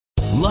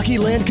Lucky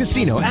Land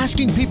Casino,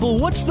 asking people,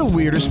 what's the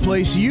weirdest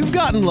place you've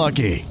gotten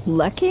lucky?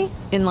 Lucky?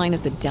 In line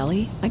at the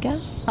deli, I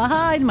guess?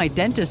 Aha, in my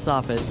dentist's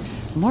office.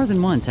 More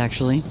than once,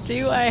 actually.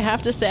 Do I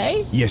have to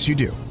say? Yes, you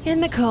do.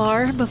 In the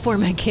car before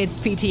my kids'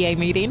 PTA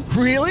meeting.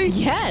 Really?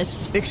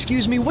 Yes.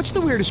 Excuse me, what's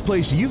the weirdest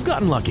place you've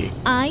gotten lucky?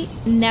 I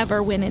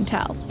never win and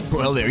tell.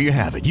 Well, there you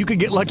have it. You can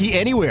get lucky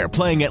anywhere,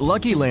 playing at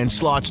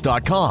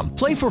LuckyLandSlots.com.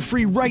 Play for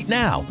free right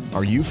now.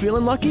 Are you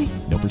feeling lucky?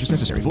 No purchase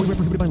necessary. Void where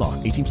prohibited by law.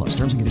 18 plus.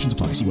 Terms and conditions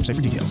apply. See website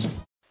for details.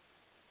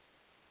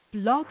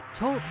 Blog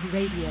Talk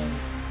Radio.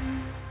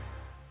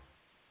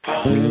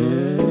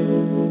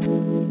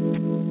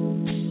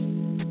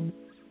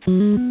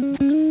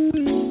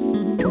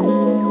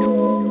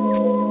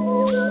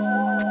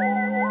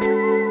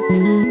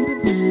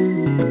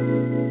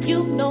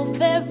 You know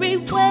very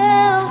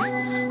well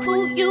who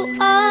you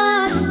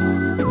are.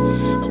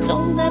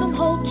 Don't let them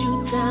hold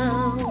you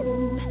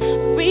down.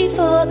 Reach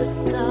for the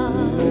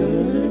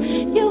stars.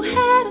 You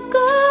had a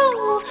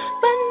goal,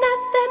 but not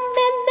that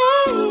many.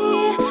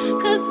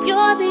 'Cause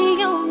you're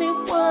the only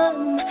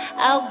one.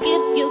 I'll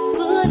give you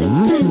good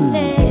and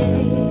plenty.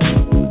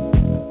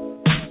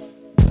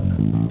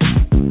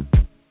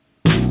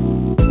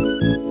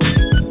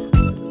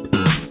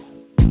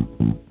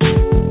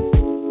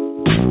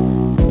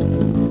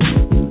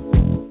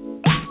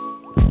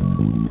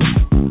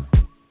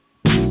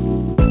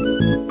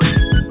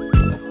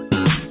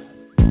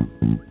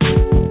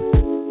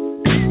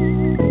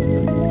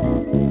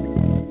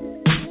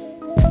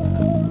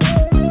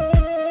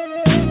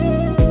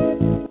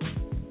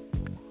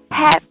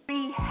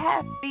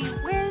 Happy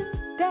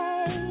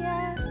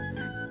Wednesday.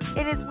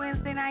 It is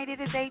Wednesday night. It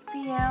is 8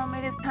 p.m.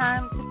 It is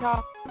time to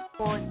talk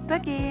sports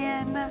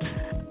again.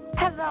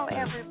 Hello,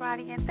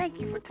 everybody, and thank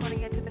you for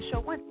tuning into the show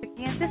once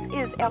again. This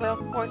is LL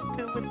Sports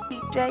 2 with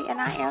TJ, and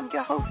I am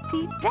your host,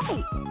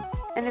 TJ.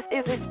 And this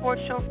is a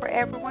sports show for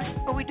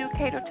everyone, but we do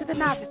cater to the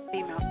novice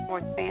female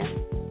sports fans.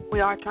 We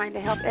are trying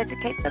to help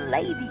educate the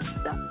ladies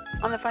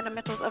on the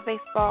fundamentals of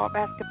baseball,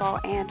 basketball,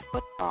 and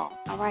football.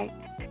 All right?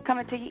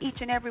 Coming to you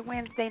each and every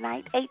Wednesday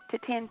night, 8 to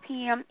 10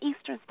 p.m.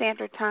 Eastern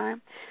Standard Time.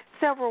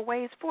 Several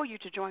ways for you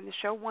to join the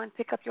show. One,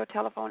 pick up your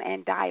telephone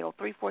and dial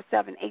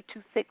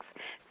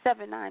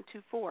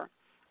 347-826-7924.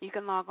 You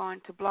can log on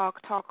to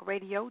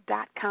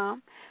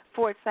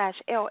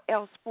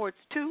blogtalkradio.com/LL Sports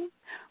 2,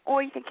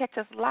 or you can catch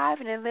us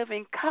live and in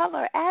living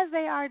color as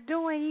they are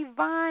doing.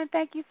 Yvonne,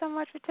 thank you so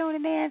much for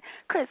tuning in.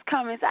 Chris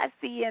Cummins, I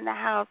see you in the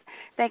house.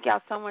 Thank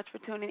y'all so much for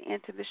tuning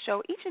into the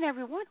show. Each and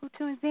every one who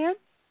tunes in,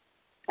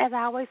 as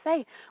I always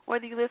say,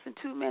 whether you listen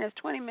 2 minutes,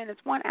 20 minutes,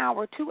 1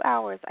 hour, 2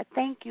 hours, I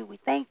thank you. We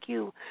thank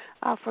you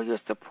for your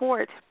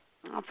support,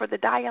 for the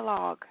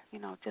dialogue,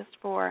 just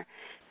for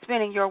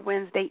spending your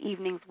Wednesday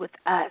evenings with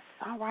us,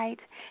 all right?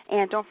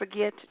 And don't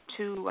forget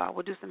to,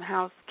 we'll do some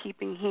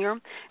housekeeping here.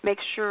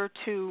 Make sure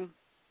to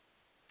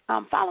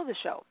follow the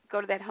show.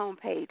 Go to that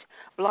homepage,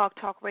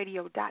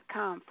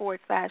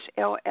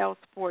 blogtalkradio.com/LL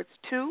Sports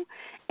 2,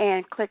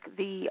 and click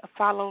the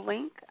follow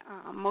link.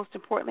 Most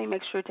importantly,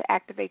 make sure to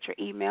activate your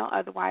email,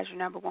 otherwise your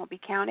number won't be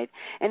counted.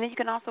 And then you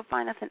can also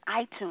find us in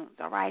iTunes,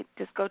 all right?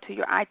 Just go to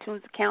your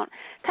iTunes account,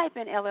 type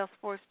in LL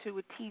Sports 2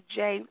 with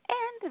TJ,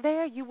 and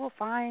there you will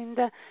find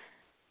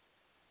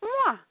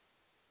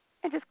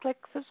and just click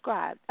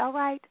subscribe, all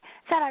right?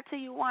 Shout out to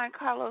you, Juan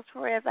Carlos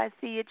Perez. I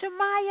see you.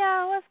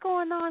 Jemiah, what's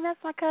going on?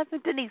 That's my cousin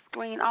Denise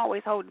Green,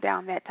 always holding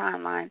down that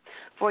timeline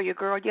for you,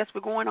 girl. Yes,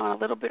 we're going on a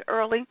little bit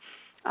early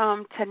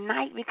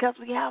tonight because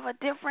we have a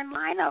different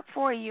lineup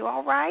for you,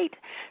 all right?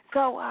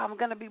 So I'm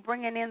going to be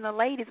bringing in the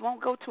ladies.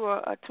 Won't go to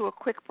a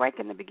quick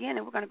break in the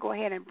beginning. We're going to go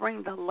ahead and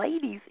bring the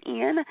ladies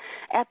in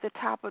at the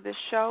top of the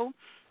show.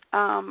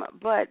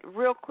 But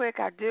real quick,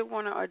 I did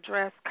want to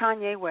address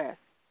Kanye West.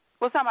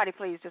 Well, somebody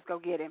please just go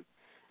get him.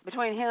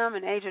 Between him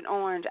and Agent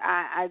Orange,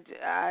 I'm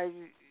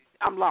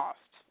lost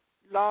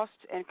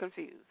and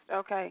confused,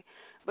 okay?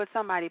 But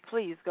somebody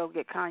please go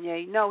get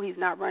Kanye. No, he's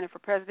not running for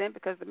president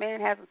because the man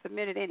hasn't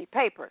submitted any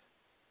papers.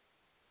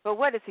 But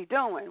what is he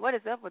doing? What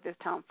is up with this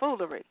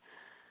tomfoolery?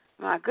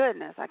 My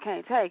goodness, I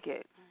can't take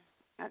it.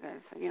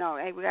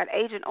 Hey, we got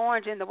Agent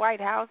Orange in the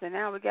White House, and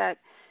now we got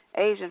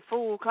Agent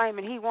Fool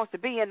claiming he wants to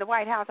be in the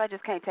White House. I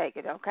just can't take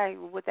it, okay?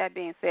 With that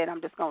being said,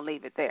 I'm just going to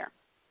leave it there.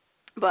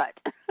 But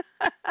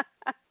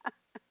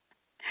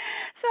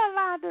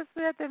Shalonda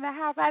Smith in the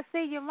house. I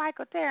see you,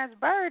 Michael Terrence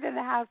Bird in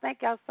the house.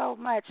 Thank y'all so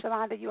much.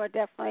 Shalonda, you are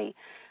definitely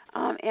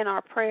in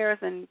our prayers,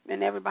 and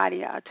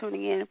everybody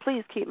tuning in.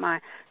 Please keep my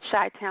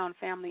Chi-Town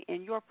family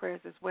in your prayers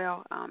as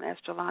well, as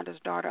Shalonda's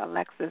daughter,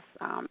 Alexis,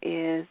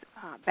 is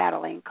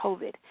battling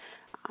COVID.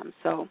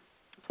 So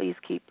please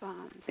keep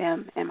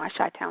them and my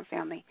Chi-Town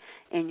family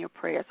in your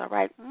prayers, all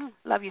right?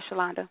 Love you,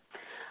 Shalonda.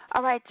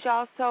 All right,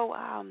 y'all, so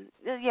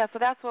so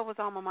that's what was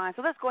on my mind.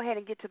 So let's go ahead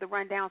and get to the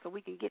rundown so we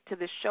can get to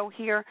the show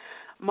here.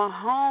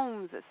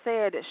 Mahomes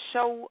said,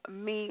 show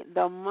me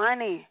the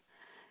money.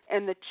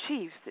 And the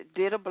Chiefs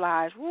did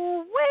oblige.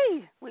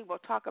 Woo-wee! We will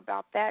talk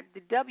about that. The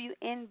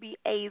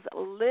WNBA's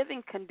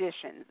living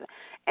conditions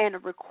and a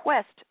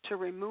request to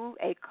remove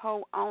a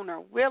co-owner.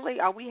 Really?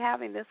 Are we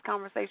having this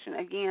conversation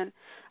again?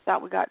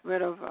 Thought we got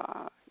rid of,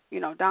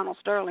 Donald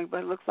Sterling,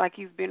 but it looks like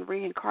he's been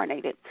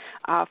reincarnated.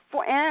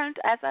 And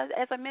as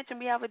I mentioned,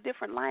 we have a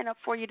different lineup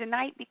for you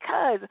tonight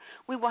because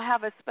we will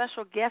have a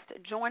special guest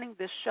joining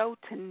the show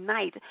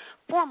tonight,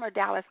 former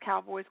Dallas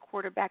Cowboys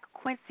quarterback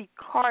Quincy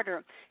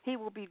Carter. He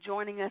will be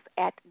joining us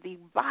at the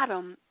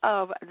bottom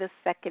of the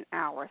second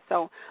hour.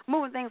 So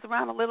moving things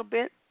around a little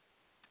bit,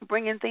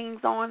 bringing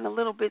things on a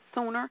little bit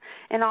sooner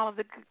and all of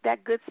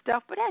that good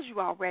stuff. But as you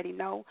already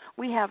know,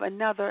 we have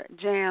another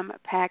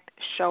jam-packed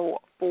show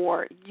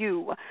for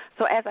you.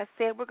 So as I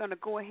said, we're going to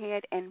go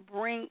ahead and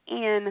bring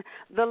in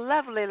the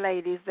lovely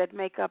ladies that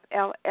make up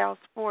LL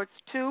Sports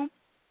 2.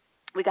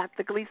 We got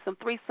the Gleason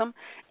threesome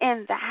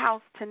in the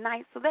house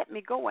tonight. So let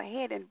me go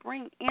ahead and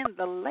bring in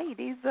the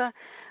ladies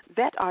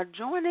that are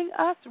joining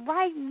us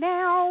right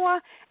now.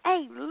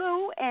 Hey,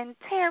 Lou and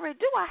Terry,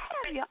 do I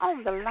have you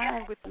on the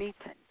line with me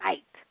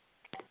tonight?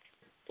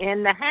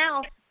 In the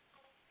house.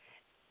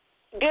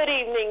 Good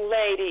evening,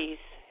 ladies.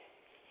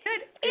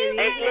 Good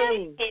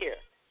evening. Here.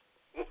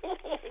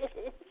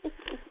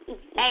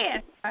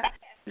 Yes,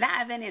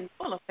 live and in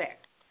full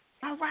effect.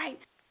 All right.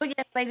 So,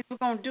 yes, ladies, we're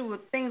going to do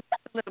things a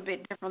little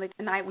bit differently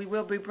tonight. We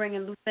will be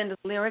bringing Lucinda's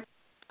lyrics.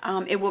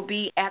 It will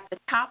be at the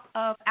top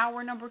of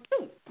hour number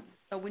 2.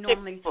 So we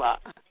normally, 6 o'clock.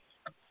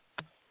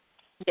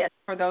 Yes,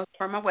 for those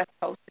from my West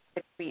Coast,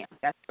 at 6 p.m.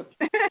 That's true.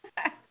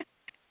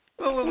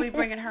 So we'll be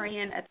bringing her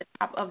in at the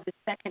top of the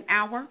second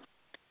hour.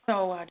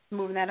 So just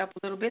moving that up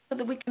a little bit so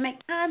that we can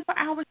make time for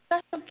our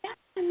special guest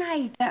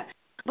tonight.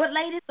 But,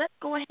 ladies, let's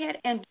go ahead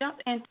and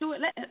jump into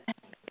it.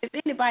 If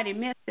anybody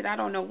missed it, I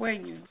don't know where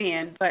you've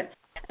been, but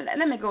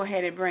let me go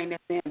ahead and bring this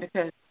in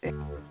because they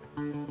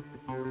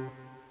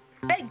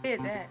did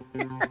that.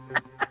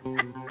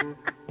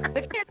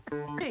 The kids,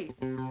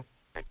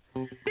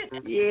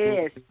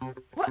 yes.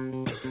 What?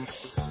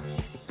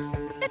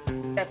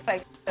 That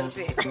place a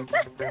little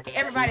bit.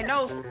 Everybody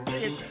knows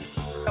it's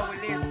over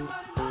there.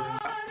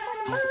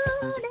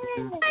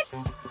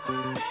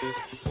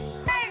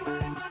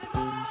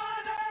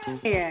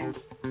 And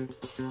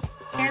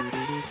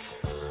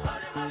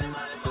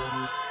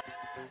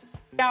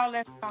y'all,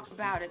 let's talk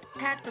about it.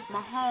 Patrick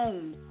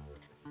Mahomes,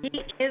 he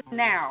is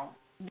now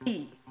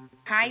the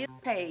highest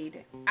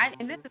paid,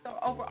 and this is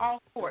overall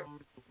sports.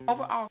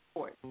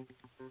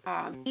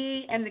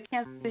 He and the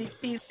Kansas City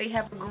Chiefs, they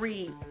have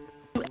agreed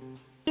to an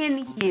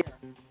 10-year,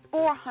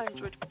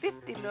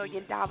 $450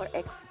 million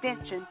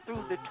extension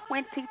through the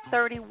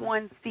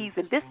 2031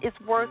 season. This is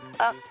worth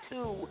up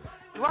to,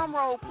 drum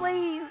roll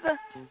please,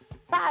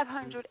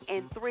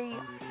 $503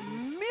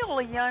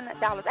 million.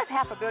 That's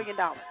 $500 million.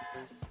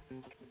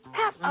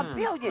 $500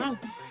 million.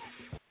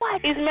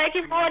 What? He's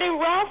making more than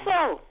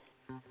Russell.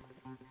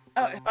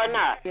 Or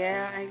not?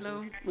 Yeah, hey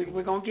Lou,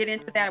 we're gonna get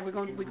into that. We're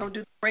gonna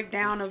do the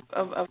breakdown of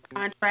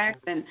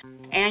contracts and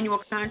annual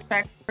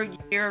contracts per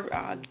year,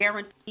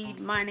 guaranteed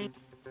money.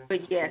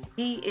 But yes,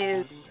 he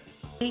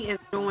is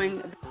doing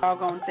the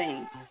doggone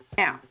thing.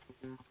 Now,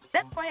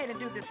 let's go ahead and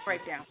do this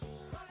breakdown.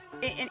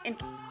 And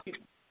you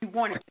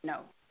wanted to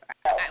know.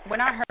 When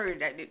I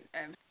heard that,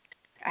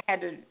 I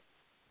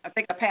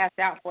think I passed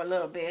out for a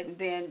little bit, and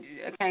then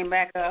I came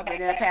back up, and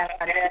then I passed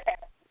out again.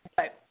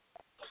 But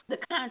the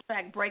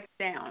contract breaks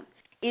down.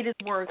 It is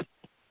worth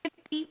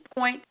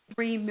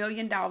 $50.3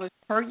 million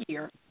per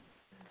year,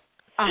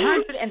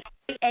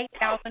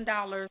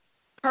 $138,000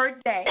 per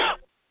day,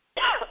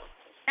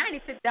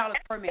 $96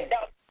 per minute.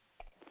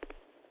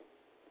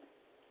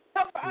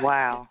 So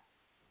wow.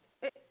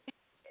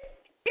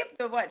 Skip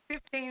the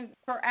 $15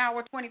 per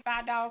hour,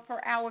 $25 per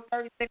hour,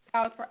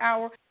 $36 per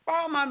hour. For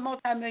all my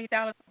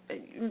multi-million-dollar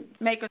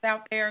makers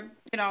out there,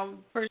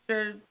 for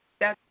sure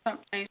that's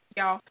something for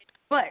y'all.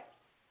 But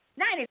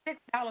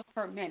 $96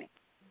 per minute.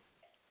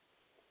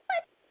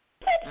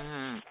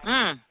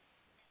 Mm-hmm.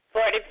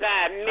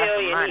 45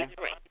 million.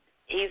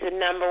 He's the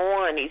number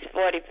one. He's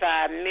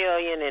 45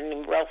 million,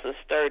 and Russell's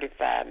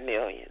 35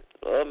 million.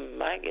 Oh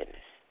my goodness.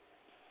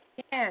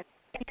 Yes.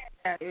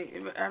 I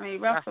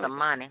mean, Russell. That's the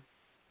money.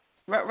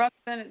 Russell,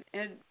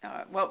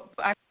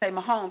 I say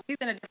Mahomes. He's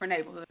in a different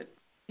neighborhood.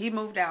 He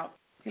moved out.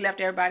 He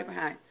left everybody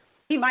behind.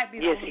 He might be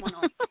the only one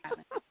on the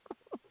island.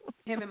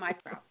 Him and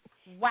Mike Trout.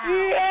 Wow.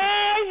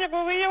 Yeah,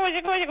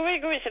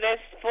 so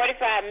that's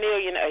 $45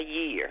 million a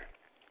year.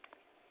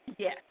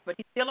 Yes, but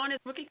he's still on his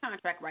rookie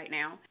contract right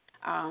now.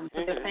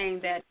 So they're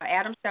saying that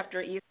Adam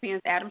Schefter,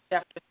 ESPN's Adam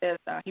Schefter, says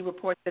he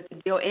reports that the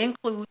deal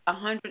includes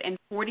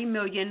 $140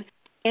 million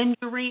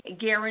injury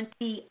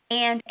guarantee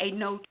and a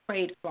no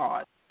trade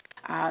clause.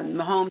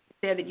 Mahomes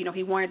said that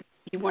he wanted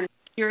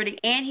security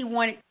and he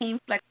wanted team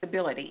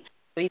flexibility.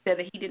 So he said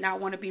that he did not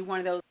want to be one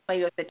of those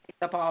players that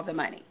takes up all the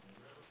money.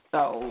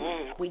 So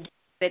we get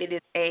that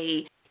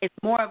it's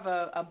more of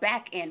a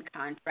back end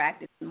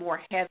contract. It's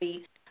more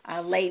heavy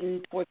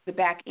laden towards the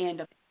back end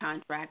of the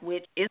contract,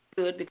 which is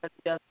good because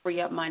it does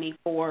free up money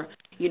for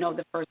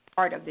the first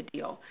part of the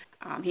deal.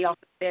 He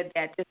also said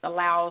that this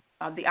allows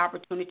the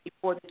opportunity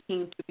for the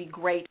team to be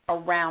great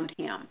around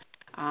him.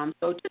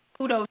 So just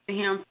kudos to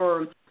him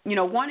for,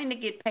 wanting to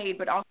get paid,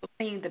 but also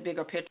seeing the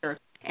bigger picture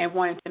and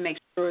wanting to make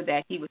sure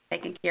that he was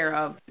taking care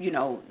of,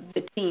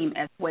 the team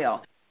as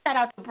well. Shout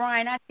out to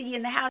Brian. I see you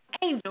in the house.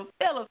 Angel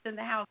Phillips in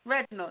the house.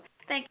 Reginald,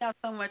 thank y'all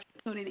so much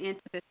for tuning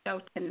into the show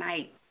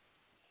tonight.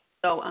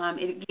 So,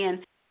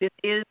 again, this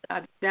is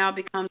now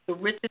becomes the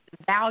richest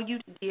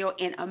valued deal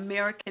in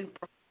American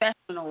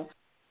professional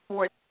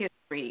sports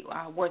history,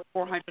 worth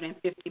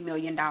 $450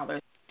 million.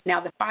 Now,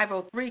 the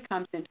 503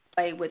 comes into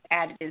play with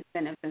added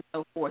incentives and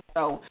so forth.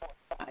 So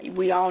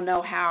we all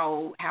know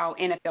how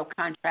NFL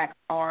contracts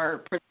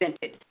are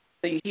presented.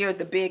 So you hear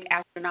the big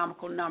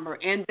astronomical number.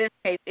 In this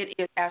case, it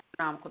is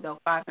astronomical, though,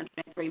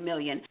 $503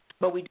 million.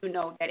 But we do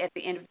know that at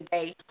the end of the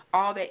day,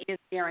 all that is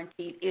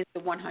guaranteed is the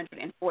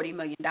 $140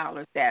 million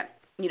that,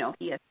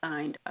 he has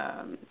signed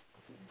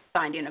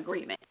in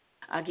agreement.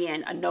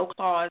 Again, a no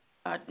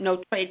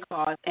trade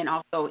clause, and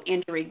also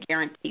injury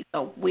guarantee.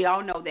 So we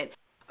all know that,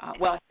 I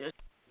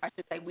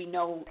should say we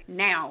know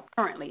now,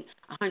 currently,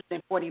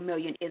 $140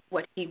 million is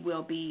what he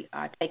will be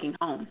taking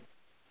home.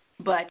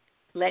 But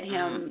let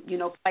him,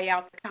 play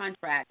out the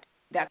contract.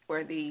 That's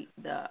where the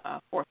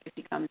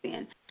 450 comes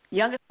in.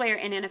 Youngest player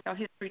in NFL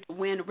history to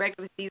win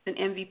regular season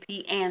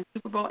MVP and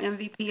Super Bowl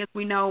MVP, as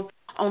we know.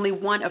 Only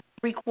one of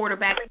 3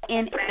 quarterbacks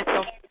in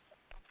NFL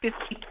 50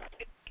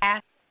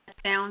 pass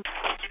touchdowns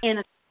in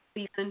a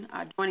season,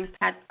 joining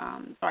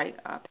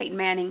Peyton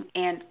Manning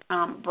and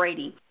Tom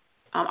Brady.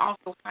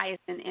 Also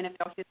highest in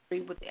NFL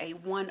history with a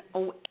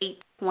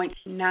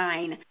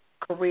 108.9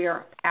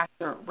 career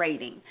passer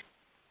rating.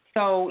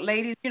 So,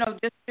 ladies,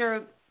 just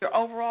your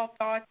overall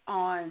thoughts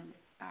on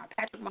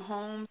Patrick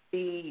Mahomes,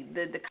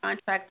 the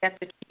contract that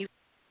the Chiefs,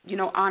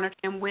 honored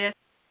him with.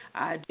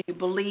 Do you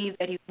believe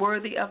that he's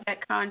worthy of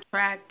that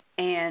contract?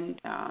 And,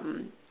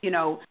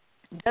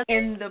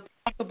 in the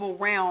possible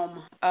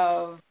realm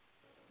of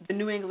the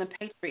New England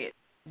Patriots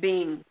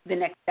being the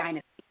next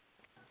dynasty?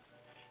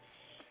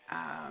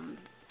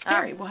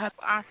 Terry, we'll have.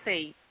 I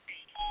say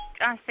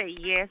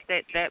yes.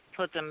 That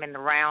puts him in the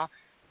round.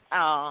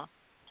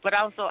 But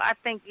also, I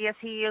think yes,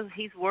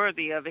 he's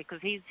worthy of it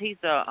because he's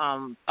a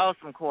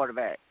awesome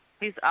quarterback.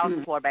 He's an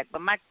awesome quarterback.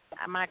 But my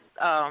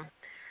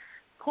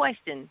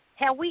question: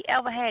 have we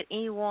ever had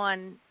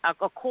anyone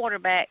a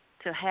quarterback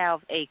to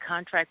have a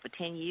contract for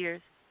 10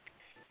 years?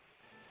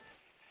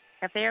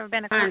 Have there ever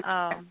been a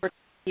contract for 10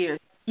 years?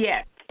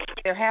 Yes,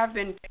 there have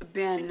been.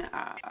 And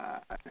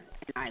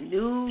I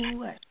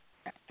knew.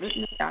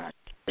 I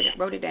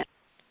wrote it down.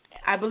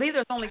 I believe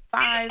there's only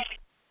 5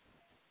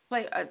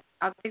 play.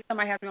 I'll think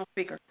somebody has me on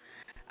speaker.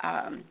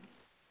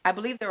 I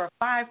believe there are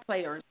 5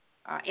 players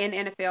in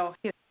NFL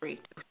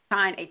history to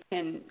sign a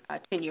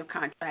 10-year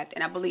contract,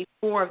 and I believe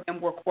 4 of them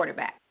were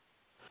quarterbacks.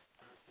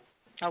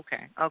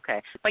 Okay.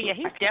 But yeah,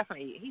 he's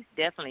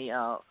definitely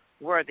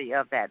worthy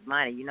of that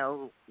money.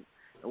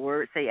 The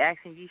word say,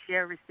 "Action ye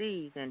shall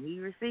receive," and he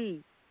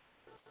received.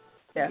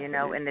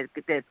 Definitely. And the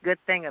good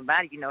thing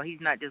about it,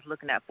 he's not just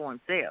looking out for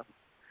himself.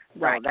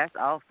 Right. So that's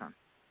awesome.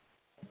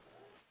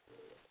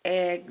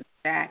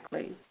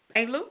 Exactly.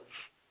 Hey, Lou?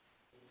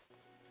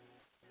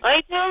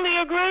 I totally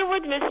agree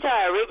with Miss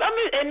Tyree.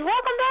 And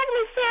welcome back,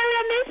 Miss Terry.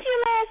 I missed you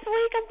last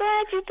week. I'm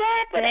glad you're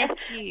back. But Thank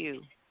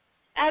you.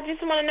 I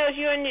just want to know if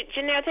you and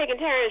Janelle taking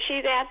turns.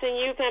 She's asking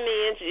you come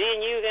in,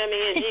 and you come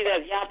in.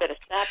 Y'all better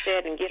stop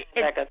that and get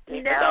back up.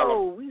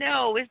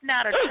 No, it's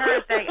not a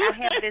turn thing. I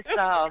have this.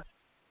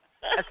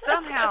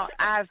 Somehow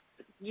I've,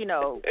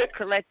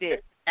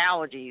 collected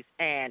allergies,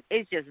 and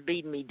it's just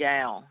beating me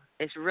down.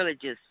 It's really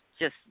just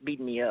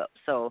beating me up.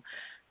 So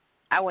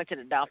I went to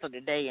the doctor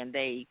today, and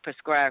they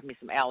prescribed me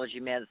some allergy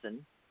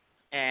medicine,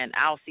 and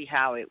I'll see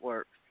how it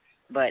works.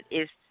 But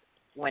it's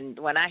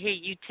when I hear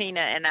you,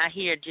 Tina, and I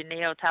hear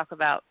Janelle talk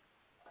about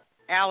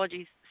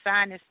allergies,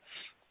 sinus,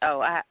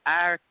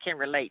 I can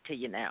relate to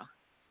you now.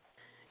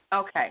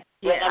 Okay.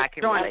 Yeah, I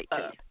can relate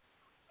to you.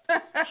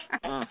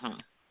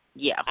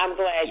 Yeah. I'm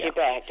glad you're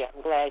back.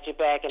 I'm glad you're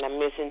back, and I'm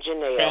missing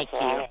Janelle. Thank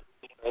you.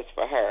 It's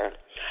for her.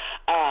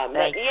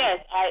 But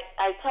yes,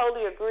 I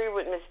totally agree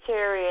with Miss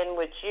Terry and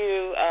with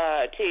you,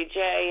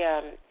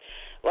 TJ.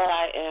 Well,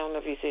 I don't know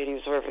if he said he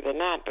was worth it or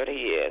not, but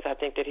he is. I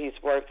think that he's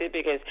worth it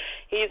because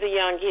he's a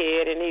young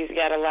kid and he's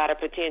got a lot of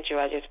potential.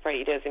 I just pray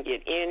he doesn't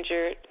get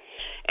injured.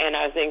 And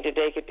I think that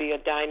they could be a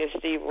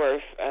dynasty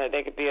worth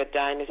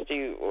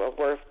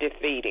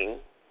defeating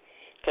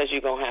because you're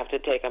going to have to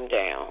take them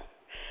down.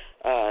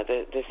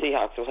 The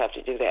Seahawks will have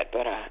to do that.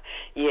 But,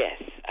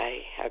 yes,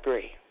 I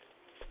agree.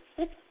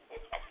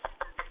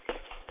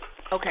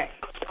 Okay.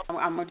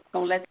 I'm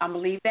gonna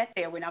leave that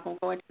there. We're not gonna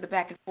go into the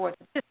back and forth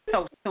just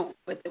so soon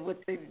with the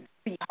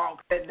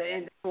Seahawks and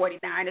the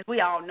 49ers.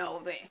 We all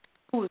know that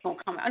who's gonna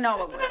come out.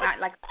 No, we're not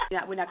gonna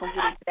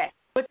get into that.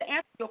 But to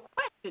answer your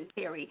question,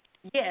 Terry,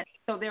 yes.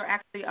 So they're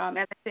actually, as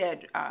I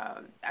said,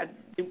 I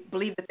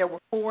believe that there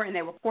were 4 and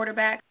they were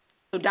quarterbacks.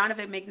 So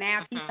Donovan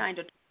McNabb, he signed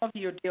a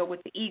 12-year deal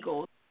with the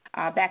Eagles.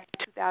 Back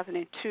in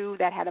 2002,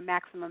 that had a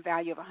maximum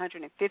value of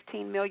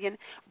 $115 million.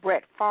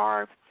 Brett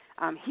Favre,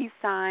 he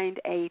signed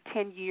a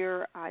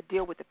 10-year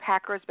deal with the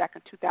Packers back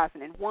in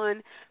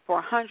 2001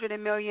 for $100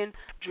 million.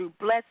 Drew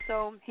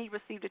Bledsoe, he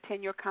received a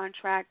 10-year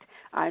contract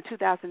in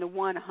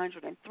 2001,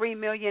 $103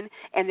 million.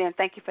 And then,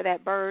 thank you for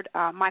that, Bird,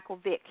 Michael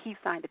Vick, he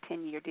signed a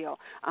 10-year deal,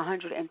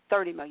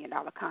 $130 million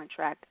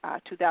contract,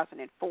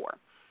 2004.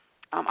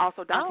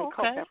 Also, Dante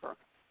Culpepper,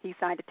 he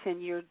signed a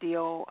 10-year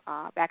deal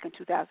back in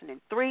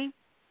 2003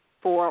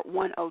 for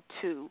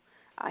 $102.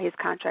 His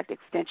contract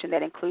extension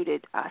that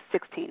included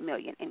 $16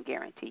 million in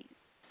guarantees.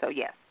 So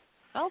yes.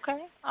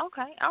 Okay.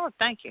 Oh,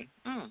 thank you.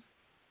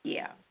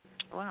 Yeah.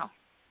 Wow.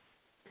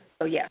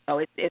 So yeah. So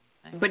it's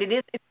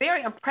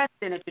very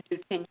unprecedented to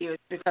do 10 years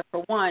because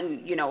for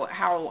one,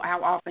 how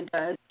often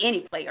does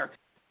any player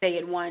stay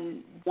in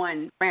one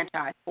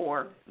franchise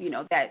for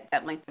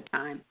that length of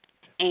time,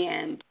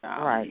 and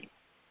right.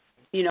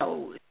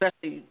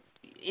 Especially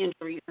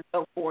injuries and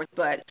so forth.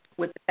 But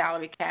with the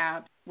salary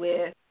cap,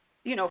 with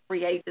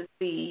free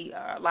agency,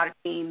 a lot of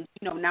teams,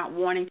 not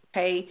wanting to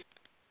pay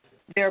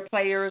their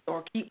players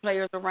or keep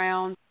players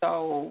around.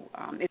 So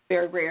it's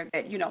very rare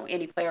that,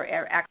 any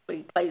player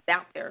actually plays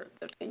out their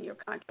 10-year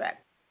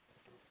contract.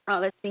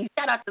 Let's see.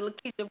 Shout out to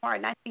Lakeisha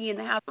Martin. I see you in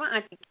the house. My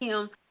Auntie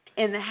Kim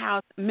in the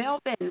house.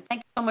 Melvin, thank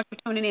you so much for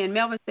tuning in.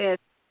 Melvin says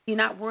he's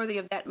not worthy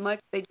of that much.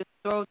 They just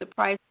throw the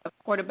price of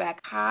quarterback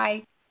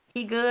high.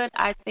 He good.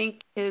 I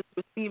think his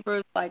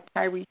receivers like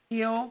Tyreek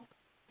Hill.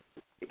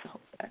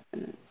 Hope I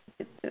can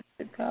get this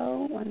to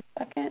go. 1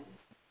 second.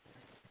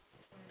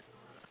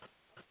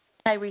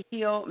 Tyreek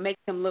Hill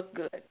makes him look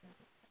good.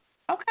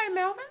 Okay,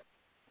 Melvin.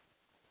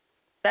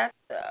 That's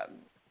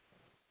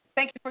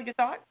thank you for your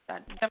thoughts. I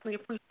definitely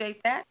appreciate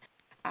that.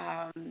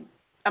 I'm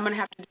going to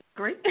have to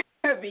disagree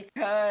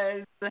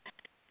because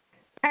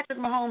Patrick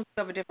Mahomes is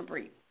of a different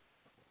breed.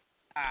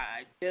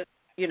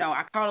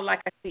 I call it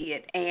like I see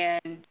it,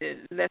 and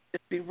let's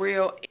just be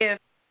real. If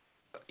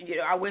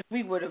I wish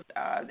we would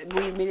have,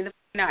 meaning the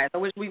 49ers, I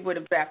wish we would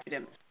have drafted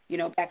him,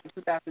 back in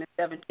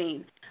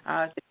 2017.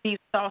 The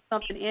Chiefs saw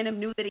something in him,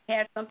 knew that he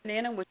had something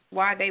in him, which is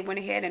why they went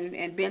ahead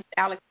and benched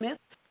Alex Smith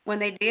when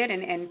they did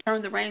and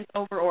turned the reins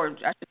over, or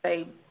I should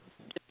say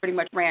just pretty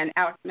much ran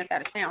Alex Smith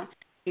out of town.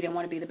 He didn't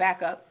want to be the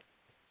backup.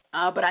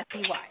 But I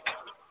see why.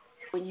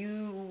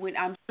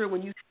 I'm sure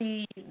when you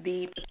see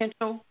the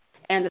potential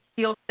and the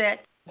skill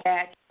set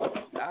that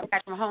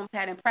Patrick Mahomes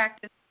had in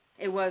practice,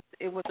 it was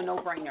a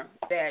no-brainer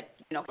that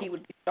he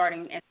would be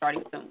starting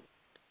soon.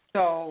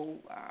 So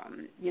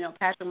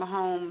Patrick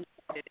Mahomes,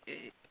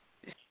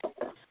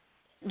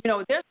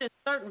 there's just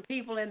certain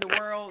people in the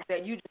world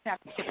that you just have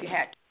to tip your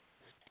hat to,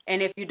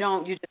 and if you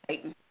don't, you just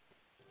hate them.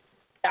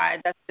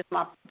 That's just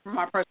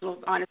my personal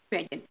honest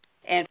opinion.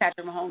 And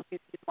Patrick Mahomes is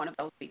one of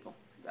those people.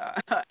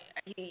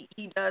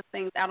 He does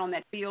things out on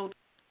that field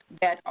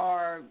that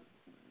are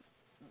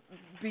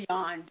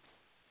beyond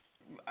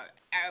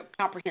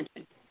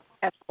comprehension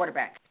as a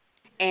quarterback,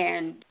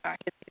 and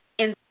his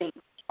instincts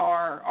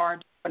are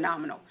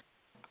phenomenal.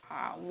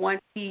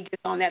 Once he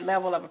gets on that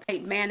level of a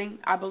Peyton Manning,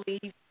 I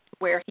believe,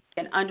 where he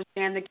can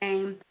understand the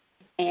game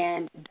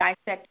and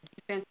dissect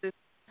defenses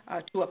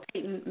to a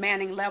Peyton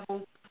Manning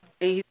level,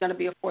 he's going to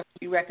be a force to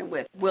be reckoned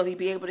with. Will he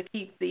be able to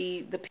keep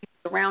the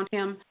people around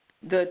him,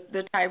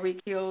 the Tyreek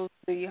Hills,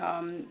 the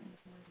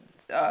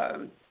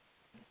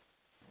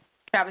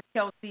Travis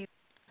Kelce?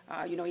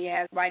 He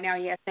has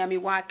Sammy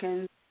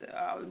Watkins,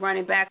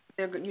 running backs.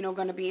 They're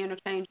going to be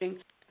interchanging.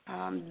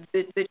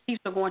 The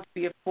Chiefs are going to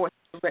be a force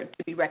to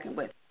be reckoned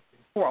with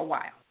for a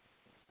while.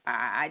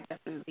 I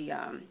definitely,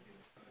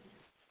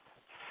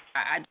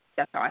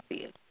 that's how I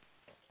see it.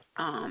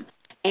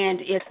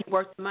 And is he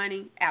worth the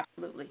money?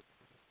 Absolutely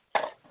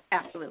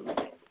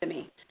to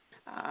me,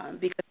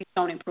 because he's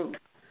shown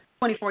improvement.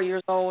 24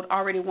 years old,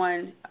 already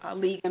won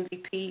league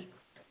MVP,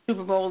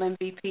 Super Bowl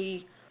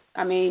MVP.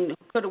 I mean,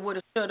 coulda,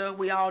 woulda, shoulda.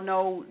 We all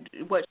know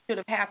what should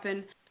have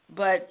happened,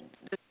 but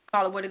just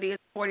call it what it is.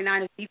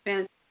 49ers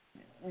defense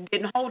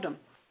didn't hold them,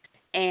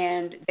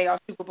 and they are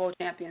Super Bowl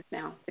champions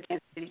now, the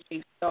Kansas City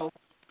Chiefs. So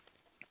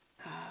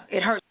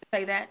it hurts to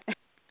say that.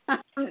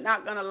 I'm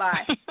not going to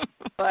lie.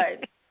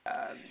 But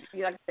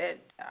like I said,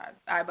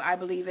 I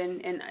believe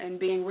in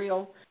being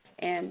real,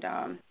 and,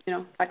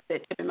 like I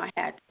said, tipping my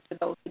hat to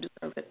those who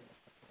deserve it.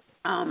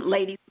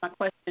 Ladies,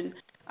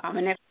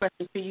 my next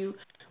question to you,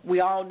 we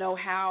all know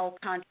how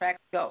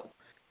contracts go.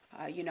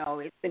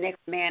 It's the next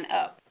man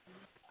up.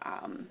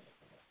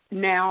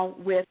 Now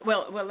let's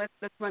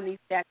run these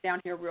stats down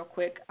here real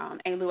quick.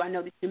 Alu, I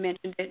know that you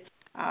mentioned it.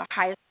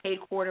 Highest paid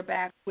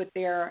quarterback with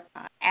their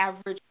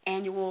average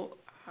annual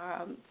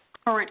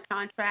current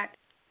contract.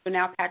 So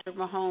now Patrick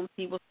Mahomes,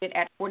 he will sit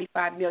at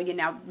 $45 million.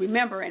 Now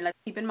remember, and let's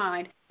keep in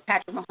mind,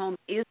 Patrick Mahomes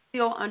is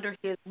still under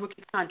his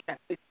rookie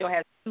contract. He still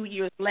has 2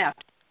 years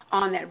left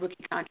on that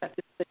rookie contract.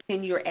 This is a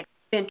 10-year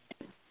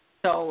extension.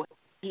 So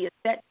he is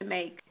set to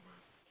make,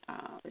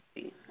 let's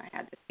see, I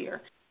had this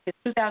here. His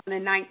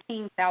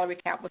 2019 salary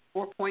cap was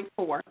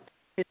 4.4.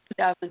 His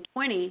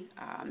 2020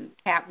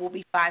 cap will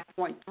be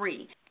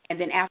 5.3. And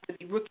then after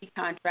the rookie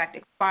contract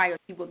expires,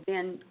 he will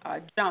then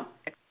jump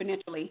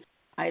exponentially.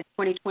 His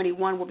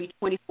 2021 will be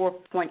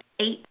 24.8.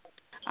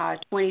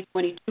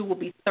 2022 will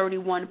be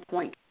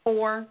 31.4.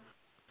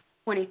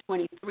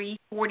 2023,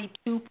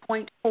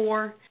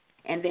 42.4.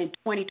 And then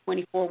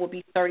 2024 will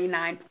be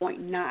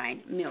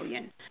 $39.9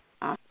 million.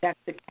 That's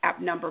the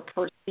cap number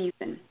per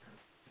season.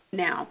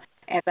 Now,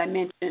 as I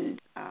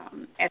mentioned,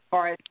 as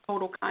far as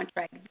total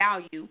contract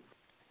value,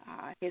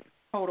 his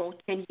total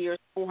 10 years,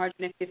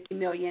 $450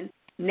 million.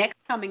 Next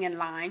coming in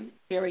line,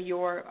 Terry,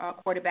 your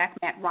quarterback,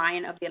 Matt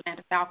Ryan of the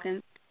Atlanta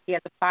Falcons. He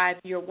has a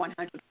 5-year,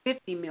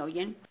 $150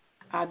 million.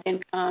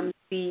 Then comes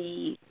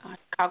the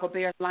Chicago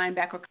Bears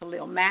linebacker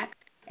Khalil Mack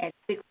at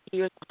 6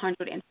 years,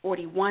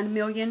 $141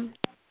 million.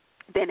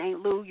 Then Aunt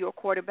Lou, your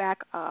quarterback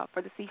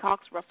for the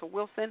Seahawks, Russell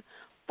Wilson,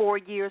 4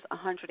 years,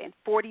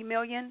 $140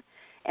 million.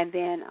 And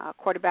then my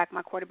quarterback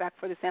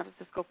for the San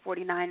Francisco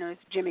 49ers,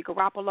 Jimmy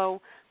Garoppolo,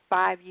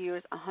 5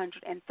 years,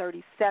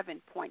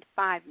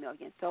 $137.5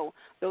 million. So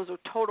those are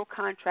total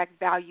contract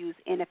values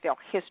NFL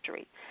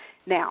history.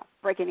 Now,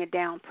 breaking it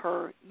down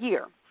per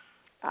year.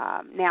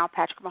 Now,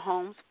 Patrick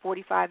Mahomes,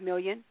 $45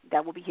 million.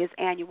 That will be his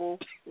annual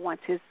once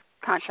his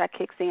contract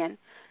kicks in.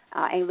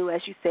 Aunt Lou,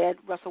 as you said,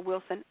 Russell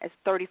Wilson is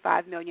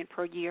 $35 million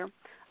per year.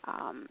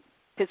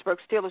 Pittsburgh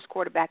Steelers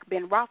quarterback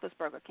Ben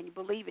Roethlisberger, can you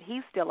believe it?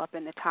 He's still up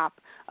in the top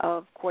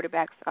of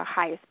quarterbacks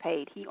highest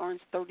paid. He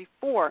earns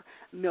 $34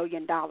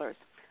 million.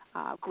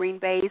 Green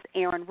Bay's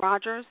Aaron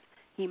Rodgers,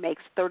 he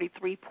makes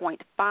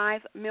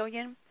 $33.5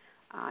 million.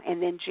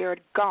 And then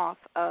Jared Goff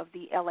of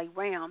the LA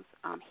Rams,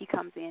 he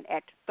comes in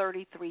at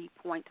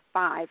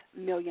 $33.5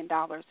 million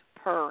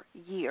per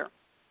year.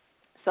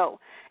 So,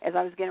 as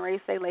I was getting ready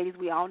to say, ladies,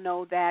 we all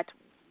know that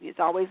it's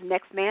always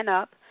next man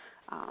up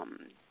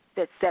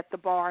that set the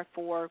bar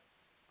for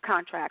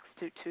contracts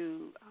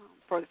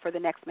for the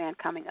next man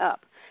coming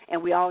up.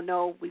 And we all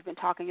know, we've been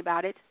talking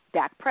about it,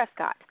 Dak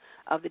Prescott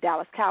of the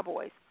Dallas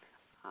Cowboys.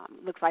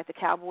 Looks like the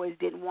Cowboys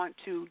didn't want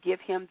to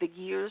give him the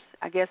years,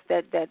 I guess,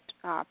 that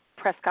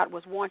Prescott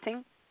was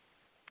wanting,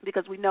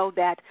 because we know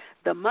that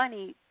the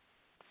money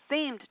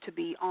seemed to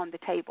be on the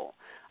table,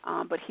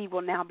 but he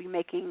will now be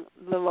making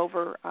a little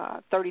over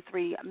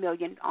 $33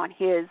 million on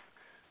his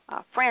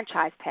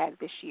franchise tag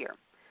this year.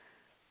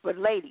 But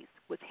ladies,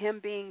 with him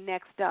being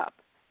next up,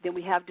 then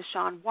we have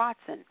Deshaun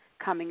Watson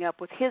coming up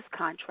with his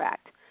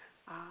contract.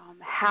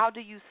 How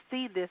do you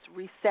see this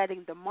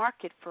resetting the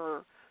market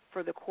for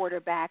the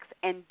quarterbacks,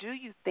 and do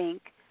you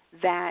think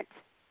that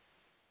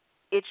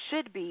it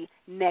should be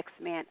next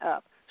man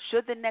up?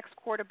 Should the next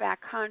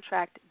quarterback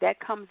contract that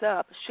comes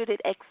up, should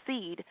it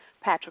exceed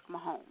Patrick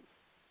Mahomes?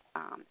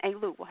 And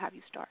Lou, we'll have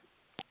you start.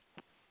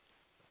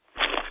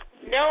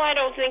 No, I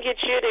don't think it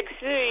should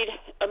exceed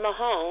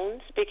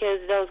Mahomes,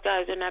 because those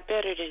guys are not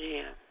better than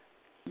him.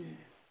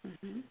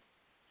 Mm-hmm.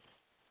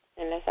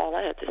 And that's all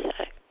I have to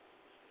say.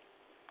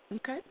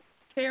 Okay.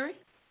 Terry?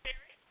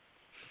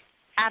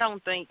 I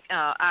don't think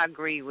I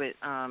agree with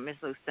Ms.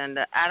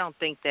 Lucinda. I don't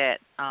think that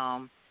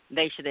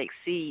they should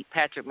exceed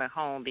Patrick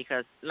Mahomes,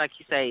 because, like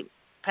you say,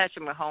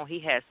 Patrick Mahomes, he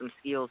has some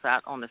skills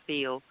out on the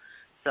field.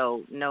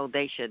 So no,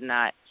 they should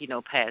not,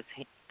 pass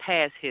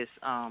his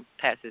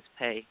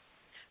pay.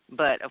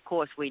 But of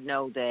course, we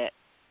know that,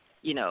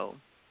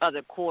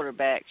 other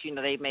quarterbacks,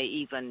 they may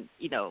even,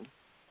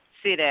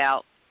 sit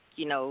out,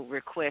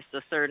 request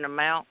a certain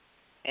amount,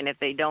 and if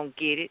they don't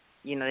get it,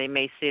 they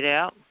may sit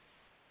out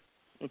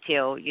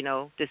until,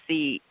 to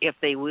see if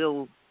they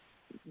will,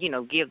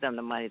 give them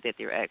the money that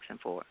they're asking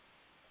for.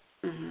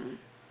 Mm-hmm.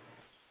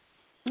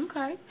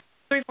 Okay.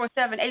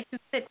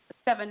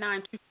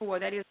 347-826-7924.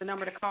 That is the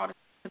number to call to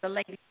the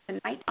ladies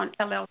tonight on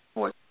LL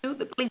Sports 2.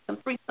 The police and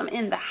threesome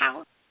in the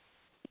house.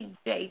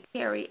 TJ,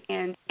 Terry,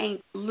 and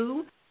Aunt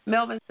Lou.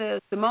 Melvin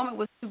says the moment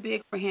was too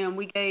big for him.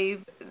 We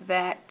gave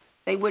that.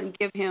 They wouldn't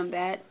give him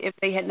that if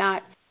they had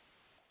not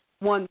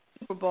won the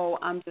Super Bowl.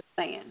 I'm just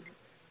saying.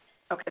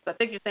 Okay, so I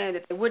think you're saying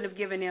that they wouldn't have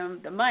given him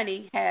the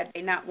money had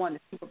they not won the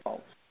Super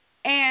Bowl.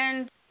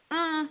 And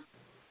I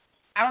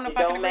don't know if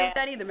I can agree with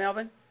that either,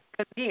 Melvin.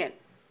 Because, again,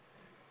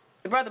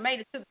 the brother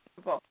made it to the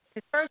Super Bowl.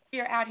 His first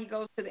year out, he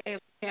goes to the AFC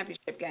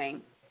Championship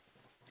game.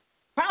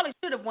 Probably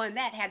should have won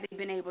that had they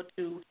been able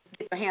to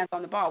get their hands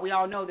on the ball. We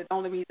all know that the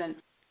only reason,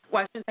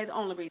 well, I shouldn't say the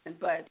only reason,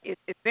 but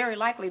it's very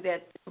likely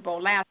that the Super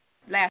Bowl last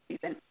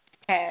season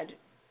had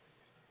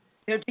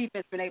their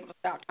defense been able to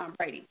stop Tom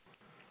Brady.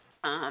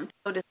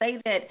 So to say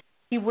that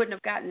he wouldn't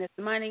have gotten this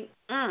money,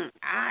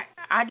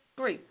 I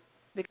disagree,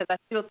 because I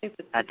still think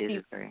that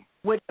he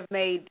would have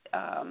made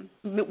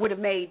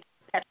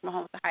Patrick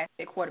Mahomes the highest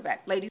paid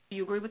quarterback. Ladies, do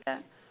you agree with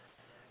that?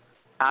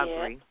 I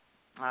agree.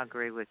 I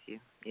agree with you.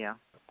 Yeah.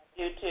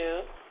 You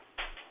too.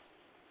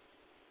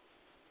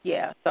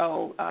 Yeah.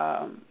 So,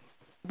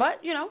 but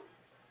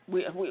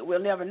we'll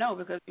never know,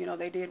 because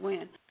they did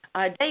win.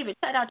 David,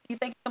 shout out to you.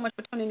 Thank you so much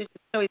for tuning into the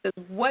show. He says,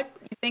 "What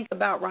do you think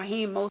about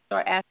Raheem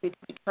Mostert asking to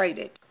be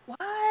traded?" What?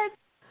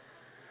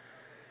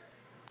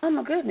 Oh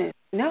my goodness.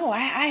 No,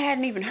 I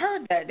hadn't even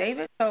heard that,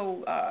 David.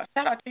 So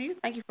shout out to you.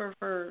 Thank you for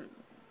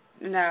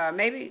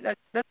maybe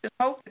let's just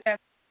hope that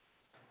that's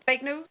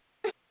fake news?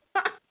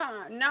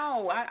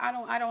 No,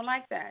 I don't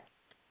like that.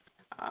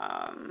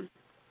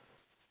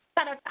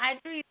 Shout out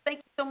to Idris. Thank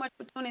you so much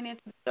for tuning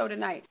into the show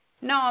tonight.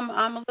 No,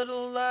 I'm a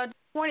little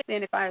disappointed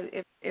then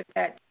if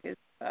that is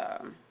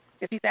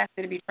if he's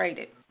asking to be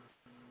traded.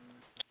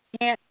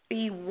 Can't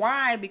see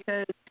why,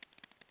 because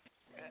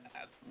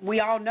we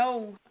all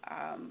know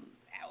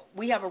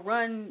we have a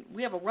run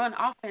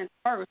offense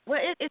first. Well,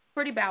 it's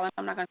pretty balanced.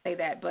 I'm not going to say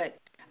that, but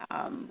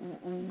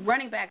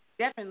running backs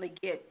definitely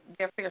get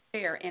their fair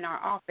share in our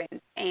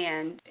offense,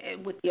 and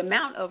with the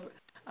amount of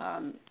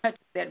touches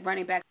that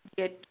running backs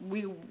get,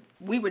 we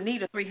would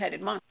need a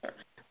three-headed monster.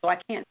 So I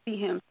can't see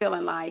him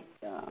feeling like,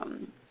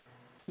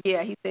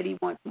 he said he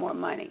wants more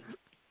money.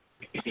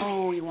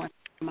 Oh, he wants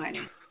more money.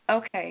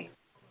 Okay.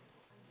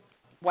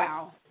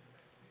 Wow.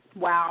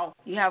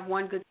 You have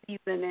one good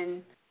season,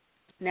 and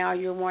now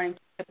you're wanting to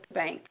tip the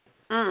bank.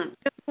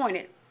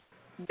 Disappointed.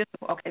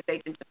 Okay,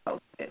 they just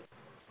posted it.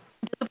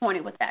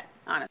 Disappointed with that,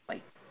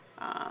 honestly.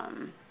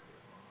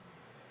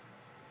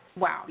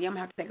 Wow. Yeah, I'm going to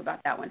have to think about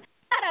that one.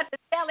 Shout out to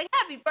Shelly.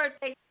 Happy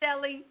birthday,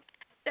 Shelly.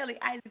 Shelly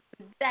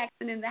Isaacson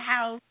Jackson in the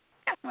house.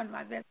 That's one of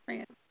my best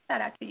friends.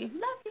 Shout out to you.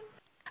 Love you.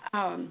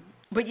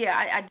 But, yeah,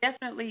 I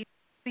definitely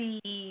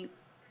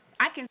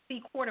I can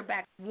see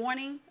quarterbacks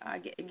wanting,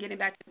 getting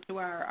back to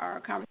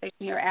our conversation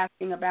here,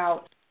 asking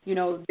about,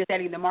 just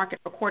setting the market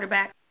for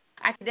quarterbacks.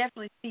 I can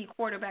definitely see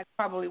quarterbacks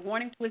probably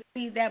wanting to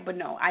exceed that, but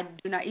no, I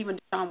do not. Even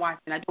Deshaun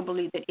Watson, I don't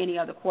believe that any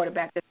other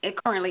quarterback that's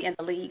currently in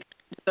the league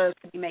deserves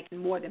to be making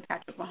more than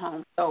Patrick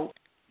Mahomes. So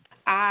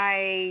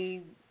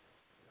I'm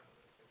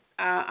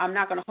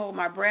not going to hold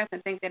my breath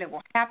and think that it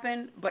will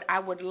happen, but I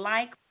would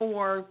like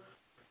for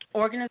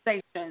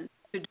organizations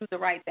to do the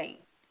right thing.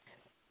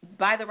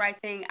 By the right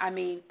thing, I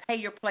mean pay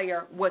your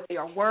player what they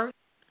are worth,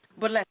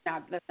 but let's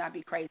not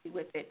be crazy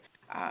with it.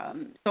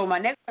 So my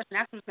next question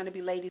actually is going to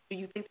be, ladies, do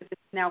you think that this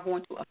is now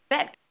going to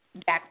affect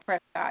Dak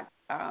Prescott's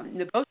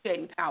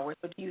negotiating powers,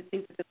 or do you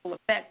think that this will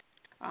affect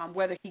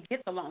whether he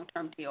gets a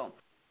long-term deal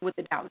with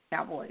the Dallas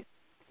Cowboys?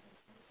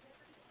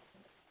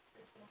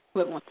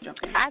 Who wants to jump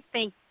in? I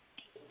think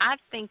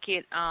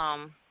it.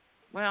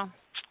 Well,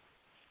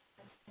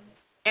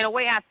 in a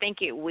way, I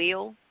think it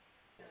will,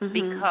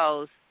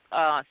 because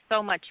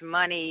so much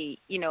money,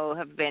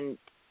 have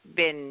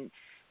been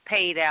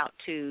paid out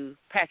to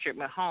Patrick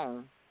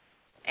Mahomes,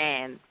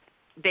 and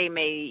they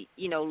may,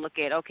 look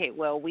at, okay,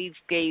 well, we've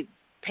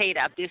paid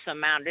out this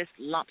amount, this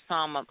lump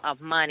sum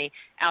of money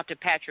out to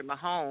Patrick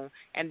Mahomes,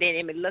 and then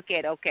they may look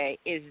at, okay,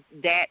 is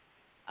that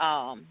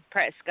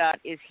Prescott,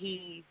 is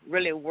he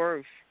really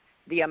worth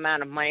the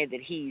amount of money that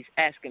he's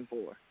asking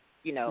for?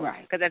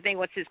 Right. Because I think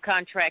what's his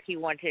contract, he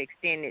wanted to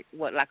extend it,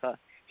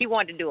 he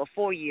wanted to do a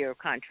 4-year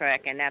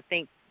contract, and I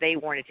think they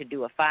wanted to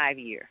do a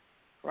 5-year,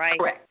 right?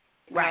 Correct.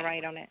 Am I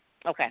right on that?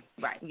 Okay.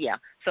 Right. Yeah.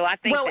 So I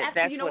think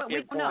that's what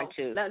they're going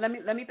to. Let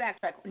me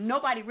backtrack.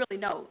 Nobody really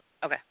knows.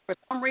 Okay. For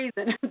some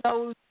reason,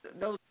 those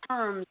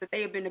terms that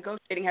they have been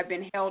negotiating have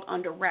been held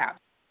under wraps.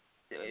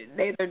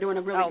 They're doing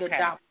a really good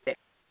job with it.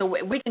 So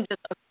we can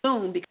just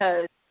assume,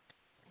 because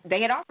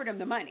they had offered him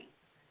the money,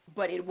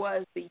 but it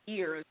was the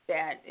years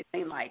that it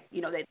seemed like,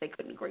 that they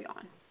couldn't agree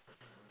on.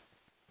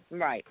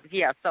 Right.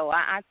 Yeah. So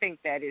I think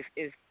that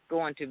is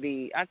going to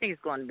be. I think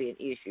it's going to be an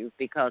issue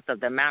because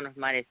of the amount of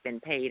money that's been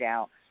paid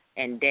out,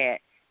 and that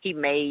he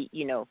may,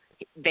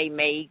 they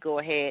may go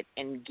ahead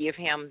and give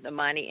him the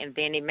money, and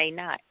then it may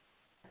not,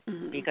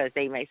 because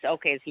they may say,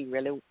 okay, is he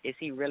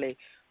really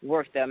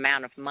worth the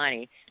amount of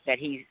money that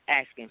he's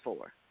asking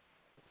for?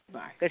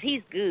 Right. Because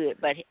he's good,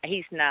 but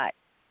he's not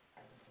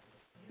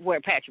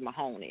where Patrick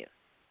Mahomes is.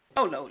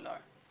 Oh no,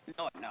 Lord,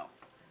 no.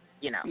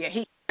 Yeah,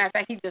 matter of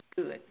fact, he's just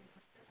good.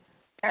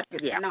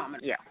 Patrick is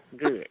phenomenal. Yeah,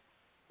 good.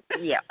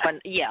 Yeah,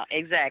 but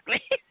exactly.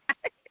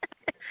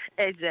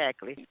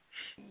 Exactly.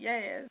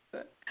 Yes.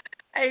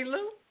 Hey,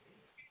 Lou.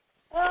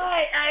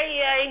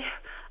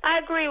 I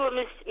agree with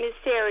Miss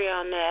Terry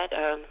on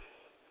that.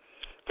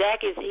 Dak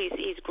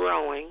he's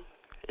growing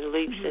in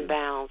leaps and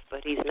bounds,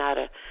 but he's not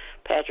a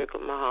Patrick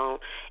Mahomes.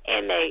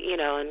 And they,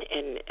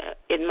 and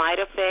it might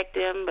affect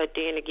them, but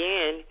then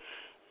again,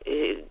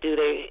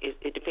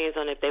 it depends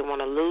on if they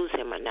want to lose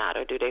him or not,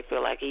 or do they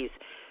feel like he's,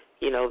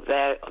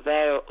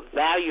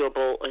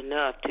 valuable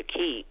enough to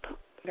keep.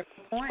 Good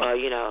point.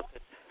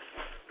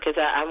 Because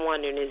I'm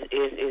wondering,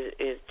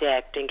 is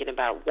Dak thinking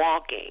about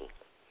walking?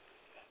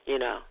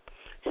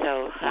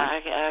 So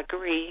I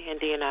agree, and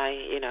then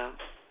I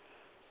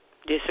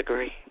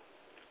disagree.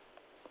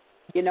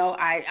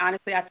 I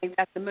honestly, I think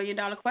that's the $1 million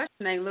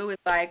question, Lou.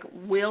 It's like,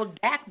 will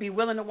Dak be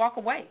willing to walk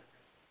away?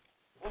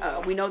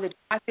 We know that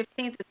July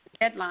 15th is the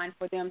deadline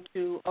for them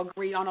to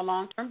agree on a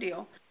long-term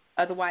deal.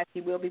 Otherwise,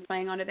 he will be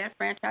playing under that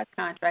franchise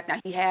contract. Now,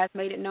 he has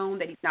made it known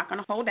that he's not going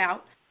to hold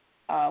out.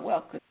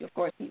 Because, of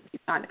course, he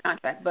signed the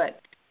contract.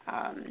 But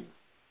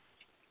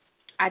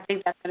I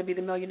think that's going to be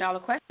the $1 million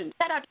question.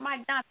 Shout out to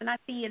Mike Johnson. I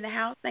see you in the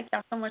house. Thank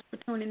y'all so much for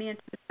tuning in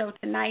to the show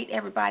tonight,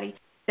 everybody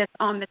that's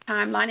on the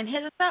timeline. And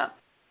hit us up.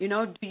 Do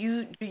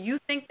you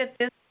think that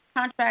this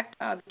contract,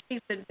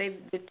 the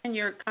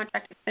 10-year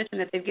contract extension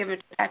that they've given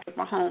to Patrick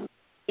Mahomes,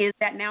 Is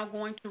that now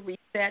going to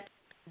reset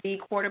the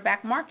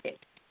quarterback market?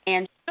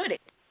 And should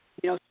it?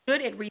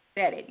 Should it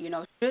reset it?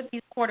 Should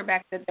these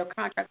quarterbacks that their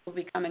contracts will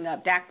be coming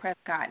up, Dak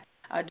Prescott,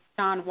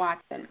 Deshaun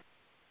Watson,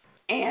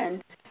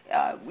 and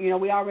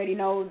we already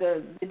know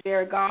the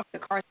Jared Goff, the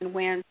Carson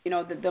Wentz,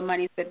 the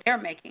monies that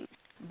they're making.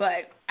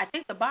 But I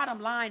think the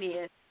bottom line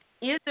is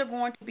there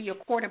going to be a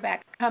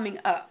quarterback coming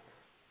up,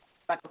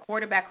 like a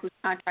quarterback whose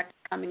contract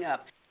is coming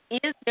up?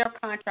 Is their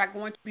contract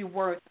going to be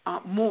worth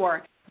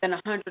more than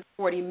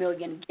 $140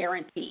 million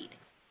guaranteed?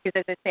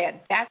 Because as I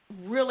said, that's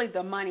really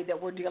the money that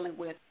we're dealing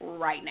with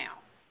right now.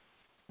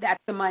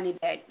 That's the money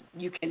that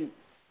you can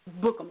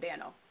book them,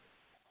 Dano.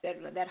 That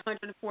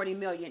 $140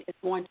 million is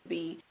going to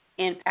be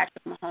in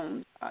Patrick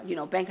Mahomes'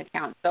 bank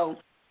account. So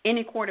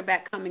any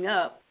quarterback coming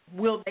up,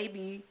 will they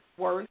be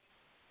worth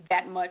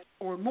that much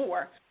or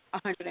more?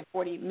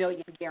 $140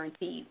 million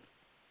guaranteed.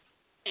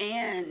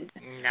 And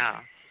no,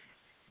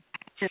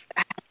 I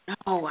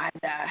don't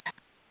know.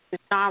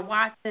 Deshaun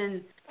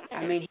Watson,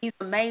 I mean, he's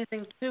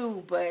amazing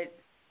too, but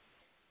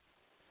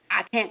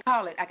I can't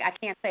call it. I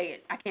can't say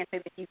it. I can't say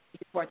that he's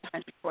worth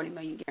 $140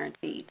 million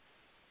guaranteed.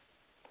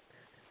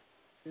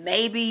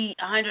 Maybe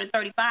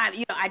 135.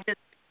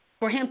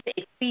 For him to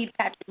exceed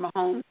Patrick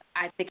Mahomes,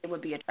 I think it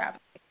would be a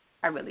travesty.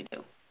 I really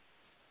do.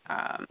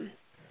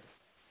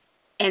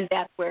 And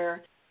that's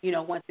where,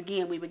 once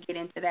again, we would get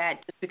into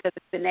that just because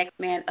it's the next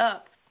man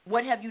up.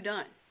 What have you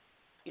done?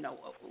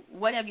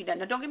 What have you done?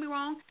 Now, don't get me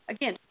wrong.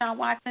 Again, Deshaun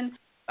Watson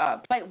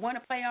won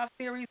a playoff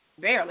series,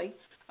 barely,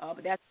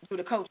 but that's due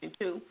to coaching,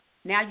 too.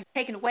 Now you've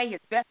taken away his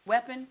best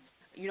weapon,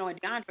 in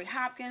DeAndre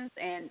Hopkins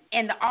and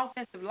the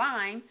offensive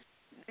line.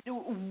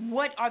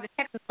 What are the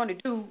Texans going to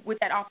do with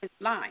that offensive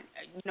line?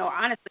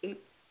 Honestly,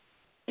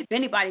 if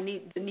anybody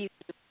needs to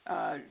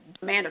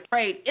demand a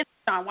trade, it's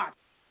Deshaun Watson.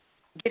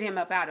 Get him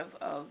up out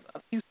of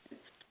Houston.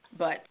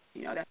 But,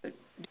 that's a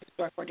different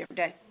story for a different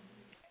day.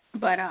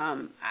 But I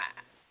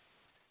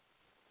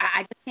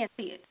just can't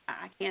see it.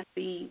 I can't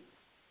see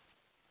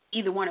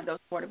either one of those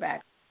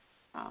quarterbacks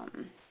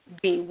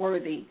being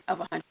worthy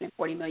of a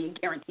 $140 million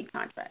guaranteed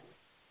contract.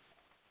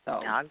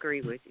 So I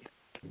agree with you.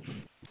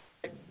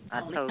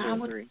 I totally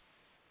agree.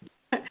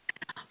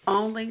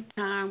 Only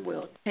time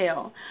will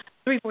tell.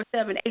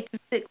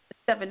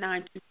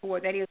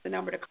 347-826-7924. That is the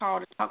number to call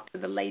to talk to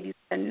the ladies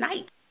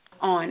tonight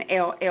on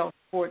LL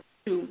Sports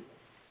 2.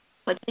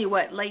 But tell you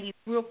what, ladies,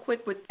 real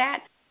quick with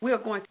that, we're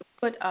going to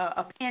put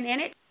a pin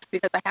in it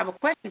because I have a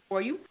question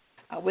for you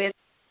with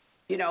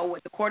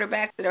the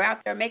quarterbacks that are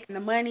out there making the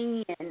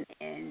money and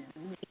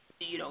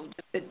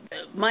the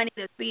money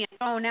that's being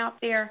thrown out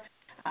there.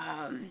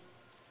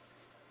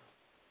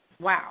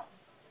 Wow.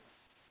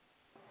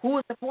 Who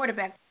is the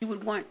quarterback that you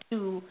would want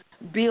to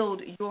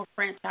build your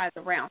franchise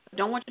around? So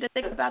don't want you to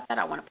think about that.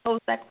 I want to pose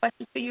that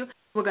question to you.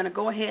 We're going to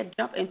go ahead and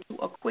jump into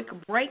a quick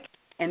break,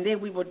 and then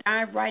we will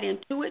dive right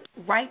into it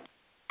right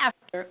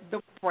after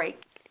the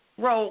break.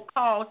 Roll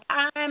call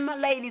time,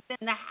 ladies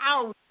in the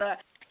house.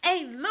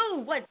 Hey, Lou,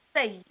 what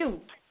say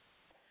you?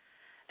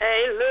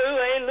 Hey,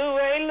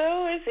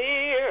 Lou is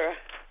here.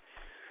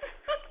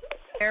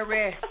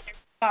 Harry,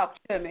 talk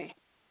to me.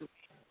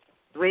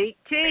 Sweet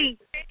tea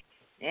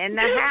in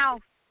the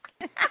house.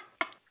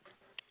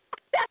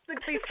 That's the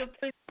piece of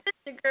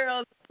Sister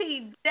Girls,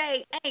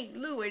 TJ, Aunt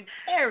Lou, and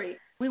Terry.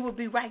 We will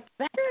be right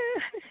back.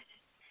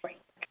 Break.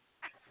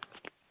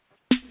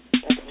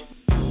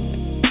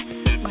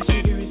 My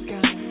sugar is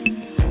gone.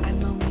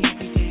 I'm lonely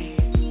every day.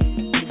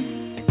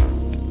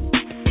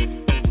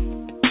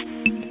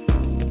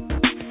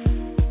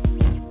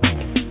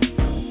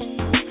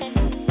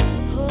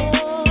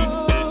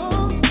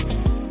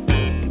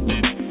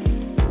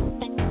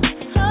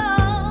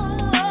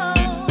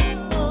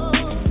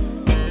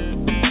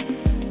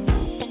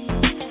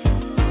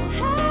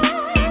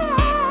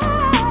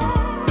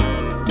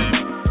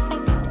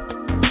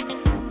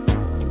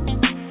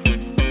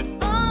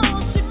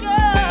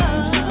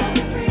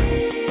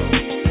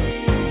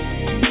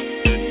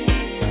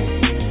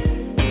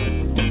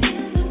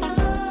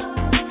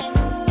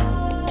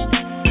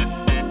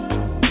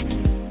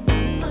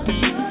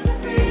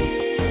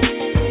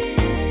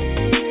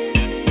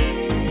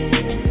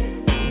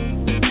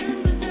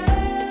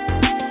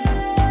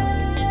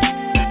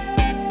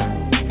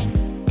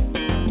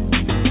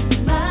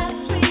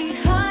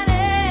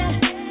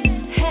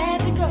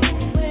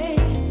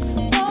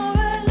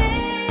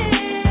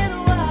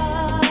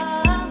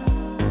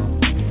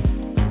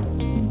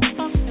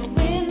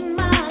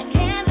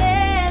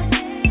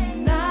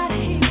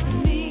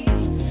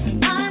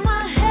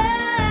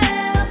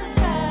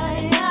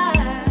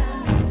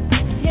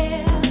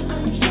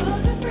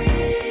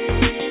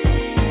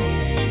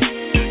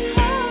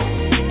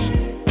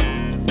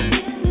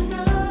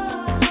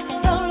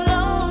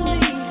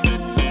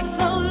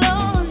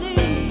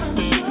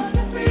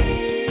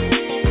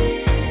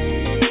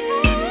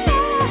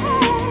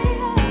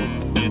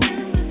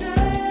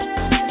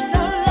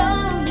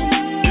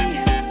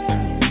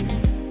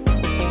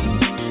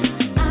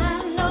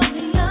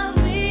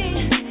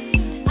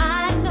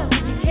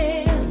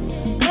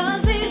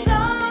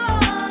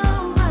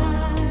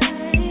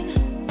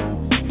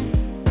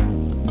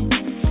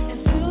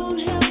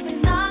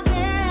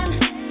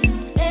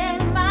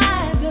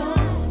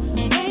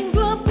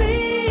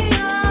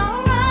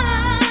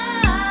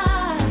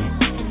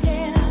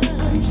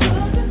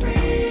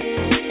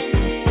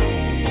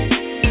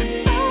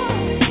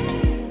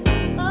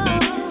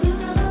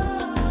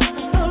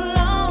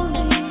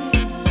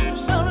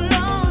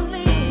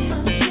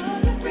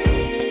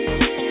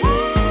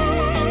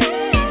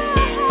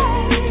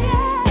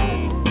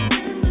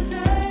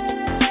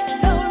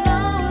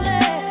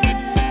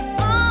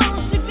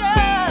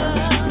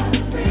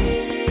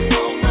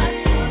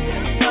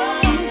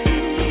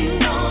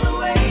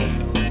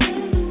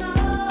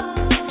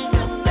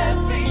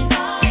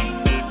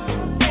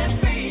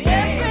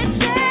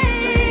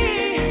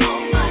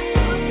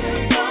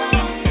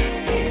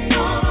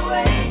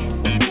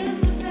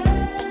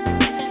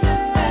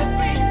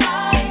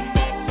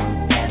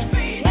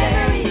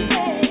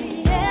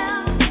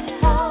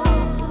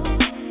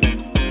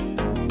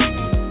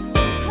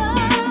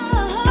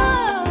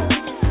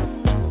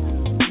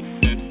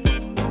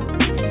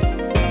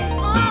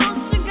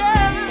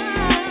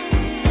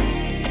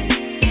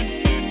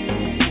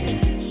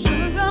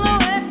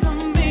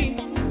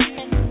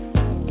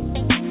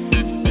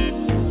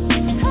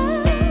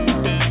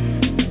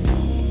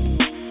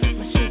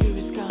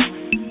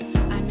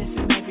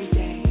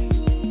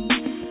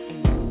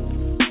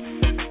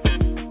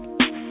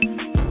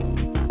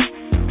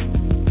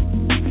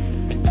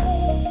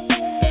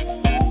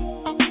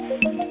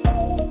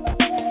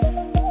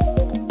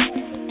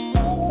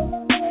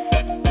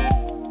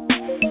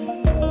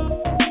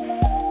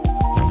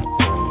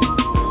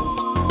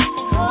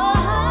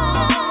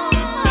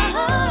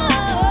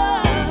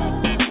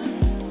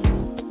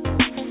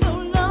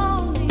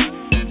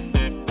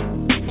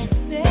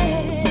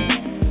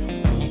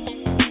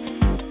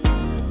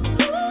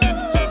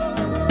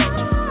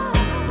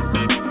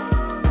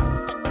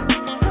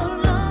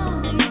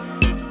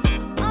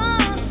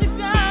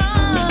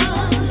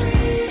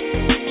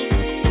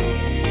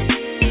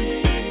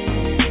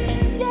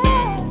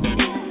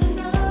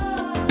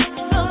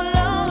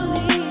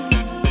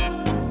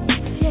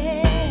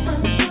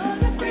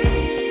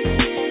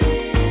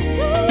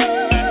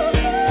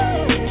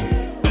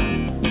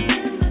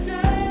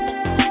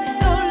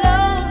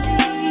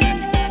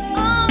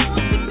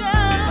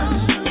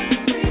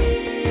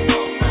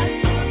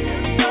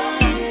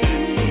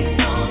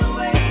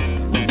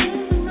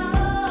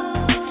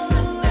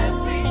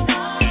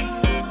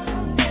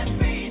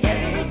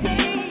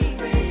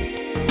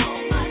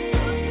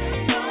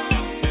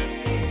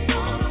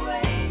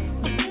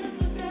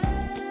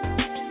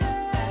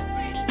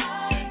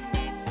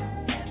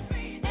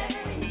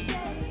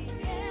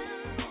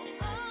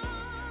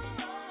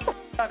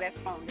 Oh, that's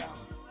fun, y'all.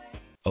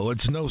 Oh,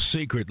 it's no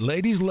secret.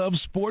 Ladies love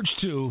sports,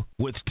 too,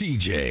 with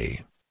TJ.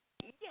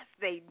 Yes,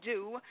 they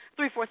do.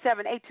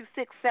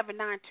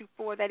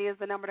 347-826-7924. That is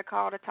the number to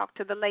call to talk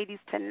to the ladies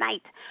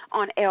tonight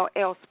on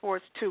LL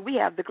Sports 2. We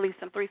have the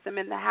Gleason threesome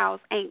in the house,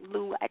 Aunt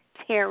Lou,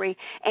 Terry,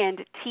 and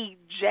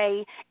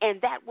TJ.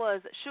 And that was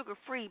Sugar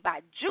Free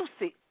by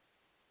Juicy.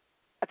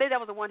 I think that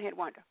was a one-hit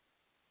wonder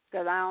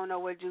because I don't know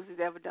what Juicy's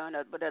ever done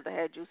but other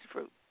had Juicy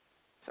Fruit.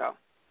 So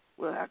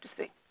we'll have to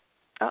see.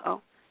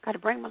 Uh-oh. Got to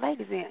bring my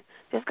ladies in.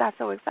 Just got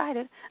so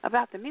excited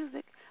about the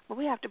music, but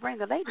we have to bring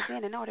the ladies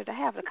in order to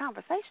have the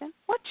conversation.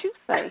 What you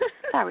say?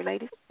 Sorry,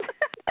 ladies.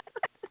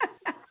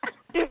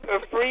 Sugar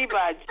Free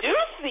by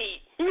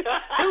Juicy.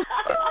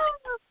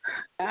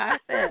 I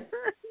said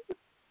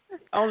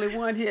only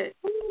one hit.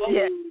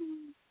 Yeah,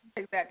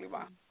 exactly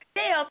wrong.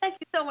 Dale, thank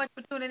you so much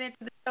for tuning in to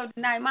the show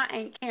tonight. My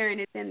Aunt Karen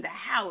is in the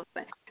house.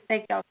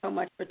 Thank y'all so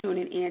much for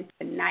tuning in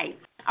tonight.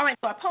 All right,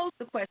 so I posed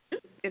the question.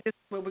 This is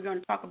what we're going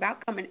to talk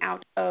about coming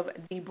out of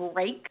the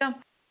break.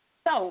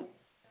 So,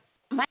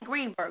 Mike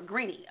Greenberg,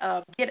 Greeny,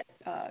 Get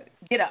Up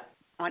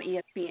on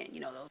ESPN,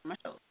 those are my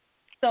shows.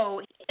 So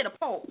he did a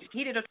poll.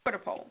 He did a Twitter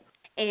poll,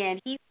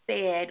 and he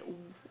said,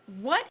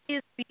 what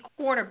is the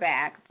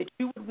quarterback that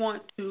you would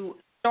want to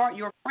start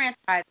your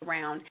franchise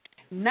around,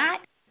 not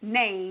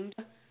named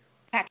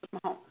Patrick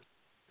Mahomes?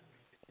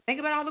 Think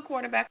about all the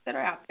quarterbacks that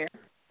are out there.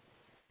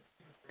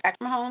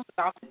 Patrick Mahomes is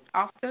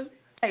off the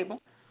table.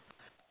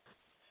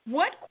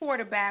 What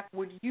quarterback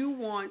would you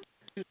want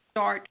to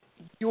start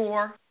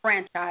your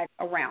franchise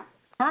around?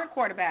 Current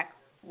quarterback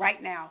right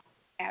now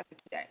as of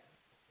today.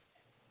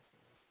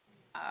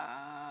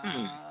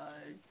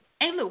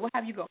 Hey, Lou, what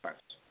have you go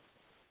first?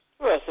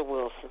 Russell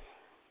Wilson.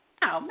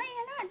 Oh,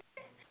 man, I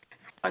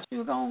thought you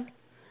were going to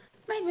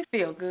make me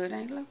feel good,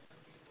 ain't Lou?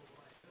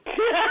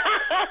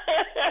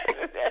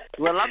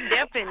 Well, I'm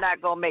definitely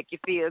not going to make you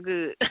feel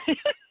good.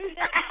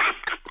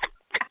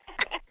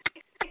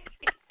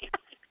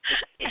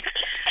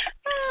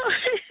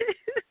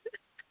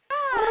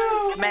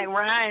 Mac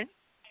Ryan.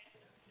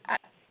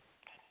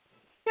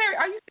 Terry,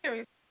 are you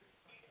serious?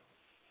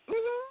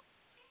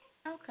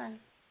 Mm-hmm. Okay.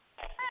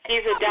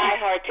 He's a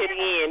diehard to the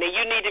end, and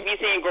you need to be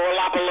saying "go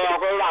lop.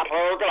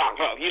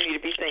 You need to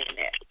be saying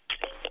that.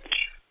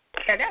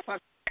 Yeah, that's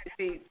what I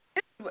see.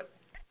 This is what,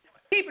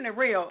 keeping it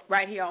real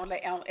right here on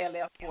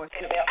LL Sports.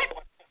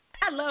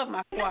 I love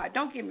my squad.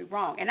 Don't get me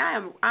wrong, and I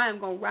am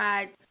gonna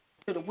ride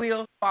till the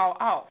wheels fall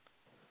off.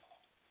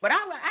 But I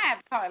have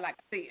to call it like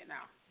I see it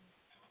now.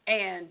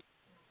 And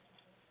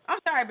I'm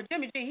sorry, but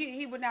Jimmy G,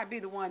 he would not be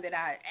the one that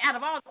out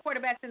of all the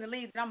quarterbacks in the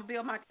league that I'm going to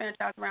build my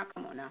franchise around.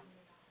 Come on now.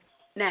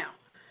 Now,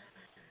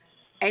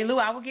 hey, Lou,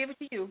 I will give it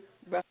to you,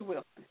 Russell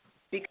Wilson,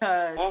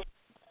 because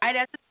right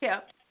as a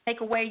tip,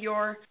 take away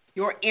your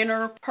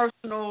inner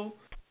personal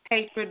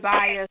hatred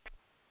bias,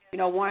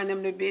 wanting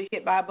them to be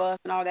hit by a bus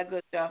and all that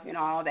good stuff,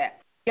 all that.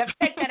 You have to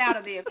take that out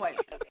of the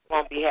equation.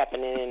 Won't be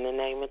happening in the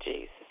name of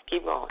Jesus.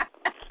 Keep on.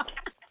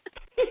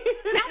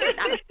 Not a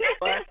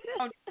bus.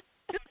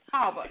 Just a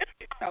small bus.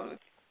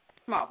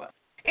 Small bus.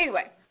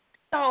 Anyway,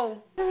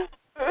 so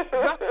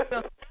Russell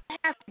Wilson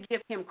has to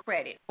give him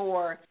credit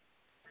for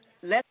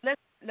let's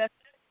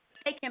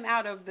take him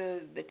out of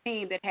the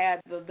team that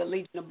had the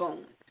Legion of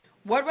Boom.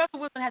 What Russell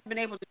Wilson has been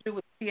able to do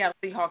with the Seattle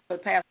Seahawks for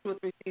the past 2 or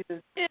 3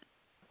 seasons is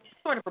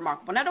sort of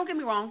remarkable. Now, don't get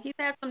me wrong; he's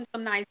had some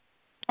nice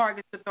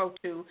targets to throw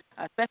to,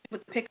 especially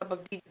with the pickup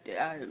of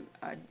DK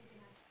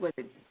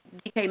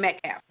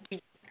Metcalf.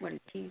 What is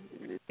he?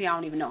 See, I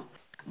don't even know.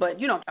 But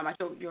you know what I'm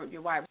talking about,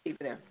 your wide receiver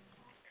there.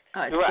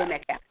 DK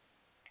Metcalf.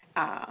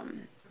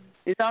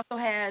 He's also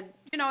had,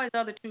 his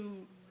other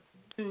two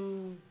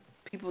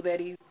people that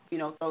he,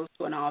 throws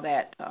to and all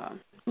that.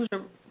 Who's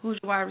your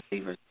wide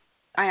receivers?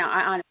 I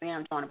honestly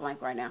am drawing a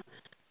blank right now.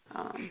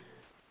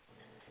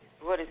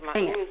 Who is my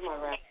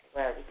wide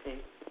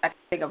receiver? I can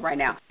think of right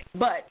now.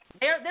 But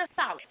they're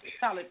solid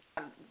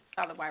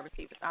wide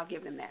receivers. I'll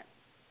give them that.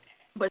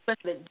 But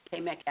especially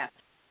DK Metcalf.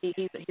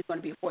 He's going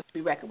to be a force to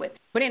be reckoned with.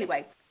 But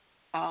anyway,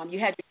 you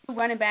had your 2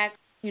 running backs,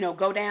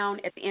 go down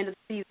at the end of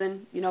the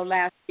season,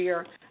 last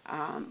year.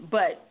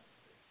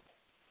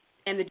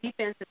 And the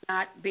defense has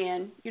not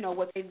been,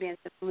 what they've been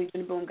since the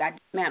Legion of Boom got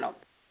dismantled.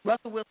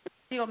 Russell Wilson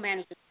still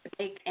manages to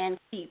make and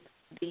keep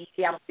the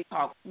Seattle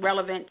Seahawks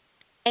relevant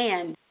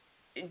and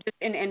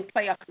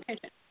playoff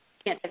contention.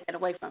 Can't take that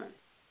away from him.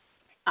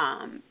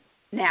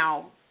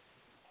 Now,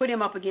 put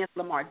him up against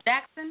Lamar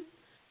Jackson,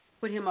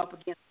 put him up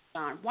against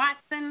John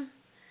Watson.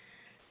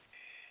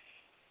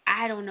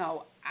 I don't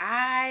know.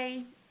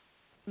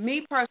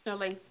 Me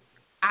personally,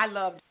 I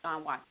love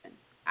Deshaun Watson.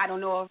 I don't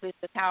know if it's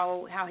just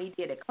how he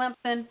did at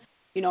Clemson.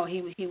 He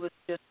was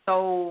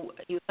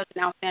such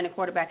an outstanding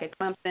quarterback at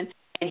Clemson,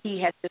 and he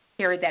has just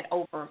carried that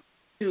over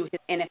to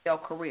his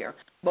NFL career.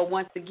 But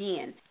once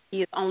again, he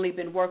has only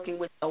been working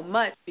with so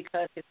much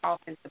because his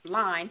offensive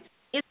line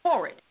is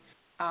horrid.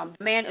 The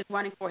man is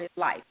running for his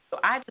life. So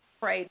I just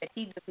pray that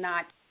he does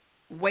not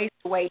waste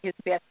away his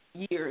best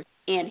years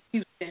in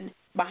Houston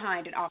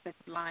behind an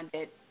offensive line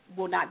that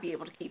will not be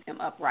able to keep him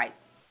upright.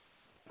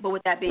 But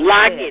with that being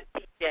said, it,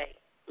 TJ.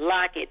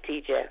 Lockett,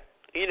 TJ.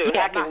 You know,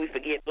 how can we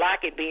forget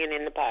Lockett being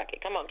in the pocket?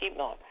 Come on, keep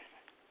going.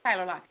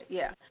 Tyler Lockett,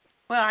 yeah.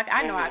 Well,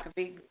 I know I could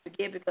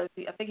forget because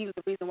I think he was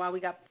the reason why we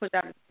got pushed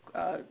out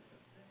of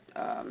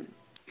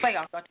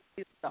playoffs.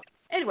 So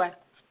anyway,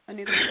 I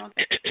knew that was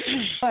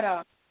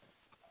but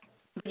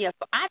yeah.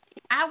 So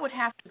I would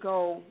have to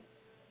go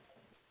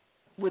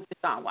with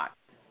Deshaun Watson,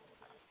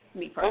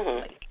 me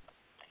personally.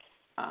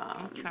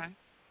 Okay.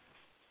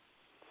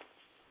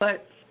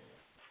 But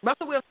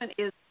Russell Wilson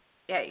is,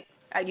 hey,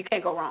 you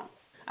can't go wrong.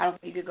 I don't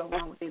think you could go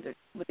wrong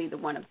with either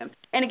one of them.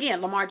 And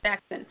again, Lamar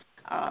Jackson,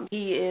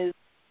 he's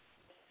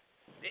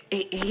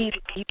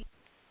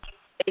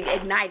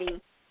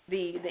igniting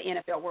the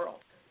NFL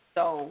world.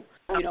 So,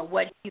 you know,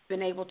 what he's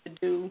been able to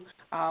do,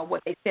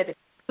 what they said that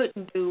he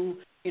couldn't do,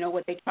 you know,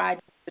 what they tried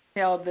to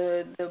tell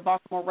the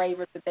Baltimore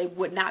Ravens that they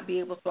would not be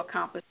able to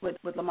accomplish with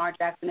Lamar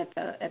Jackson at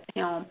the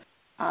helm,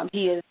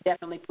 he is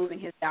definitely proving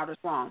his doubters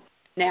wrong.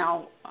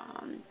 Now,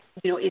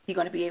 you know, is he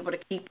going to be able to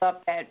keep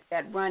up that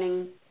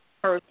running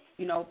first,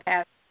 you know,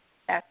 pass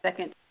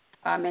second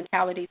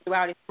mentality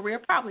throughout his career?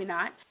 Probably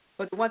not.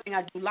 But the one thing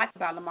I do like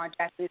about Lamar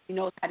Jackson is he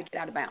knows how to get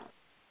out of bounds.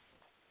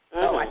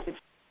 So I think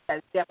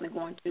that's definitely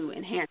going to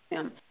enhance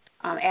him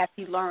as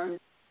he learns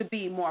to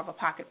be more of a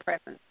pocket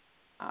presence.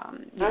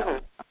 You know,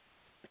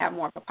 have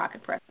more of a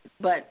pocket presence.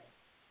 But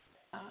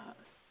I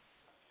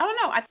don't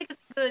know. I think it's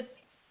good.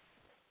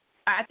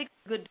 I think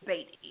it's a good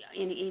debate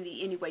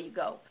any way you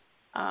go.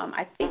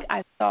 I think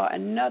I saw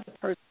another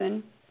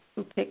person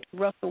who picked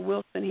Russell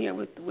Wilson here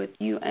with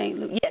you, Ain't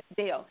Lou. Yes,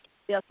 Dale.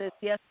 Dale says,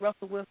 yes,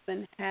 Russell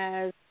Wilson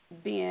has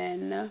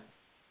been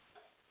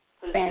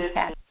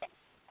fantastic.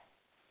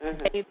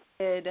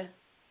 David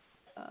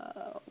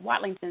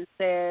Watlington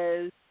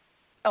says,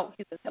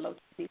 he says hello to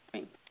the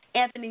screen.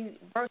 Anthony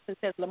Burson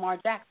says Lamar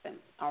Jackson.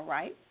 All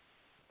right.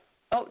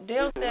 Oh,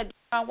 Dale said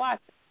Deshaun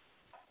Watson.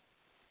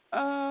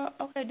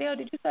 Okay, Dale,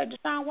 did you say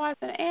Deshaun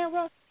Watson and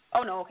Russ?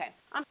 Oh, no, okay.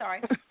 I'm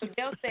sorry.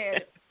 Dale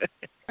said,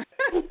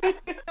 you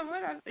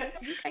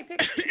can't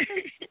pick.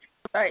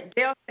 All right,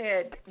 Dale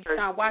said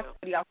Deshaun Watson,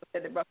 but he also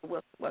said that Russell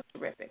Wilson was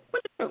terrific,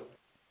 which is true.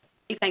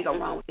 You can't go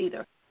wrong with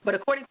either. But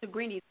according to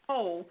Greeny's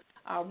poll,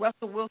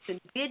 Russell Wilson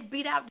did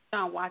beat out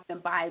Deshaun Watson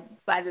by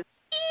the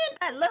skin,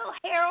 that little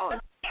hair on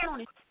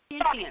his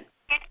chin.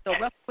 So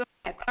Russell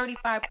Wilson at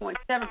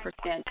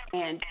 35.7%,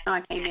 and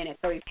Deshaun came in at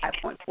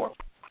 35.4%.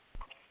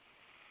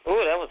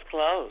 Oh, that was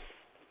close.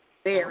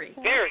 Very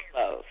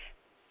close.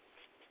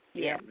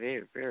 Yeah,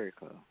 very, very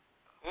close.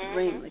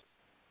 Extremely.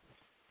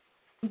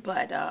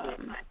 But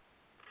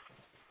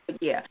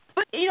yeah.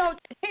 But you know,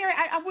 Terry,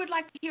 I would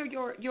like to hear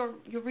your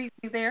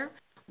reasoning there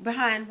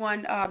behind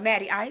one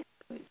Matty Ice.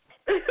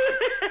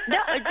 No,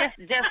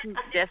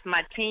 just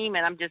my team,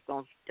 and I'm just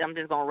gonna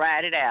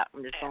ride it out.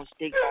 I'm just gonna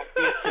stick to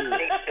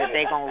it. That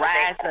they gonna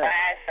rise up.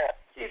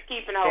 She's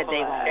keeping hope. That they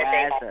gonna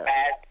rise up.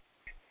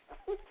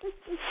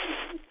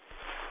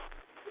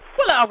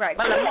 Well, all right.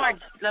 But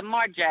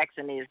Lamar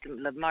Jackson. He is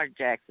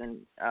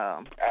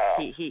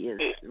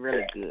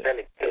really good.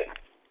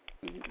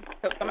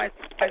 So somebody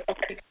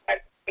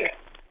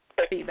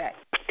feedback.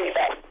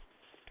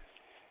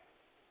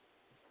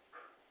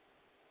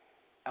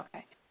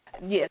 Okay.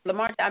 Yes,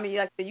 Lamar. I mean,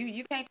 like I said,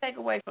 you can't take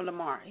away from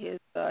Lamar. His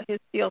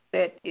skill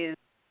set is,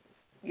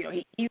 you know,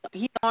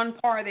 he's on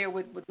par there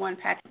with one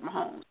Patrick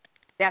Mahomes.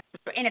 That's for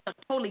sure. And it's a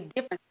totally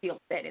different skill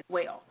set as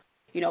well.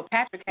 You know,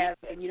 Patrick has,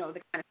 you know,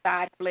 the kind of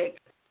side flick,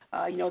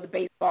 you know, the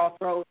baseball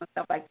throws and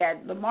stuff like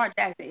that. Lamar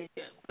Jackson is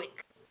just quick.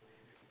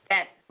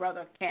 That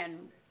brother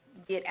can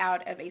get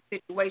out of a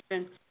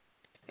situation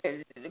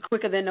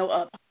quicker than no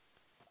other.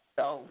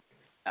 So,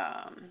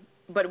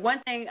 but one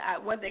thing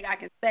I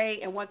can say,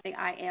 and one thing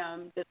I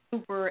am just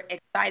super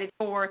excited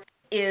for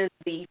is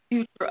the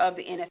future of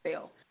the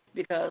NFL,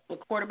 because with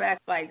quarterbacks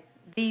like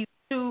these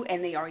two,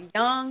 and they are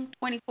young,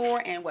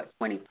 24 and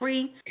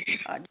 23,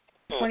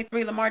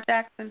 23 Lamar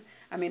Jackson.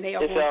 I mean, they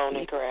are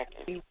going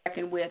to be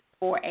reckoned with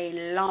for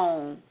a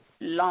long,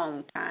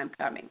 long time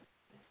coming.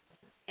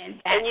 And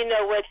you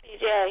know what,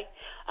 TJ?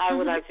 I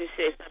would like to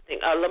say something.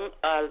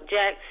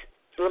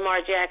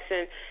 Lamar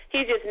Jackson,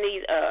 he just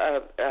needs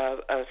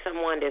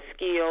someone that's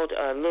skilled,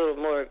 a little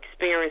more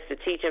experience to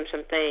teach him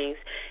some things,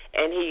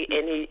 and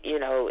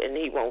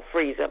he won't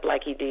freeze up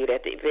like he did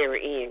at the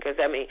very end. Because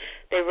I mean,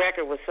 their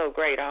record was so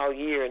great all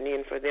year, and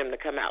then for them to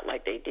come out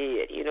like they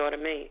did, you know what I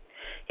mean?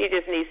 He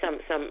just needs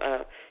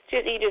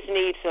he just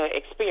needs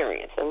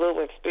experience, a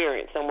little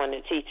experience, someone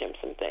to teach him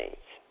some things.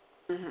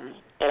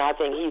 And I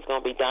think he's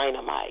going to be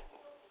dynamite.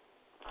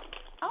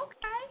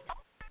 Okay.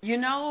 You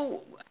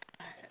know,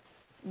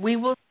 we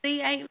will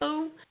see, Aunt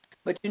Lou,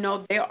 but, you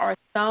know, there are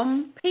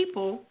some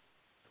people,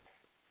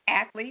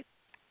 athletes,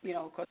 you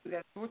know, of course,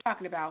 that's what we're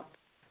talking about,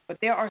 but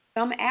there are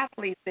some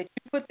athletes that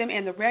you put them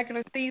in the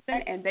regular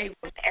season and they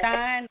will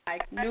shine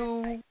like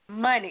new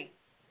money.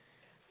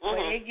 But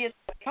it gets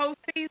the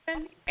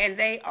postseason and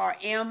they are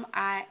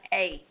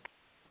MIA.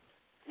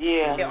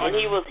 Yeah, and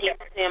he was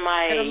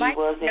MIA.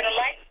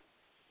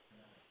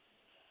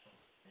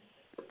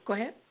 Go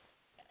ahead.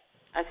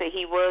 I said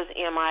he was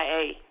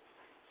MIA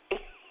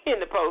in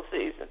the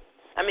postseason.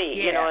 I mean,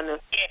 Yeah. you know, in the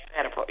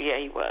metaphor. Yeah,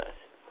 he was.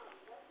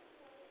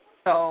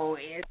 So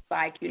it's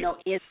like, you know,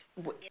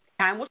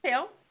 time will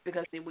tell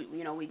because we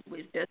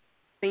just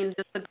seen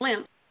just a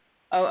glimpse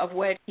of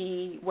what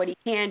he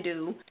can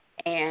do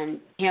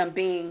and him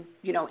being,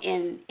 you know,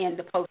 in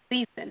the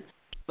postseason.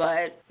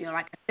 But, you know,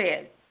 like I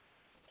said,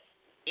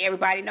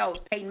 everybody knows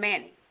Peyton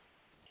Manning,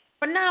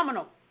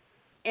 phenomenal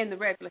in the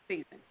regular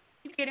season.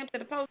 You get him to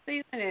the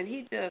postseason and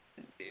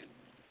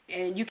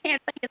and you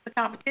can't say it's a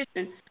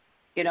competition.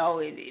 You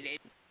know,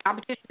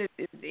 competition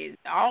is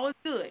all is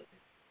good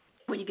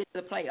when you get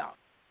to the playoffs,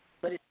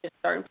 but it's just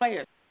certain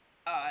players.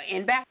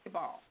 In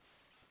basketball,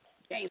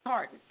 James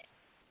Harden,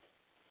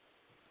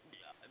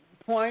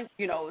 points,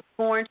 you know,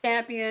 scoring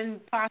champion,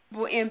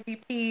 possible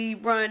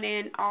MVP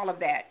running, all of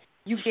that.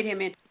 You get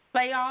him into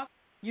playoffs,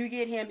 you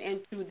get him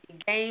into the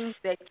games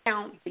that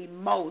count the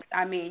most.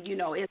 I mean, you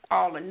know, it's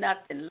all or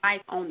nothing,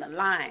 life on the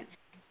line.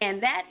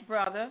 And that,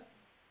 brother,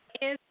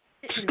 is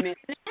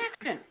missing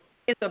action.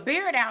 It's a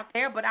beard out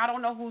there, but I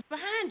don't know who's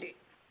behind it.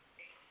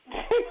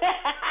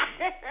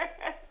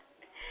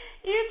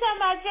 You talking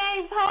about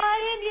James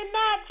Harden? You're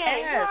not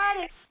James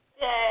Harden.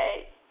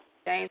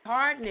 James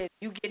Harden, if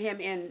you get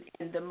him in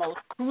the most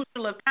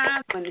crucial of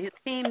times when his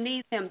team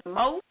needs him the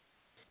most,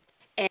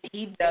 and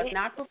he does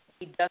not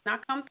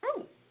come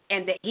through,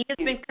 and that he has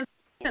been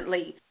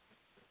consistently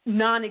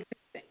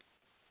non-existent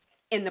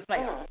in the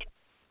playoffs.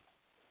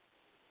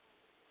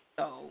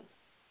 So,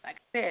 like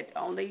I said,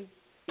 only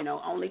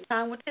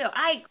time will tell.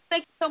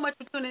 Thank you so much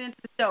for tuning into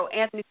the show.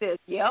 Anthony says,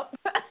 "Yep."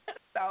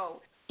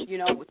 So, you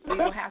know, we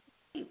will have to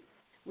see.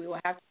 We will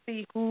have to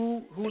see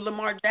who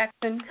Lamar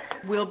Jackson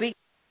will be.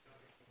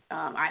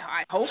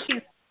 I hope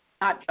he's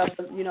not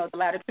the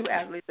latter two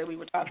athletes that we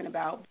were talking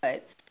about,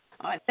 but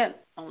I said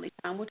only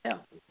time will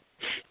tell.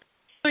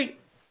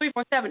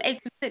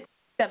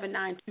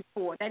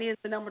 347-826-7924. That is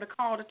the number to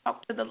call to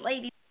talk to the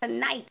ladies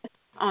tonight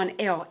on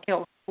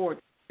LL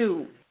Sports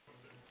 2.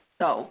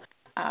 So,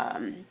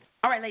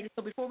 all right, ladies.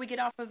 So before we get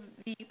off of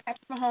the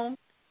Patrick Mahomes,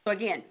 so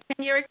again,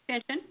 10-year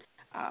extension,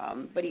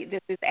 but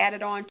this is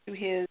added on to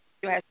his.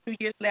 He has 2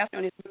 years left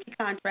on his rookie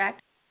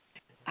contract.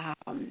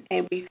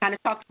 And we kind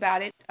of talked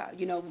about it.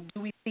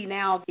 Do we see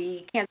now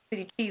the Kansas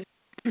City Chiefs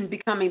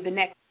becoming the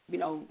next,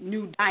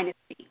 new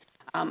dynasty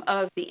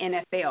of the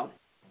NFL?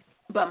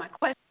 But my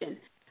question,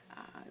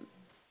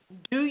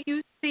 do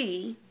you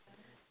see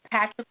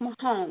Patrick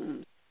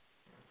Mahomes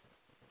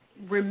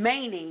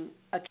remaining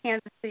a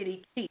Kansas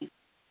City Chief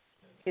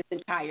his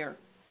entire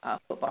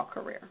football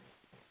career?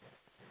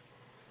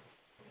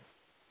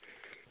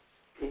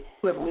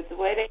 With the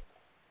way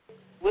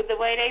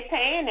they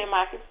paying him,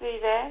 I can see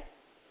that.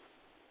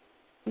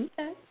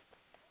 Okay.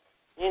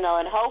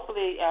 And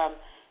hopefully,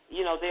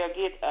 they'll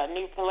get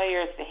new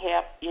players to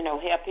help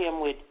him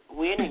with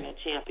winning a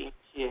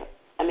championship.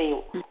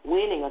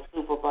 Winning a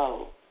Super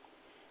Bowl.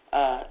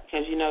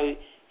 Because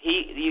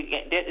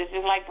it's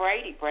just like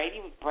Brady.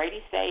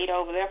 Brady stayed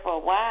over there for a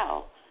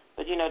while,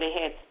 but they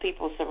had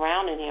people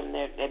surrounding him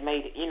that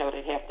made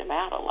that helped him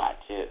out a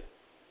lot too.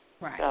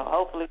 Right. So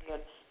hopefully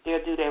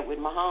they'll do that with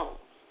Mahomes.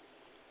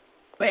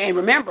 And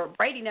remember,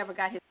 Brady never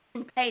got his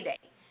true payday.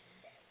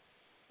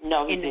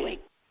 No, he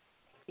didn't.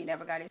 He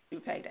never got his true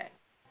payday,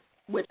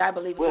 which I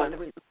believe is one of the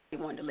reasons he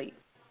wanted to leave.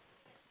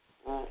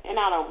 And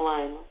I don't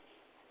blame him.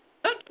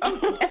 Oh,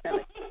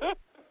 definitely.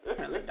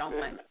 Definitely don't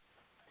blame him.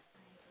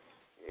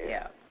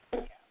 Yeah.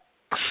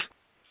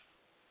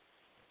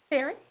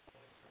 Terry?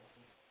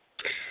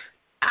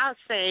 I'll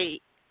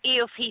say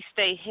if he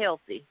stay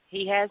healthy.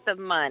 He has the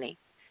money,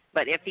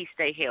 but if he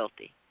stay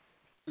healthy,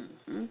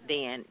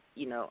 then,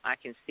 I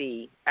can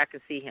see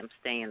him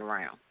staying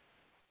around.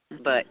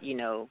 But,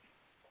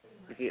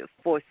 if you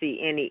foresee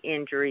any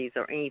injuries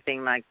or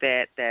anything like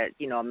that, a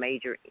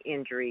major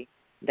injury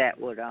that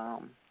would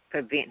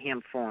prevent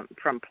him from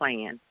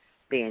playing,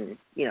 then,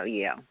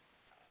 yeah.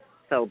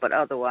 So, but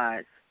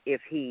otherwise,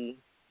 if he,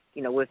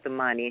 with the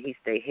money and he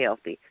stay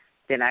healthy,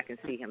 then I can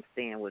see him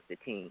staying with the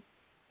team.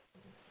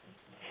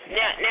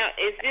 Now,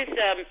 is this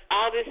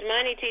all this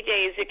money,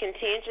 TJ? Is it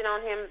contingent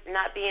on him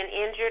not being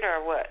injured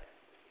or what?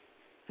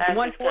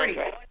 140.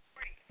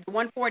 The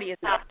 140 is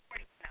not.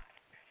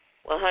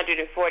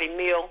 140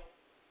 mil.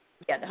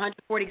 Yeah, the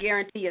 140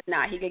 guarantee is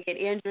not. He could get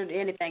injured.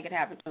 Anything could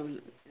happen to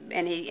him,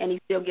 and he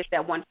still gets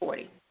that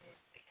 140.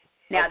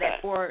 Now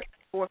that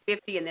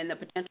 450 and then the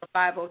potential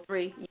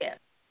 503, yes,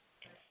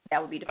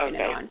 that would be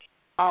dependent on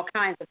all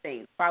kinds of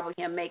things. Probably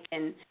him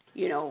making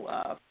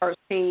first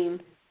team,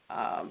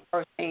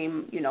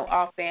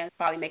 offense.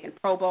 Probably making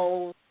Pro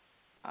Bowls.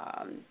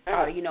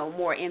 Probably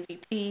more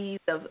MVPs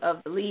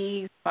of the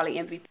leagues. Probably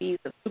MVPs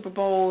of Super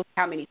Bowls.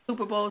 How many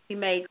Super Bowls he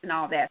makes and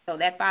all that. So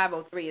that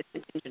 503 is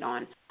contingent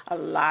on a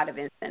lot of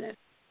incentives.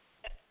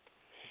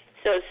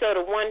 So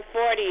the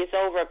 140 is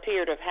over a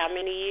period of how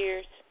many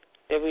years?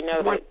 That we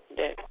know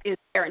that is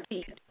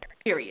guaranteed.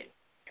 Period.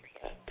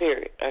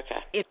 Period.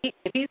 Okay. If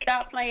he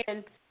stops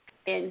playing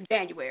in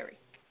January,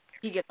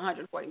 he gets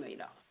 $140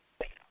 million.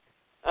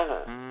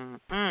 Okay.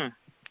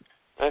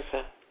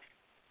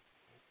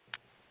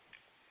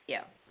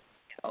 Yeah.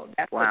 So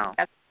that's what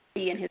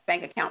in his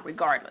bank account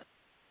regardless.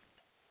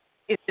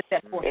 It's just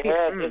that $450.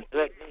 Yeah, just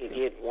let me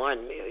get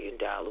 $1 million,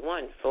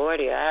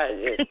 $140.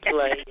 I just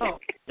play,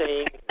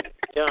 sing,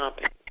 jump.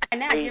 And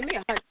now give me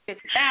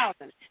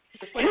 $150,000.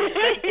 Just put it in the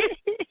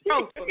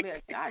bank for $1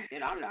 million.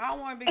 I don't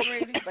want to be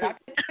greedy, but I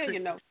can tell you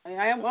no.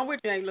 I'm with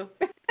you, Angela.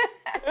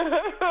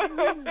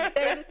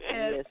 David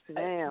says, yes,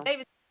 ma'am.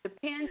 David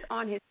depends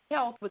on his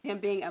health. With him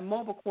being a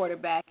mobile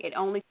quarterback, it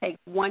only takes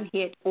one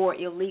hit or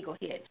illegal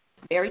hit.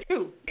 Very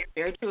true.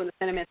 Very true in the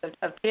sentiments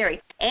of Terry.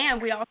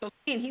 And we also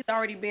see he's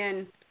already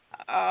been,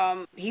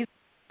 he's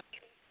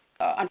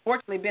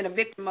unfortunately been a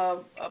victim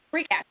of a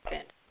freak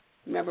accident.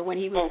 Remember when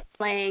he was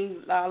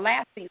playing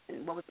last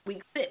season, what was it,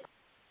 week 6,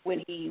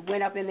 when he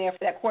went up in there for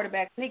that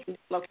quarterback sneak and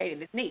dislocated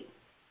his knee.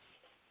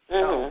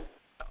 So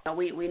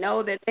we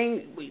know that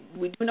things, we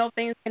do know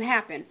things can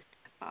happen.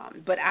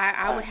 But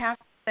I would have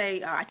to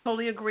say I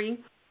totally agree,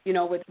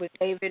 with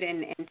David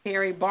and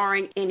Terry,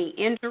 barring any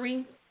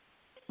injury.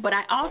 But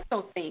I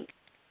also think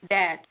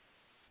that,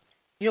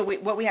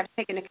 what we have to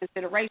take into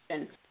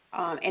consideration,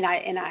 and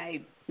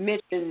I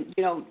mentioned,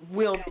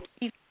 will the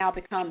Chiefs now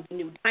become the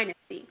new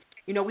dynasty?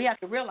 We have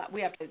to realize,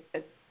 we have to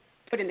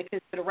put into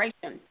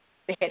consideration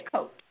the head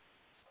coach,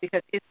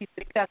 because is he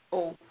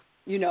successful,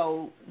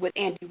 with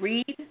Andy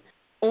Reid,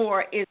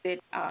 or is it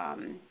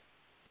Eric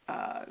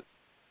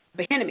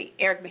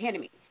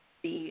Bieniemy,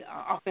 the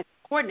offensive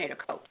coordinator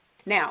coach?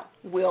 Now,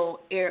 will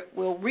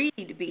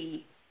Reid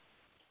be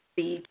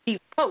the chief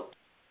coach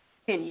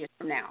 10 years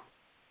from now?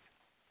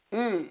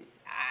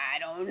 I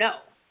don't know.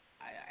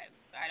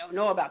 I don't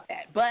know about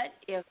that. But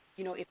if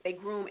they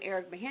groom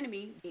Eric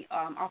Bieniemy, the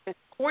offensive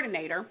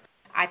coordinator,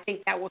 I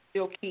think that will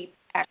still keep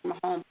Patrick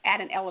Mahomes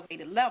at an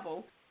elevated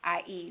level,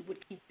 i.e., would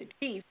keep the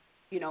Chiefs,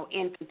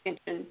 in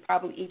contention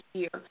probably each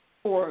year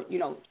for,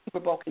 Super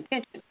Bowl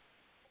contention.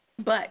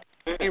 But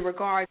in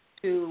regards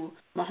to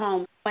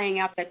Mahomes playing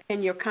out that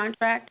 10-year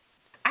contract,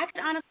 I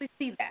could honestly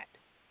see that.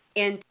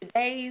 In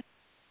today's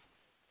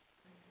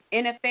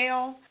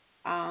NFL,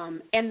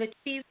 and the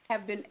Chiefs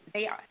have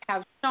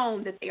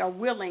shown that they are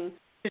willing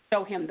to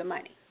show him the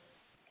money.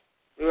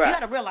 Right. You got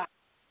to realize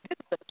this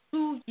is a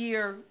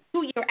two-year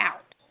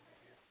out.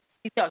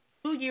 He still has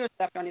 2 years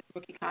left on his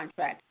rookie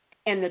contract,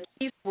 and the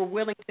Chiefs were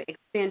willing to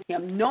extend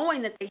him,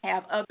 knowing that they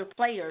have other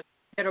players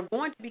that are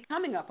going to be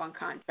coming up on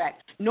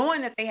contract,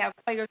 knowing that they have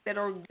players that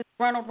are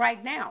disgruntled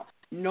right now,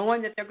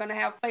 knowing that they're going to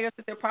have players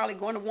that they're probably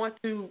going to want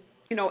to,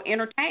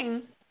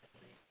 entertain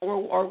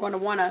or going to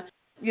want to,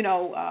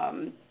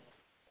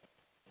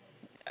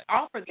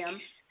 offer them,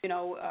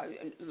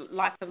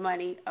 lots of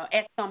money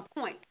at some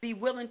point. Be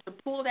willing to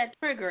pull that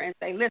trigger and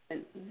say,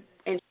 listen,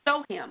 and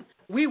show him,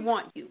 we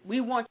want you.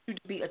 We want you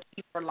to be a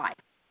Chief for life.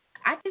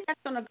 I think that's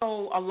going to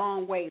go a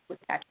long way with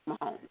Patrick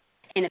Mahomes.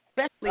 And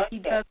especially if he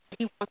does what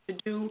he wants to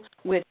do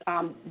with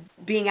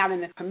being out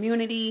in the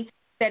community,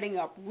 setting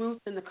up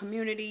roots in the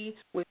community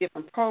with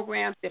different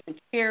programs, different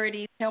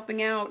charities,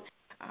 helping out.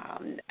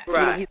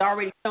 He's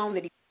already shown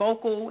that he's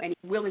vocal and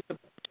he's willing to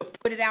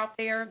put it out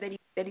there, that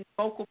he's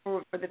vocal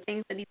for the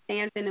things that he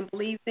stands in and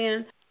believes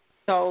in.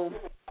 So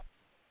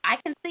I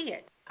can see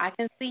it. I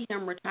can see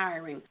him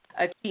retiring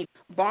a Chief,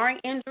 barring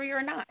injury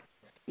or not.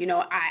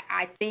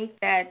 I think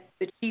that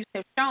the Chiefs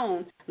have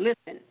shown,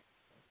 listen,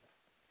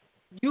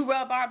 you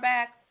rub our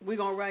back, we're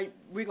gonna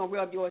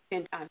rub yours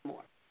 10 times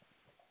more.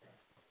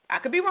 I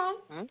could be wrong.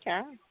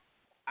 Okay.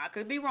 I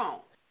could be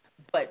wrong.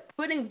 But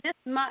putting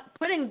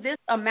this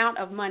amount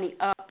of money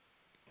up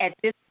at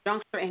this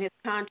juncture in his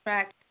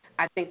contract,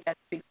 I think that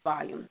speaks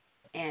volumes.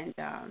 And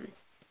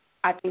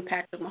I think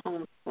Patrick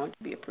Mahomes is going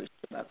to be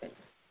appreciative of it.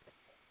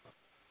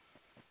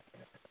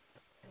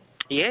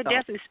 Yeah,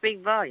 definitely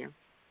speak volume.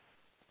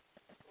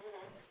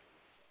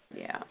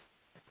 Yeah.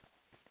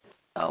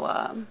 So,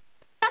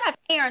 shout out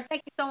to Aaron.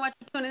 Thank you so much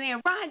for tuning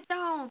in. Ron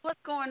Jones, what's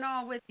going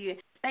on with you?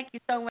 Thank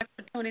you so much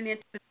for tuning in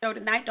to the show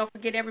tonight. Don't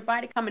forget,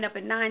 everybody, coming up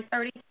at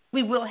 9:30,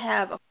 we will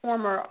have a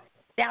former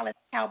Dallas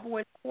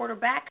Cowboys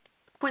quarterback,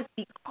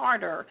 Quincy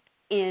Carter,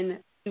 in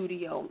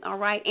studio. All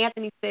right.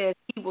 Anthony says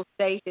he will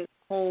stay his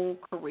whole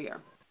career.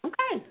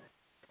 Okay.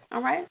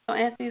 All right. So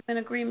Anthony's in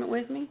agreement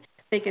with me,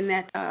 thinking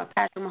that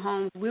Patrick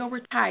Mahomes will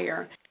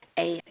retire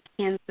a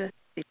Kansas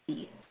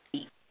City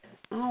Chief.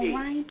 All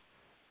right.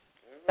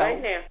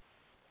 Right now.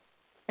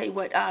 Hey,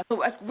 what?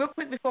 So real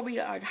quick before we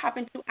hop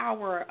into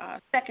our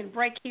second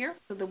break here,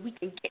 so that we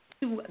can get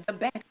to the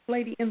best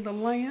lady in the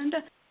land.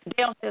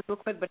 Dale says real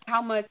quick, but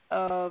how much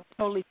of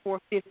totally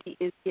 $450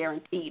 is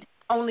guaranteed?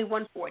 Only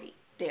 $140,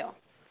 Dale.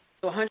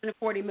 So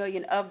 $140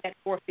 million of that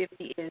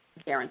 $450 is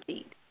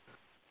guaranteed.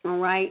 All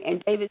right.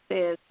 And David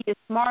says he is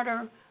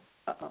smarter.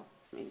 Let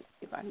me see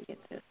if I can get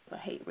this. I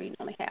hate reading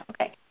only half.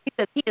 Okay. He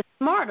says he is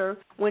smarter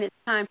when it's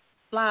time to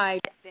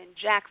slide than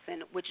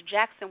Jackson, which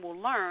Jackson will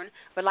learn.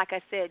 But like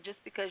I said, just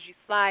because you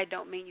slide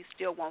don't mean you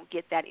still won't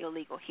get that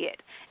illegal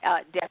hit.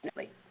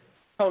 Definitely.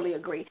 Totally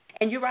agree.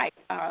 And you're right.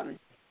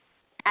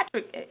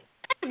 Patrick is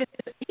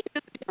just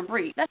a different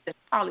breed. That's just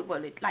probably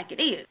what it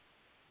is.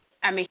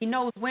 I mean, he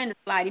knows when to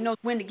slide. He knows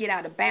when to get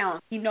out of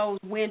bounds. He knows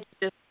when to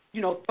just,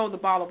 throw the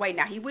ball away.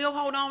 Now, he will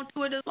hold on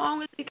to it as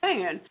long as he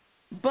can,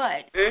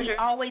 but he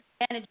always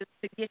manages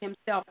to get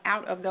himself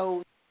out of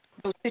those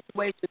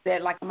situations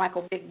that, like,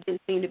 Michael Vick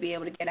didn't seem to be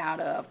able to get out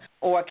of,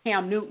 or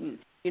Cam Newton.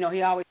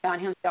 He always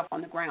found himself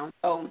on the ground.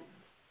 So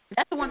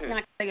that's the one thing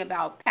I can say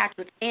about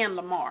Patrick and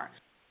Lamar.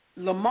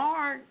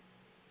 Lamar,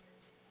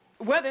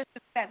 whether it's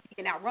just that he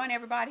can outrun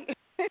everybody,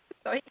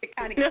 so he can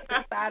kind of get to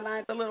the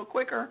sidelines a little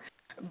quicker,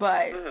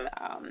 but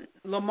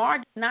Lamar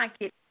does not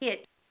get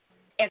hit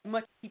as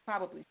much as he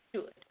probably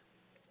should.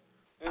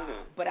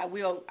 But I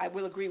will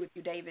agree with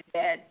you, David,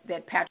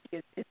 that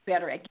Patrick is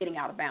better at getting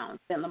out of bounds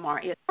than Lamar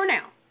is for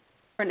now.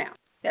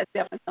 That's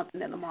definitely something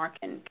that Lamar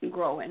can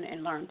grow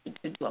and learn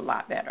to do a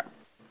lot better.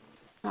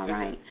 All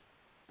right.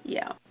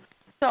 Yeah.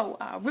 So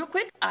real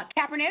quick,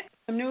 Kaepernick,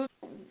 some news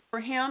for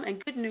him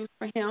and good news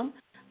for him.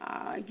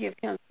 Give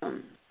him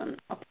some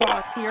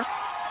applause here.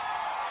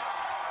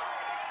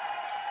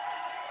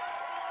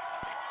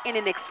 In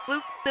an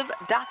exclusive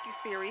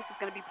docuseries, it's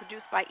going to be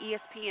produced by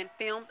ESPN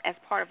Films as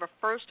part of a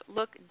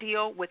first-look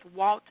deal with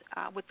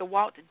the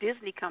Walt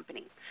Disney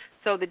Company.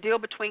 So the deal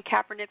between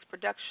Kaepernick's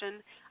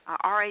production,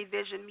 RA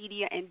Vision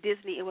Media, and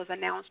Disney, it was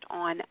announced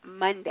on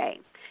Monday.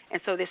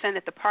 And so they're saying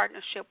that the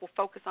partnership will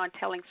focus on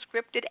telling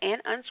scripted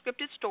and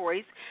unscripted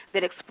stories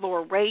that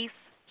explore race,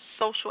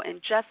 social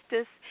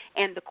injustice,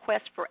 and the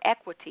quest for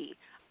equity.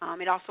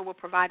 It also will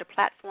provide a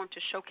platform to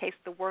showcase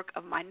the work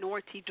of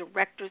minority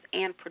directors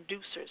and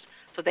producers.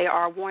 So they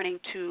are wanting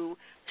to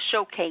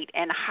showcase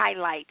and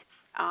highlight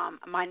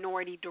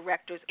minority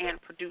directors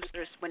and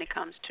producers when it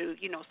comes to,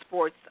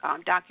 sports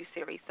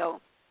docuseries. So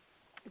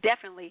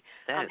definitely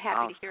I'm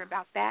happy to hear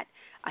about that.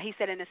 He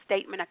said in a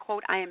statement, I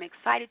quote, "I am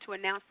excited to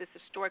announce this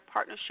historic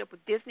partnership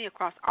with Disney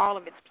across all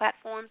of its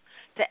platforms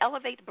to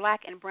elevate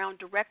black and brown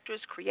directors,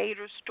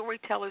 creators,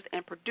 storytellers,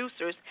 and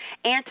producers,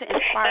 and to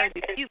inspire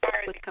the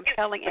future with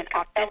compelling and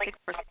authentic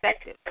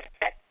perspectives.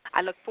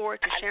 I look forward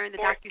to sharing the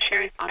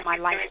docuseries on my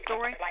life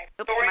story."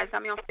 Oops, somebody's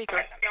got me on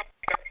speaker.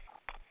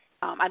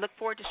 I look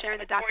forward to sharing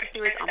the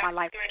docuseries on my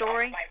life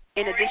story,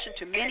 in addition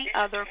to many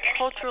other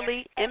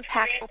culturally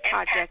impactful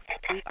projects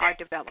we are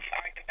developing.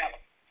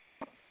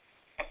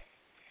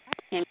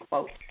 End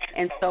quote.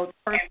 And so the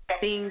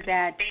first thing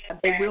that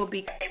they will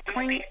be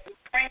covering,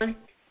 I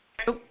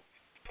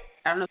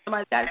don't know,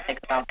 somebody's got to take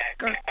about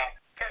skirt.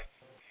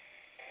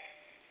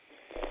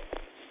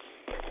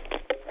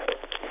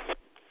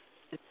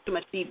 It's too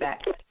much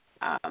feedback.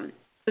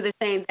 So they're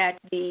saying that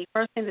the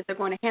first thing that they're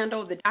going to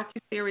handle, the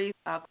docuseries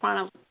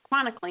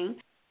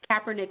chronicling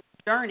Kaepernick's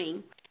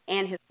journey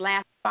and his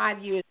last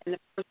 5 years in the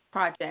first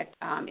project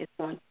is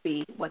going to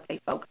be what they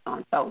focus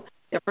on. So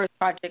their first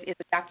project is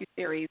a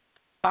docuseries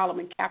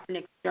following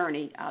Kaepernick's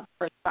journey, the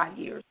first 5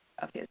 years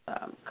of his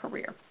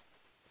career.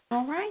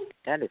 All right.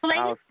 That is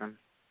awesome.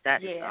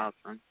 That is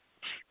awesome.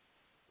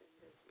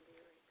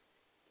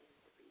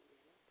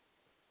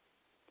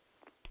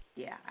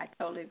 Yeah, I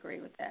totally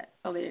agree with that.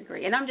 Totally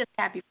agree. And I'm just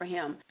happy for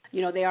him.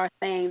 They are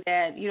saying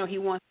that, he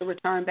wants to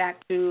return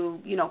back to,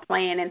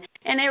 playing.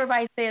 And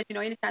everybody says,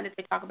 anytime that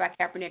they talk about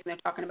Kaepernick and they're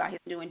talking about his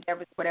new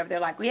endeavors, whatever,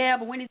 they're like, yeah,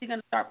 but when is he going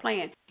to start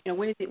playing?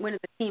 When is the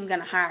team going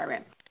to hire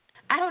him?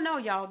 I don't know,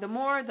 y'all. The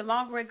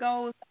longer it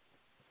goes,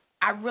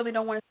 I really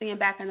don't want to see him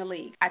back in the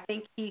league. I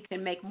think he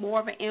can make more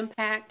of an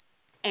impact,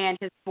 and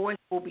his voice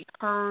will be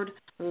heard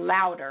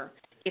louder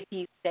if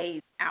he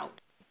stays out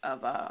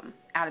of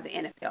the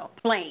NFL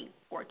playing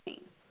for a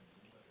team.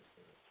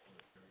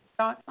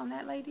 Thoughts on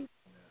that, ladies?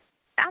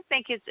 I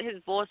think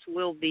his voice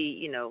will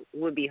be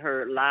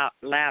heard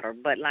louder.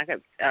 But like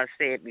I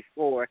said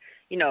before,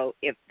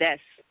 if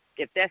that's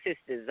his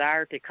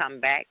desire to come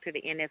back to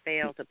the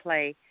NFL to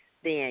play,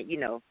 then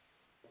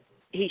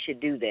he should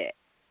do that.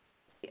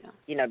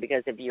 Yeah.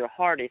 Because if your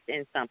heart is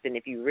in something,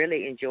 if you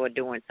really enjoy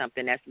doing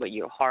something, that's what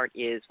your heart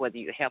is. Whether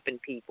you're helping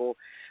people,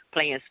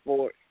 playing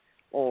sports,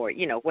 or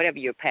whatever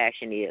your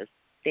passion is,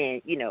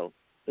 then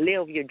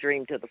live your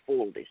dream to the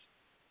fullest.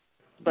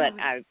 But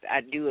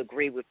I do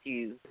agree with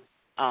you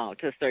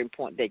to a certain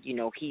point that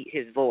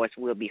his voice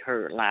will be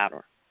heard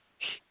louder.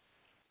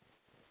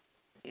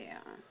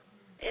 Yeah.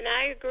 And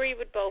I agree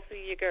with both of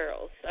you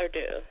girls. I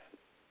do.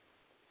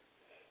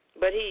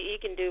 But he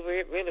can do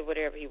really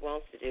whatever he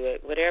wants to do.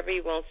 Whatever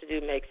he wants to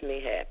do makes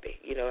me happy.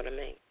 You know what I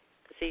mean?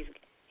 Because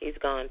he's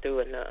gone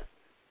through enough.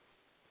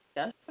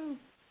 That's true.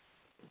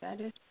 That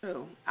is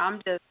true.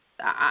 I'm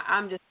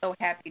just so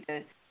happy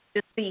to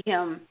see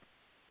him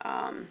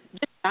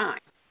just shine.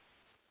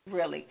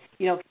 Really,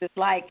 because it's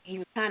like he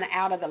was kind of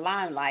out of the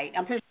limelight.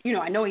 I'm just,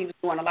 I know he was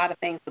doing a lot of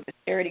things with the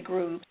charity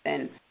groups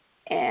and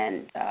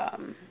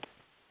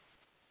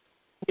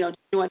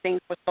doing things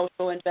for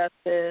social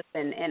injustice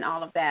and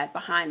all of that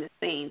behind the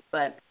scenes.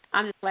 But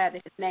I'm just glad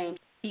that his name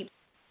keeps.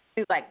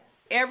 It's like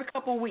every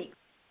couple of weeks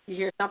you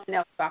hear something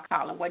else about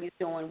Colin, what he's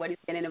doing, what he's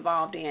getting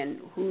involved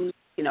in, who's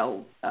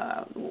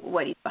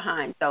what he's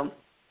behind. So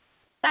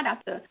shout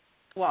out to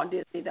Walt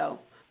Disney though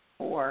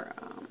for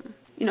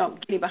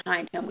getting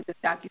behind him with this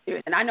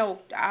docuseries. And I know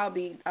I'll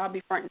be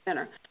front and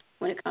center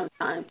when it comes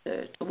time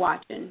to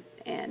watching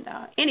and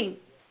any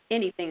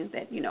anything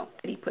that, that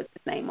he puts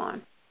his name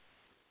on.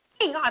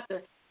 King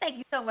Arthur, thank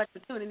you so much for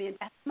tuning in.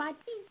 That's my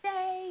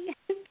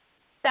DJ.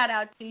 Shout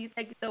out to you.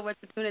 Thank you so much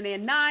for tuning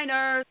in.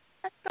 Niners,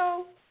 let's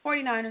go.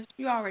 49ers,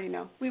 you already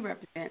know. We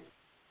represent.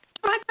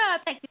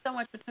 Martha, thank you so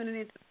much for tuning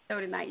in to the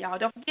show tonight, y'all.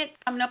 Don't forget,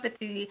 coming up at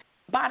the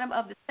bottom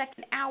of the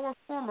second hour,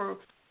 former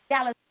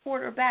Dallas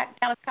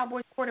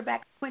Cowboys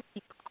quarterback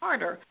Quincy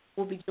Carter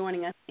will be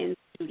joining us in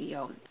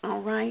studio.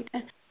 All right.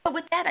 But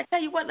with that, I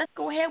tell you what, let's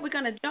go ahead. We're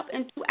going to jump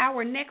into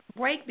our next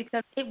break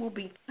because it will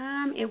be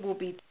time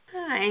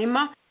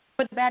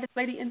for the baddest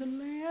lady in the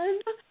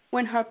land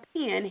when her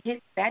pen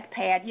hits that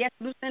pad. Yes,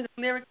 Lucinda's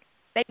lyrics,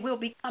 they will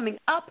be coming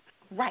up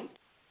right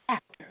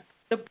after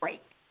the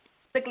break.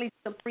 Strictly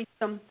some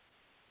threesome.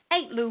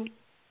 Hey, Lou,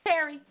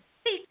 Terry,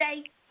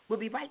 CJ. We'll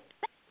be right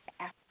back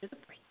after the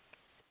break.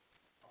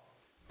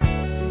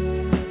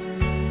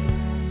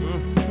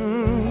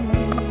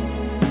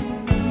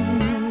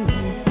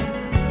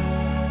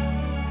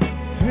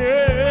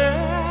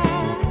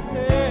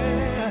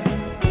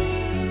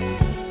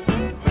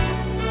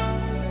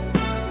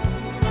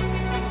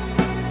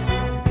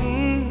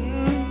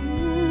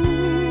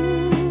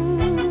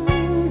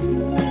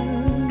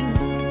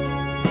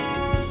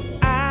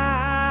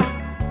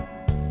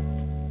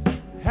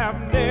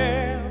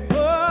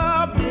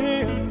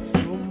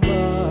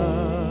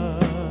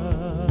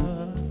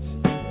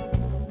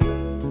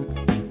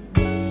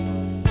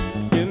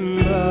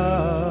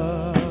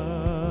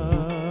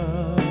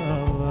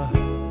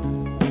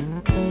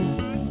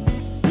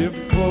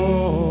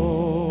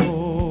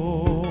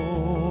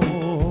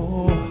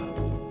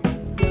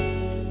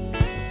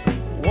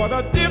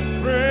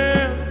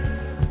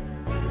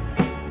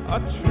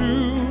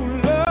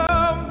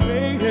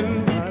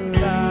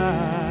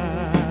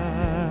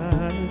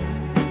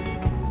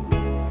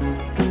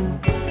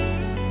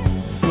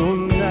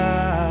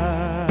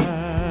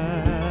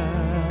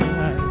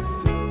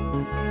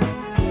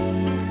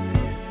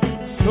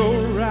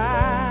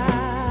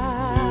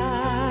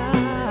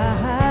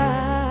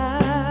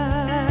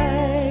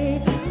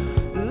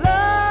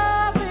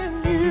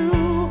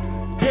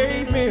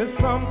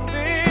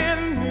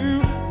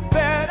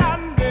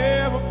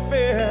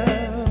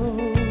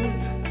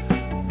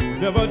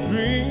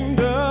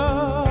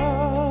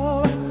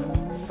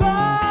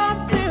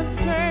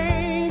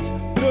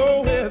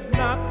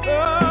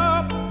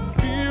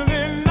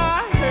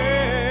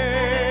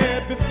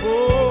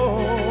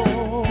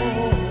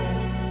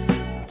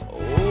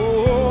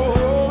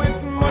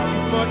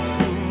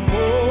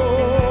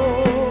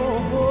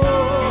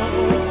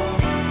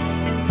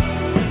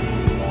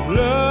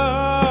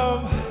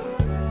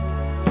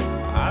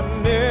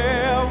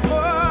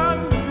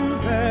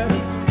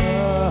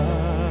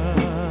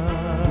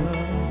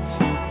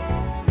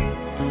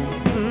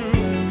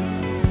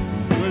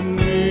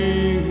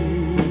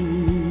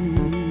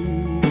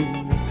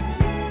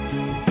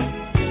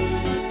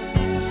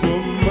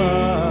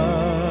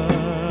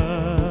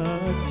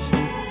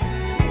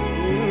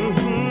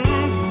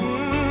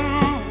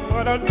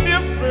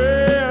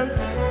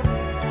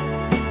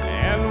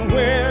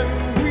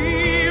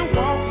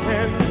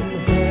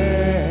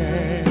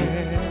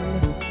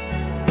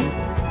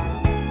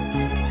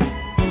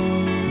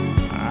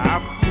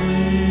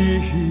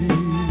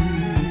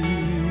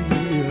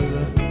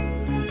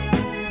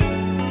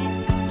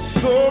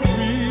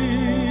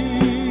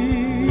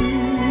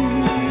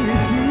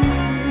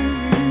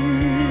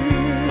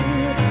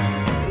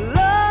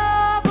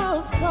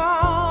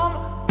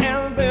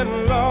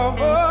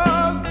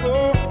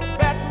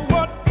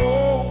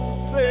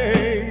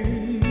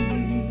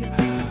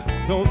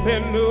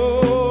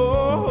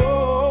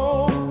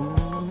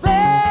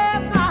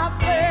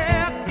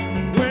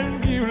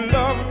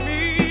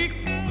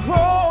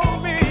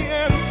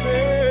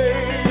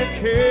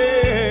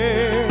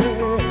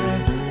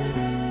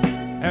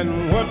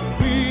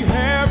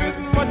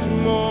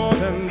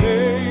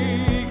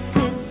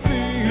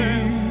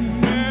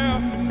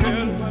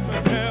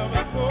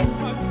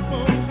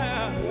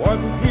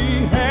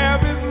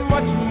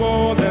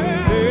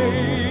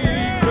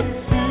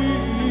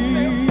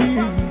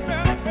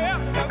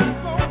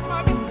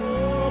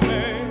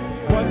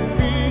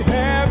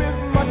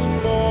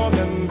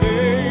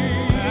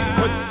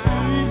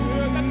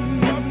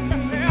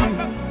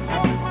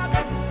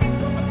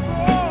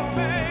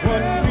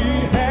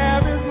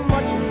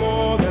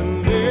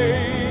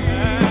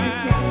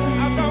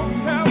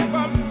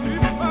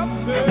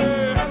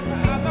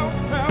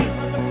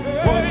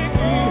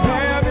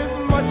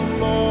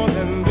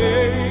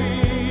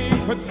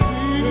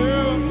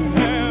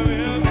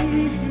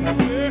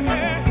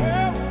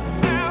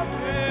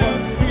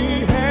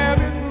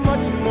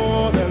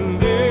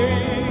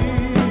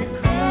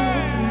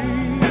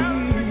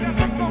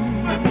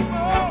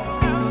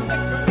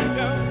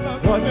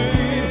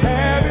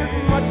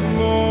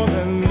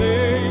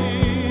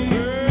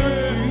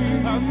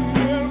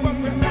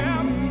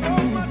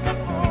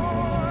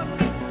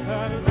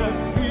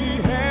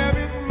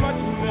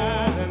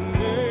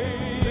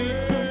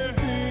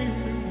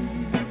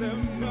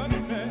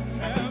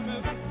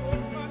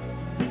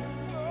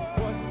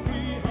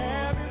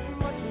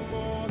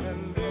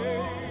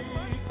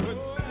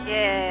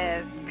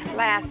 Yes,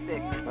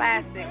 classic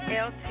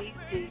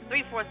LTC.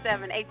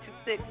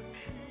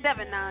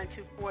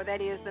 347-826-7924. That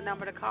is the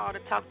number to call to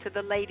talk to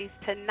the ladies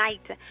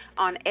tonight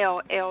on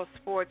LL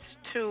Sports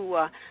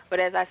 2. But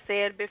as I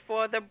said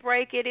before the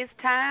break, it is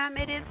time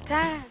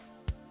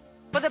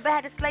for the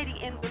baddest lady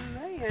in the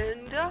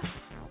land.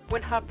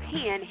 When her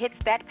pen hits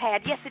that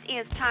pad, yes, it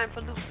is time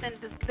for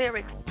Lucinda's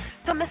lyrics.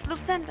 So, Miss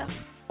Lucinda,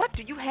 what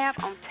do you have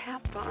on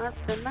tap for us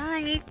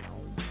tonight?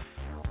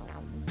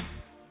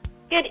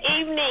 Good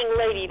evening,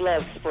 Lady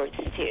Love Sports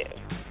 2.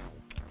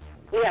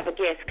 We have a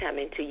guest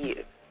coming to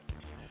you.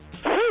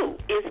 Who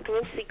is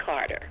Quincy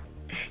Carter?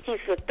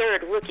 He's the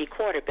third rookie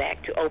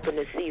quarterback to open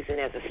the season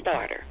as a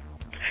starter.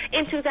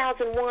 In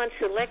 2001,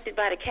 selected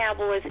by the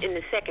Cowboys in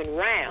the second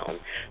round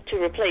to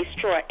replace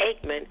Troy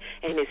Aikman,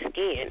 and his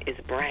skin is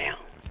brown.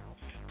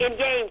 In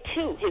Game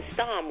 2, his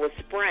thumb was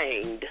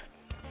sprained.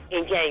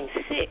 In Game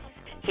 6,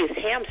 his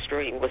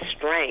hamstring was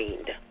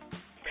strained.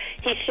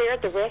 He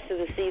shared the rest of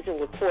the season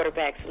with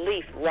quarterbacks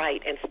Leaf,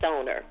 Wright, and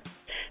Stoner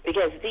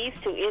because these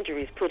two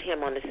injuries put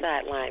him on the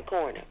sideline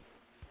corner.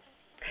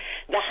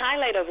 The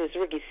highlight of his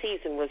rookie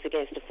season was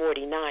against the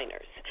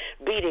 49ers,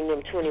 beating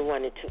them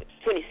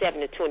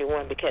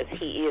 27-21 because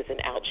he is an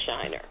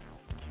outshiner.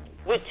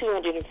 With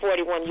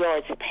 241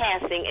 yards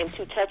passing and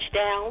 2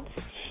 touchdowns,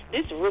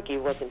 this rookie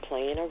wasn't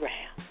playing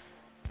around.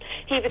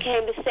 He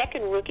became the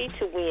second rookie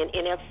to win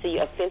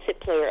NFC Offensive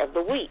Player of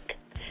the Week.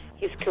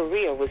 His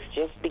career was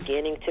just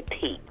beginning to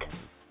peak.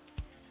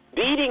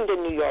 Beating the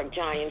New York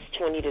Giants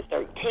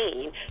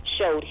 20-13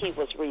 showed he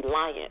was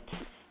reliant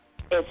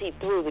as he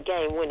threw the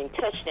game-winning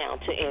touchdown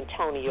to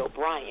Antonio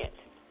Bryant.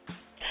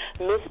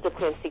 Mr.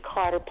 Quincy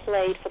Carter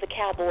played for the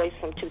Cowboys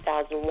from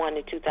 2001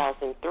 to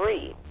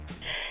 2003,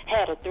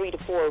 had a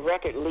 3-4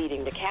 record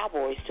leading the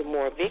Cowboys to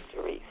more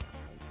victories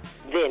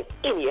than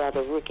any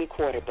other rookie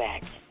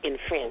quarterback in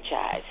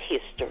franchise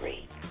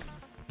history.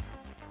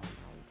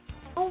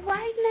 All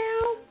right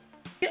now.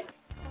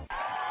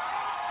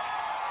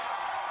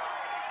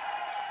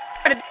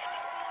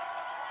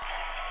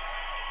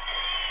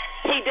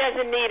 He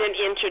doesn't need an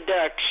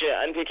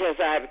introduction because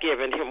I've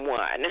given him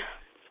one.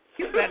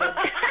 You better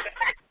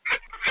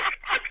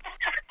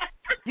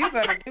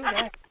do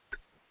that.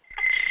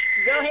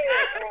 Go ahead.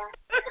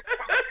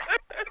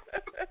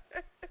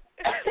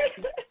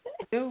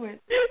 Do it.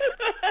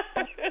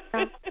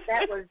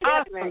 That was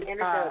definitely an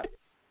introduction.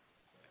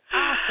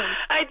 Awesome.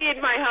 I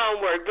did my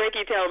homework.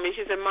 Becky told me,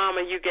 she said,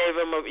 "Mama, you gave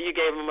him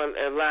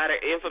a lot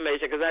of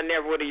information because I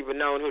never would have even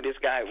known who this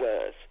guy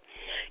was."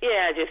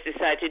 Yeah, I just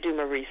decided to do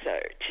my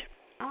research.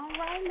 All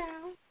right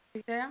now.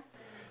 Yeah.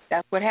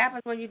 That's what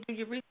happens when you do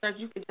your research.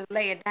 You can just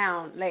lay it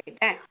down.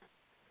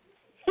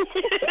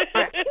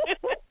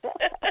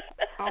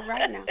 All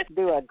right now.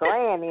 Do a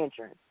grand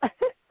entrance.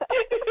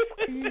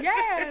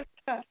 Yes.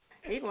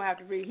 He's gonna have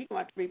to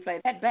replay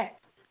that back.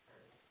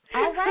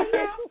 All right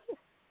now.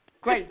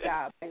 Great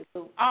job, baby.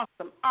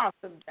 Awesome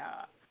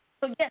job.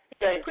 So yes,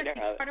 Quincy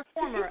Carter,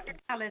 former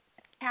Dallas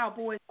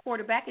Cowboys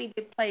quarterback, and he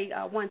did play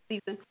one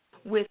season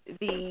with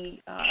the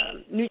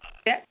New York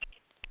Jets,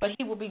 but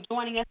he will be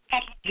joining us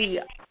at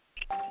the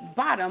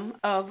bottom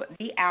of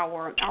the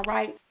hour. All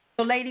right.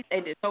 So, ladies,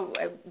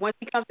 once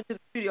he comes into the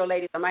studio,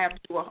 ladies, I might have to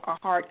do a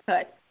hard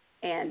cut,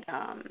 and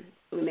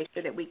we make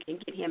sure that we can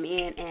get him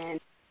in and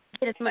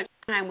get as much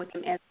time with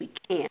him as we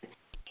can.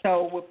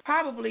 So we'll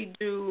probably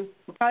do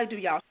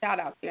y'all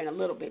shout outs here in a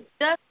little bit,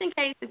 just in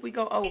case if we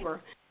go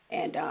over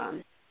and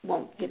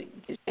won't get a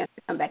chance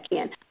to come back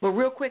in. But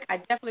real quick, I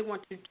definitely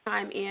want to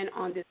chime in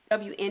on this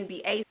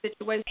WNBA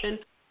situation.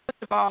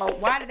 First of all,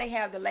 why do they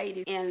have the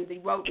ladies in the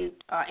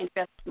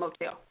rodent-infested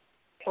motel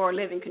or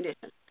living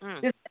conditions?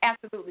 This is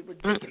absolutely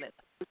ridiculous.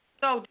 I'm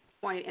so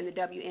disappointed in the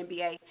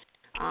WNBA.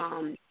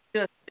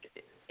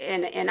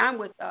 And I'm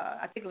with,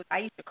 I think it was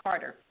Aisha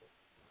Carter,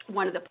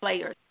 one of the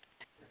players.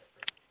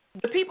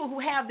 The people who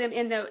have them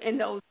in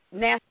those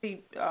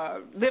nasty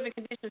living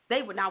conditions,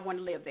 they would not want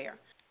to live there.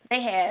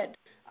 They had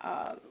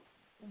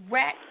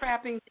rat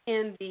trappings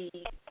in the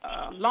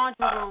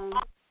laundry room.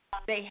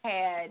 They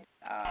had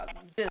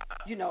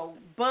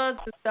bugs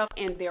and stuff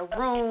in their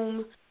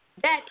room.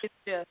 That is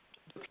just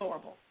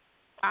deplorable.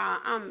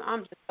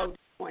 I'm just so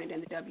disappointed in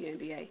the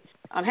WNBA.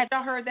 Had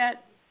y'all heard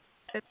that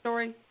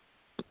story,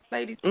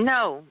 ladies?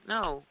 No.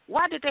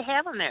 Why did they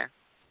have them there?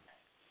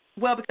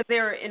 Well, because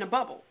they're in a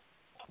bubble.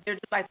 They're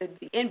just like the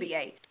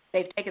NBA.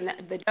 They've taken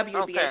the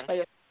WNBA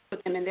players,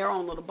 put them in their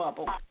own little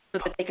bubble so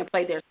that they can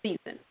play their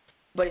season.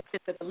 But it's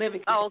just that the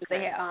living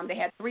conditions, they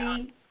had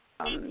 3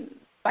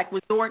 like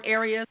resort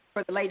areas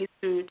for the ladies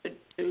to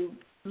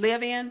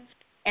live in,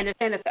 and they're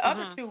saying that the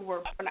other 2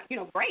 were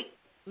great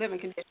living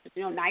conditions,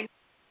 nice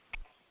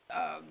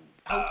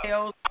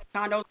hotels,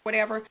 condos,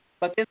 whatever.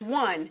 But this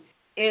one,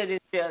 it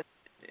is just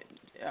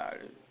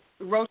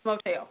Roach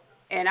Motel,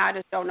 and I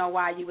just don't know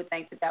why you would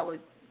think that would.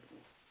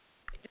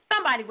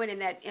 Somebody went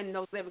in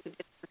those living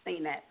conditions and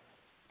seen that,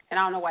 and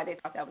I don't know why they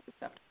thought that was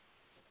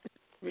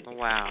acceptable.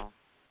 Wow.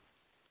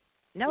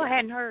 No, I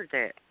hadn't heard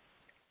that.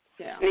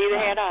 Yeah. Neither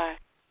had I.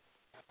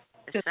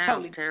 It Just sounds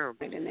totally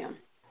terrible. in them.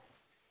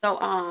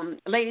 So,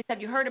 ladies,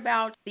 have you heard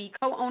about the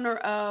co-owner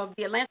of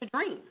the Atlanta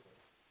Dream?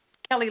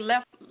 Kelly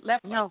Loeffler,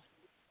 No.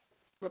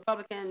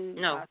 Republican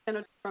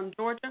senator from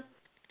Georgia.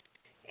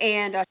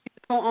 And she's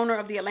the co-owner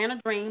of the Atlanta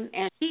Dream.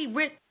 And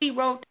she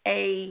wrote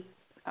a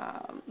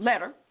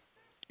letter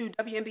to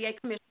WNBA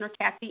Commissioner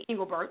Kathy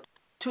Engelbert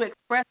to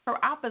express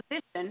her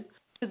opposition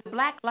to the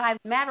Black Lives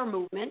Matter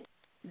movement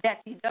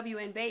that the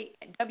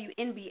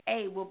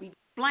WNBA will be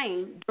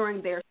displaying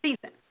during their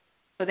season.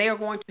 So they are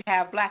going to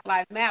have Black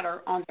Lives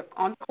Matter on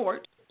the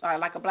court,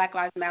 like a Black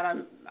Lives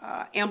Matter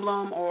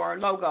emblem or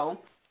logo.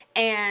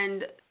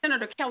 And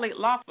Senator Kelly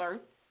Loeffler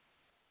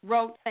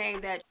wrote saying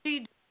that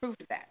she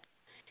disapproved of that.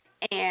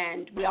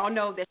 And we all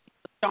know that she's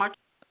a staunch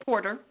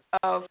supporter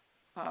of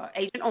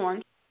Agent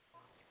Orange.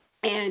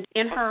 And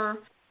in her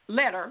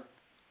letter,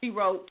 she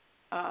wrote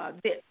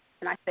this,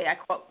 and I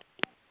quote,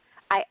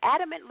 I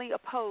adamantly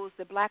oppose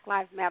the Black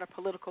Lives Matter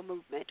political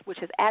movement, which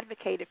has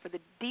advocated for the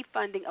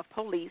defunding of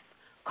police,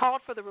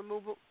 called for the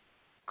removal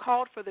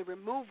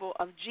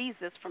of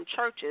Jesus from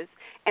churches,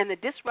 and the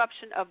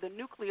disruption of the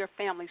nuclear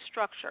family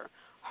structure,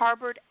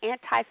 harbored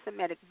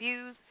anti-Semitic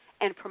views,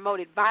 and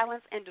promoted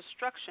violence and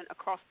destruction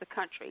across the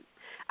country.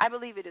 I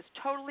believe it is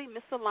totally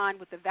misaligned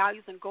with the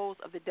values and goals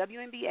of the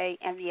WNBA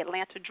and the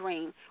Atlanta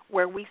Dream,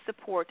 where we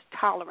support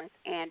tolerance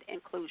and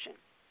inclusion.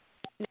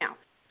 Now,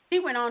 she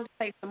went on to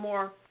say some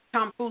more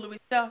tomfoolery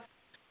stuff.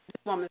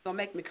 This woman's going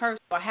to make me curse,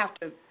 so I have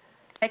to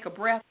take a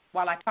breath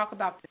while I talk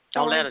about this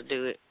story. Don't let her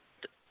do it.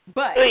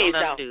 But please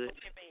don't do it.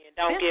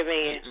 Don't give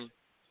in.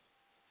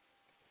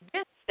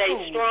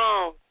 Stay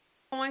strong.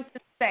 I'm going to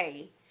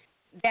say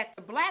that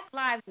the Black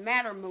Lives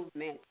Matter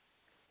movement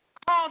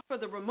called for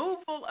the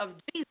removal of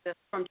Jesus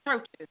from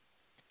churches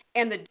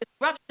and the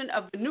disruption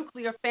of the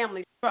nuclear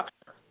family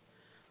structure,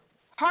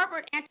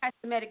 harbored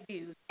anti-Semitic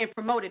views, and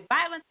promoted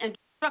violence and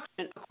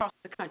destruction across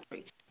the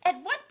country. At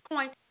what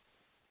point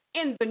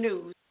in the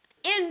news,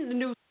 in the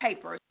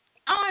newspapers,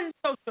 on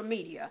social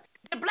media,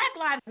 did Black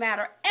Lives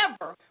Matter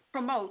ever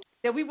promote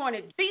that we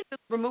wanted Jesus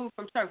removed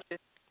from churches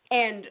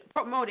and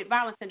promoted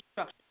violence and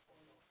destruction?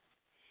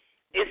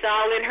 It's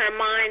all in her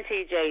mind,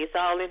 TJ. It's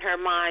all in her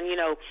mind. You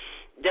know,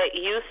 that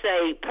you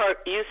say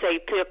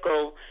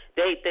pickle,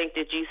 they think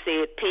that you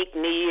said pick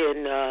me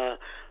and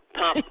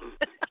pump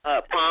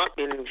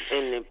and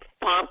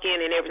pumpkin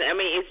and everything. I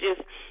mean, it's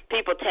just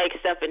people take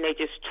stuff and they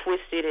just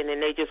twist it and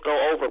then they just go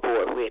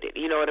overboard with it.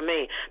 You know what I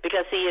mean?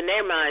 Because see, in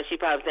their mind, she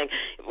probably think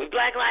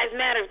Black Lives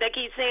Matter. If they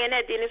keep saying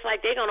that, then it's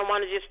like they're gonna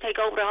want to just take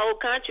over the whole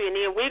country, and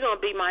then we're gonna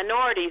be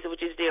minorities,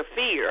 which is their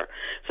fear.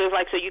 So it's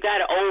like, so you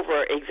got to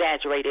over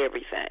exaggerate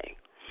everything.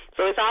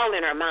 So it's all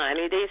in her mind.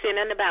 I mean, they didn't say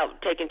nothing about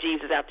taking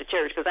Jesus out the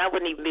church, because I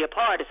wouldn't even be a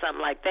part of something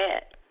like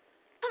that.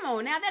 Come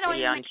on now, that don't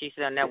yeah, even and she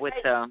said that with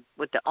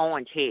the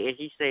orange head.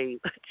 She say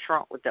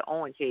Trump with the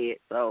orange head.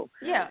 So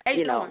yeah,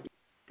 you know,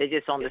 they're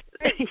just on the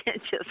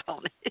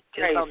on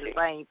the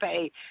same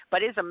page.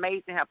 But it's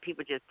amazing how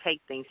people just take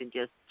things and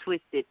just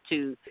twist it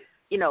to,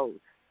 you know,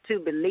 to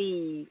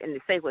believe and to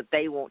say what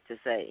they want to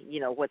say. You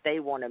know, what they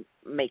want to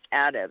make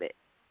out of it.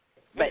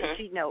 But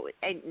she know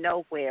ain't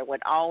nowhere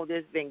with all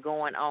this been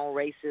going on,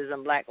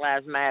 racism, Black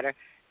Lives Matter.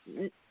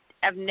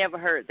 I've never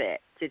heard that,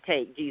 to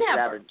take Jesus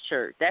out of the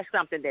church. That's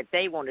something that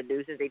they want to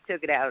do, since they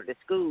took it out of the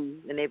schools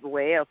and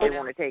everywhere else. They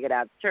want to take it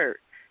out of the church,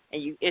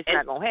 and it's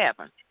not going to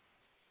happen.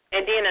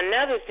 And then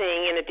another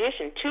thing, in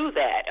addition to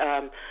that,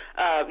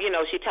 you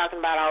know, she's talking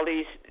about all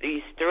these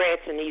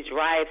threats and these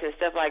riots and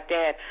stuff like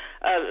that.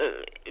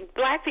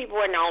 Black people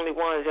weren't the only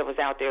ones that was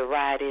out there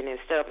rioting and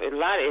stuff. A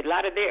lot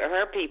of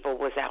her people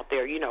was out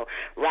there, you know,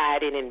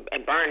 rioting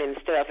and burning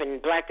stuff. And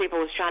black people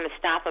was trying to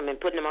stop them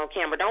and putting them on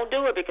camera. Don't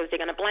do it because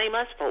they're going to blame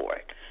us for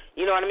it.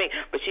 You know what I mean?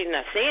 But she's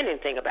not saying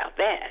anything about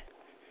that.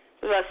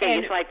 So I say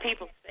it's like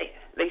people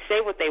they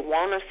say what they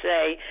want to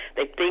say,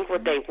 they think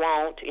what they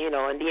want, you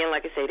know, and then,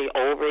 like I say, they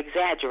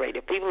over-exaggerate.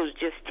 If people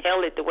just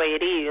tell it the way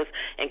it is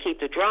and keep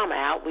the drama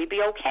out, we'd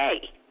be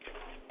okay.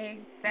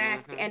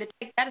 Exactly. And to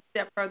take that a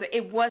step further,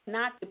 it was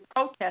not the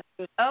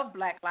protesters of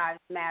Black Lives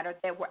Matter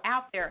that were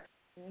out there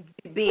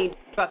being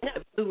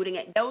destructive, looting.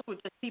 Those were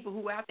just people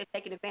who were out there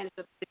taking advantage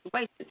of the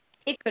situation.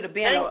 It could have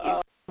been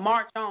a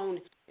march on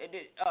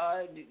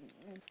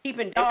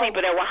keeping dogs.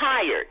 People that were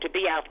hired to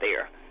be out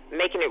there,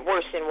 making it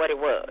worse than what it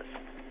was.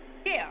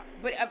 Yeah,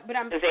 but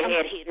I'm because they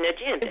had hidden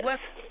agendas. It was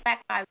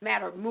Black Lives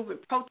Matter movement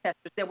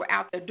protesters that were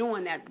out there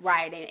doing that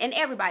rioting, and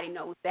everybody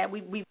knows that.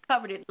 We've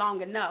covered it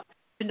long enough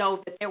to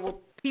know that there were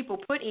people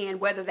put in,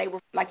 whether they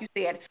were, like you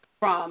said,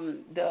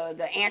 from the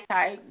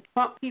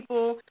anti-Trump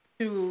people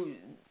to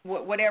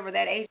whatever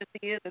that agency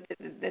is that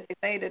they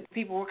say that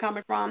people were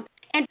coming from,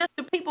 and just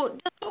the people,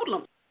 just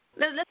hoodlums.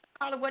 Let's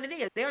call it what it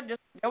is. There were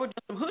just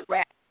some hood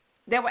rats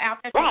that were out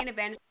there taking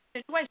advantage of the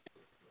situation,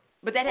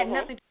 but that had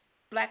nothing to do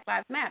with Black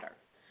Lives Matter.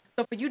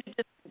 So for you to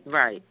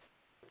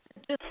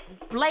just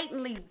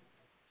blatantly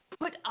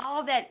put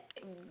all that,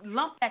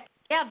 lump that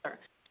together,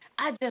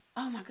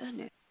 oh my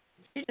goodness,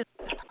 it just.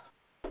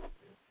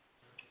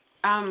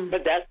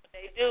 But that's what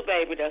they do,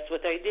 baby. That's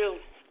what they do.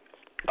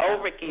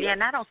 Overkill. Yeah,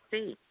 and I don't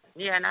see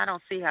Yeah, and I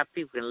don't see how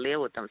people can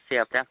live with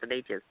themselves after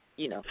they just,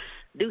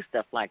 do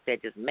stuff like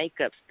that, just make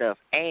up stuff,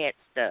 add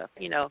stuff.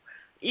 You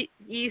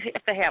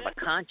have to have a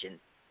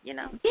conscience,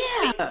 Yeah.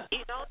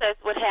 That's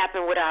what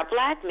happened with our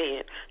black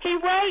men. He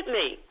raped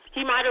me.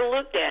 He might have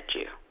looked at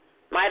you.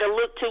 Might have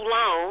looked too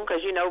long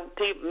because,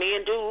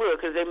 men do look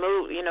because they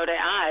move,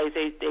 their eyes,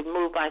 they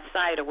move by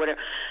sight or whatever.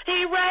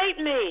 He raped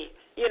me,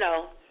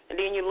 and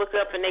then you look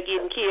up and they're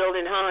getting killed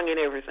and hung and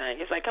everything.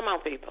 It's like, come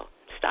on, people,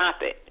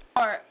 stop it.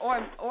 Or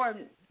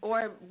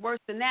worse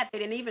than that, they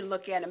didn't even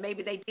look at him.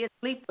 Maybe they did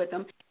sleep with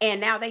him,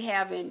 and now they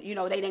haven't,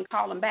 they didn't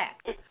call him back.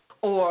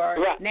 Or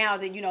now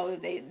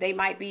that, they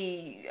might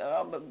be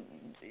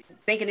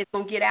thinking it's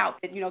going to get out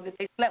that, that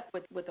they slept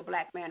with a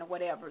black man or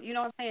whatever. You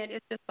know what I'm saying?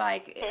 It's just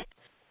like,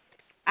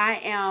 I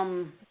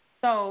am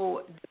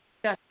so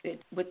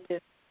disgusted with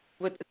this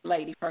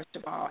lady, first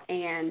of all,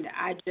 and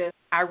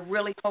I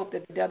really hope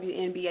that the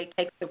WNBA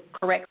takes the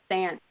correct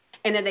stance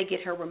and then they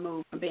get her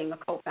removed from being a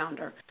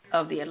co-founder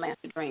of the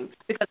Atlanta Dream,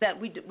 because that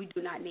we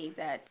do not need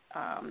that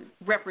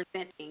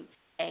representing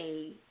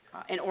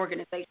an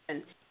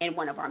organization in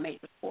one of our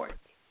major sports.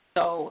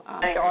 So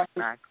there are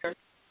some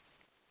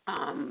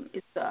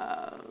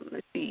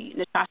let's see,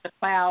 Natasha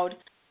Cloud,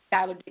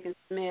 Skylar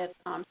Dickens-Smith,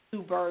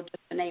 Sue Bird,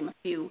 just to name a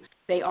few.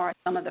 They are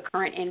some of the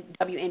current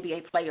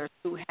WNBA players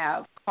who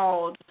have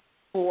called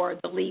for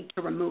the league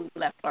to remove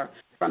Leffler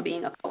from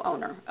being a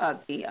co-owner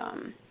of the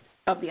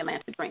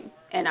Atlanta Dream.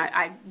 And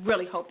I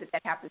really hope that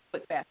happens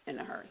quick, fast, and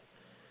in a hurry,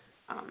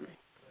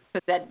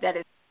 because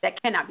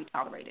that cannot be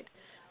tolerated.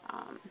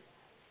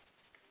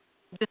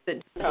 Just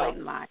a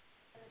blatant lie.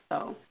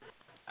 So,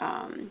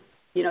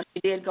 she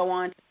did go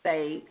on to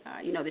say,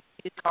 that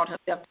she called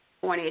herself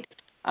disappointed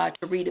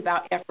to read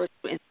about efforts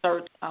to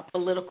insert a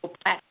political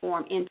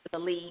platform into the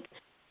league,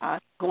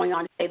 going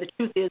on to say the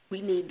truth is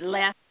we need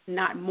less,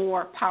 not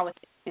more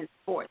politics in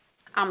sports.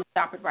 I'm going to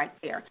stop it right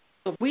there.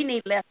 So if we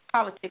need less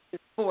politics in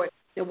sports,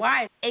 then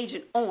why is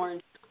Agent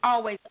Orange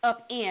always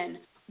up in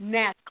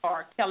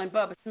NASCAR telling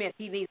Bubba Smith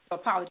he needs to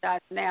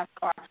apologize to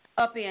NASCAR,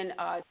 up in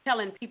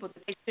telling people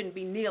that they shouldn't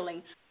be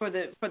kneeling for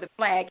the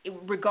flag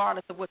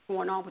regardless of what's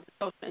going on with the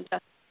social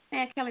injustice?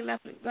 Man, Kelly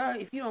Leffler, girl,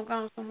 if you don't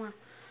go somewhere.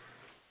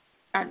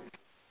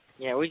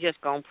 Yeah, we're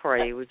just gonna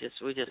pray. We're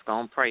just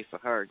gonna pray for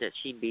her that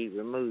she be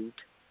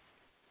removed.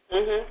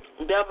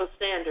 Double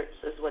standards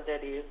is what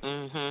that is.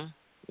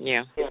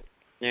 Yeah.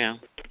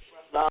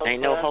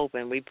 Ain't no hope,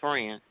 and we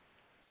praying.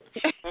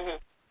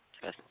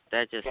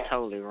 That's just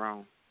totally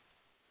wrong.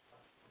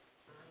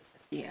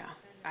 Yeah,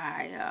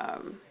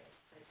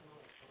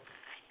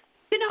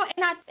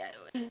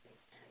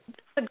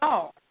 the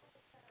gall,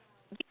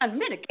 the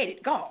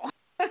unmitigated gall.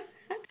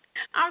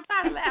 I'm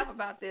trying to laugh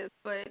about this,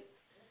 but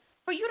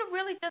for you to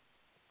really just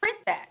print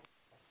that,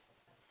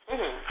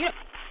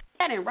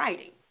 that in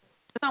writing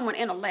to someone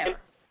in a letter.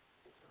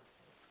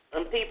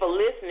 And people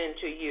listening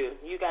to you,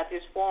 you got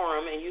this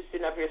forum, and you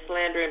sitting up here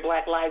slandering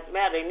Black Lives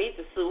Matter. They need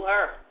to sue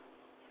her.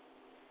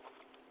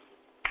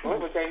 That's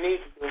what they need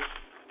to do.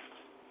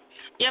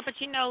 Yeah, but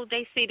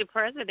they see the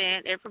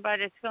president.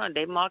 Everybody that's going,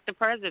 they mock the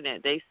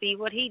president. They see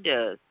what he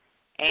does.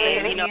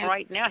 And,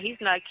 right now he's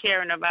not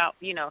caring about,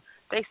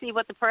 they see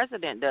what the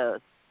president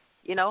does.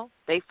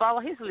 They follow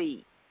his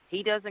lead.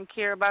 He doesn't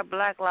care about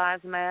Black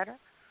Lives Matter.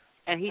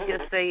 And he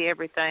just say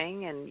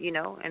everything, and,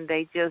 and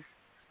they just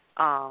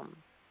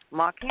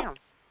mock him.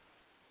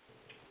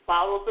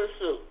 Follow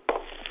pursuit.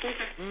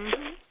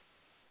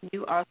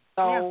 You are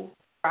so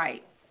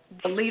right.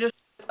 The leadership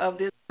of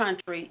this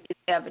country is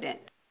evident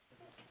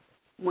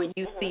when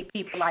you see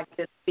people like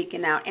this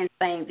speaking out and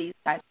saying these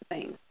types of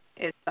things.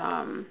 It's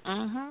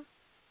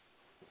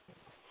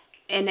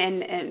and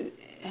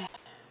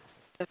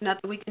there's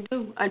nothing we can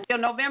do until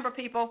November,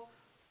 people.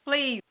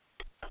 Please,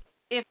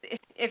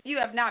 if you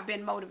have not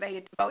been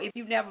motivated to vote, if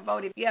you've never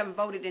voted, if you haven't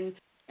voted in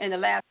the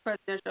last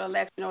presidential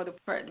election or the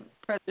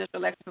presidential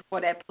election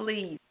before that,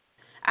 please,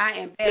 I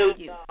am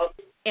begging you,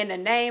 in the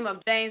name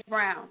of James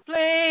Brown,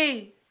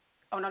 please.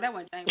 Oh no, that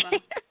wasn't James Brown.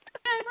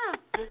 James Brown.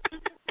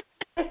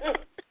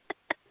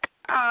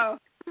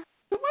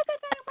 What's that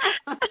James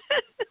Brown?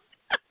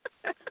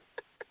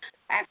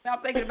 Actually,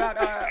 I'm thinking about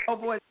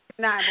old boys,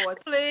 9 boys.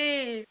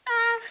 Please,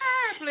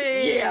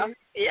 please.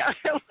 Yeah,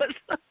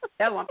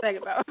 that's what I'm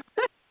thinking about.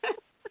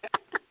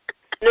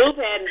 Snoop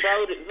hadn't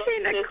voted.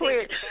 Tina,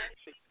 quit.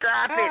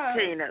 Stop it,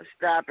 Tina.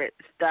 Stop it,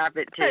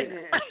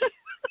 Tina.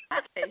 I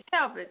can't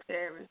help it,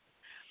 Terry.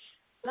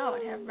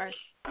 Lord have mercy.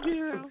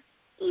 Yeah.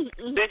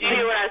 Did you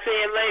hear what I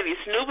said, lady?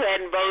 Snoop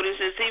hadn't voted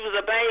since he was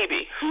a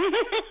baby.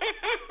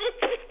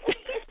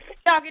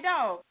 Doggy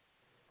dog.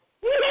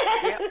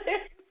 Yep.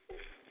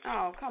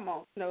 Oh, come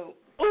on, Snoop.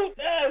 Who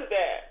does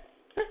that?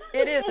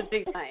 It is a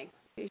G thing.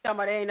 He's talking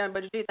about it ain't nothing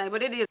but a G thing,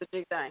 but it is a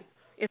G thing.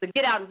 It's a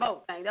get out and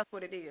vote thing. That's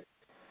what it is.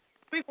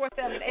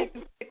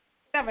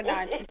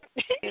 347-826-7922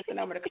 is the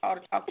number to call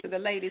to talk to the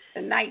ladies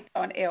tonight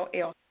on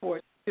LL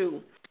Sports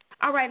 2.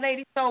 All right,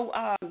 ladies, so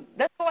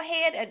let's go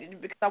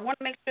ahead because I want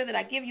to make sure that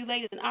I give you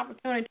ladies an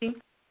opportunity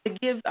to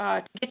get your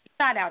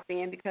shout out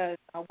in, because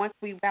once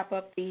we wrap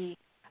up the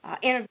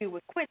interview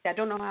with Quincy. I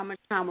don't know how much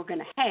time we're going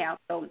to have,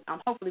 so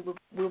hopefully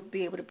we'll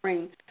be able to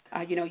bring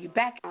you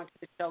back onto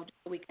the show just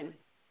so we can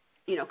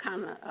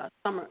kind of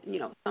sum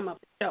up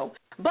the show.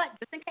 But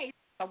just in case,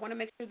 I want to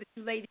make sure that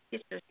you ladies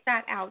get your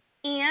shout out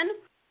in.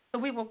 So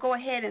we will go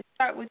ahead and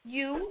start with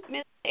you,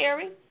 Miss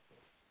Terry.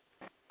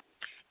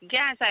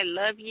 Guys, I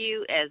love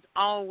you as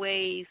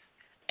always.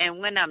 And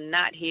when I'm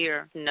not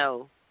here,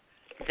 know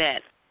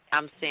that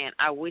I'm saying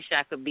I wish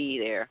I could be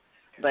there.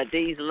 But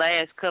these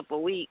last couple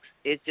of weeks,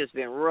 it's just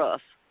been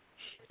rough.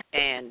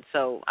 And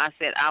so I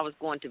said I was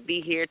going to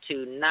be here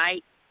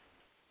tonight.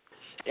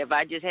 If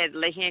I just had to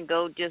lay here and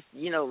go just,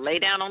 lay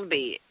down on the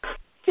bed.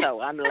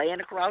 So I'm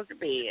laying across the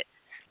bed.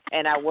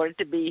 And I wanted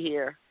to be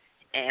here.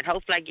 And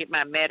hopefully I get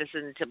my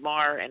medicine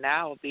tomorrow and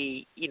I'll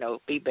be,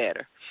 be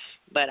better.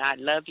 But I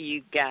love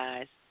you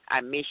guys.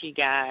 I miss you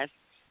guys.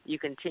 You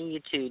continue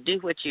to do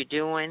what you're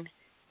doing.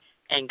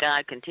 And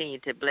God continue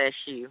to bless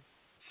you.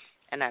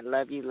 And I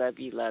love you, love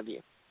you, love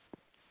you.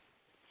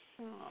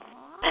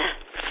 Aww.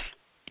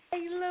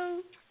 Hey,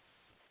 Lou.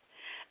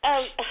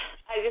 I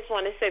just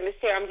want to say, Miss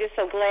Terry, I'm just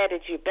so glad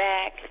that you're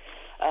back.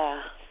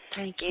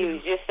 Thank you. You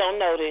just don't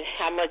know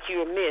how much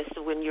you're missed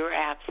when you're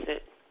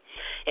absent.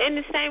 And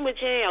the same with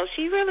Janelle.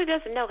 She really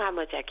doesn't know how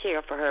much I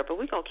care for her, but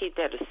we're going to keep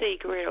that a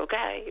secret,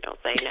 okay? You don't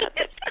say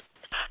nothing.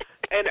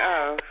 And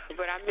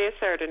but I miss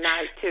her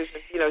tonight, too.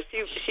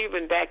 She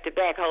been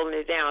back-to-back holding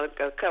it down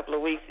a couple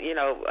of weeks,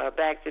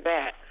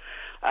 back-to-back.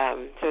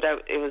 So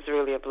it was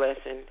really a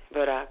blessing.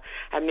 But I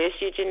miss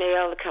you,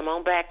 Janelle. Come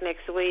on back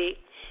next week.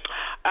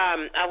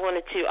 I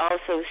wanted to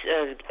also,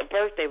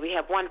 birthday. We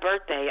have one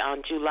birthday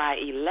on July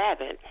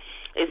 11th.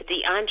 It's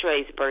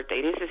DeAndre's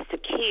birthday. This is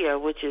Takia,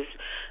 which is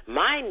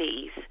my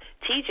niece,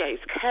 TJ's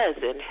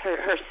cousin.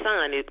 Her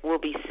son will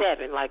be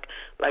 7, like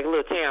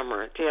little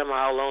Tamara. Tamara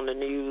all on the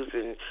news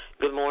and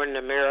Good Morning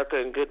America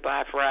and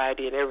Goodbye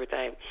Friday and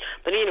everything.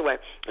 But anyway,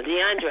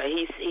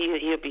 DeAndre,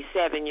 he'll be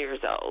 7 years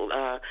old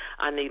on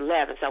the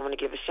 11th. So I want to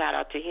give a shout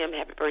out to him.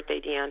 Happy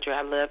birthday, DeAndre.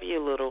 I love you,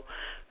 little.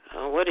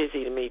 What is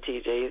he to me,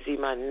 TJ? Is he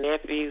my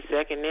nephew,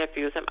 second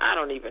nephew, or something? I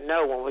don't even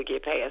know when we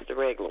get past the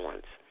regular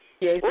ones.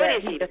 Yeah, what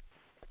is he?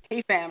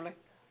 He family.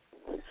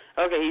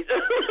 Okay, you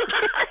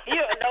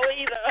don't know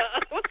either.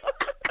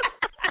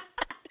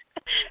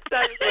 So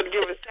I just want to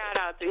give a shout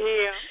out to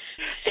him,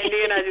 and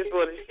then I just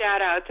want to shout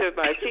out to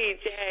my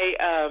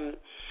TJ.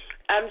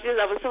 I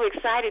was so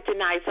excited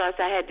tonight, so I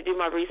had to do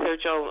my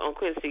research on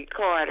Quincy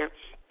Carter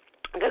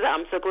because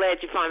I'm so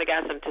glad you finally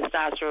got some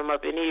testosterone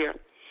up in here.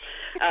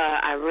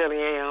 I really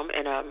am,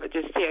 and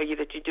just tell you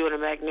that you're doing a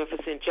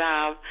magnificent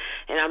job,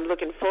 and I'm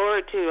looking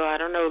forward to, I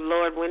don't know,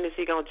 Lord, when is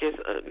he going to just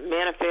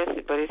manifest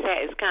it, but it's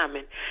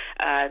coming,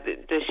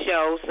 the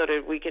show, so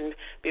that we can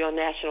be on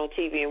national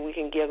TV and we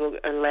can giggle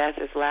and laugh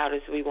as loud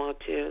as we want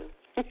to.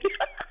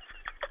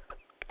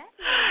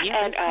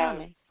 And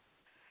coming.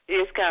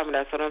 It's coming.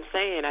 That's what I'm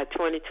saying.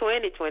 2020.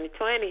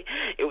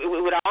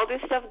 With all this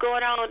stuff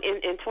going on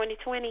in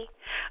 2020,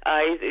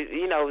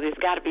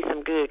 there's got to be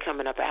some good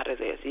coming up out of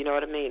this. You know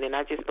what I mean? And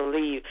I just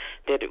believe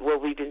that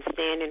what we've been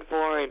standing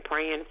for and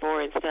praying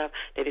for and stuff,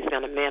 that it's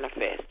going to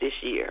manifest this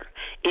year.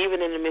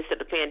 Even in the midst of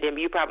the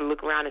pandemic, you probably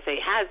look around and say,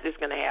 how is this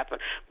going to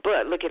happen?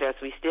 But look at us.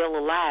 We're still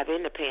alive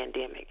in the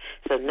pandemic.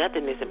 So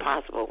nothing is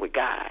impossible with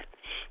God.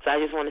 So I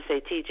just want to say,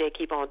 TJ,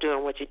 keep on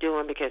doing what you're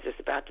doing because it's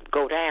about to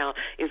go down.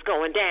 It's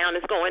going down.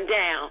 It's going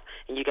down.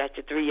 And you got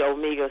your three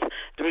amigos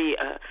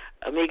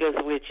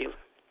with you.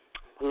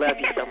 Love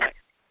you so much.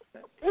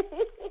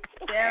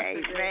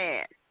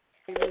 Amen.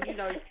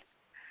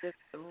 Just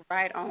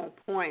right on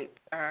point.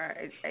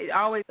 It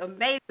always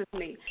amazes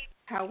me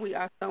how we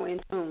are so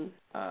in tune,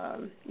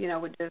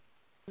 with just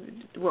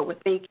what we're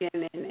thinking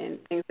and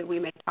things that we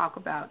may talk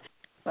about.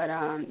 But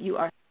you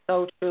are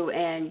so true,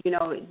 and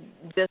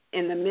just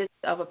in the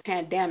midst of a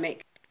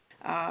pandemic,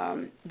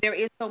 there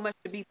is so much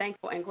to be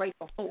thankful and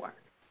grateful for.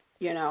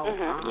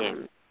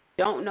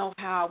 Don't know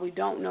how, we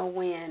don't know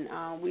when.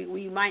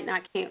 We might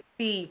not can't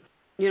see,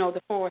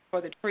 the forest for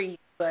the trees,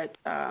 but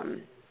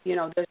there's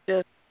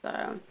just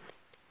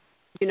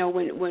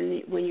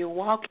when you're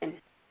walking,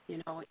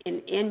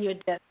 in your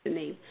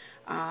destiny,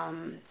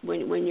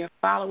 when you're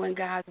following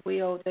God's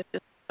will, there's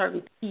just a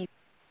certain peace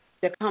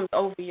that comes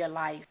over your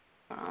life.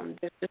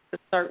 There's just a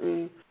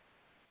certain,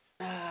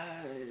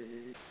 I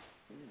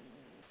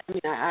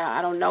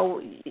don't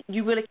know.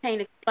 You really can't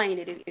explain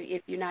it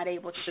if you're not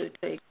able to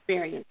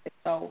experience it.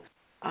 So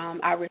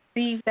I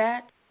received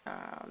that.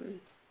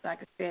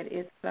 Like I said,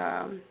 it's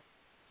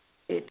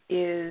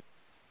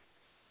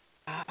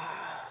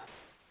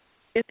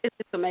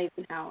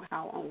amazing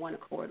how on one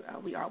accord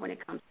we are when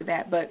it comes to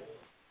that. But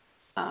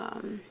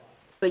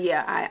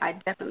yeah, I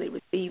definitely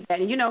received that.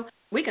 And,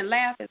 we can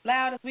laugh as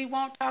loud as we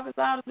want, talk as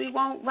loud as we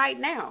want right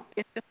now.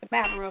 It's just a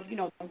matter of,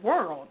 the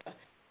world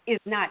is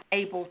not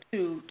able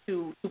to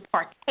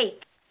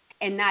partake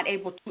and not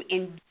able to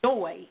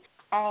enjoy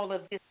all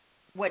of this,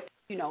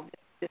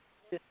 this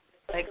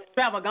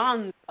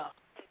extravaganza,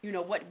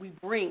 what we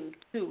bring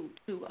to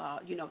the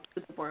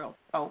world.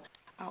 So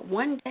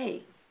one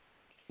day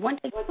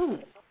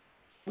soon,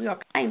 we are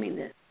claiming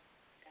this.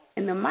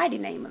 in the mighty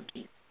name of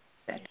Jesus.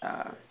 That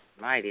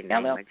mighty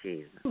name of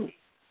Jesus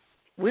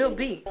will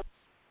be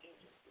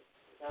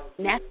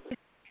naturally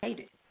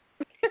hated.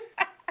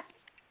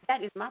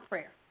 That is my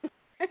prayer.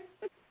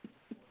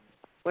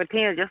 Well,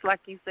 Tina, just like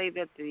you say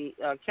that the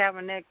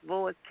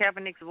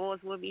Kaepernick's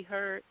voice will be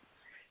heard,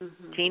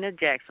 Tina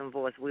Jackson's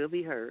voice will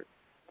be heard.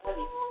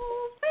 Oh,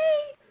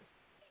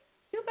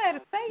 you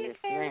better say it,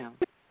 ma'am.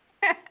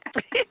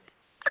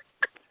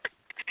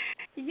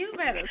 You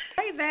better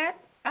say that.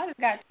 I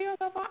just got chills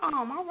up my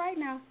arm all right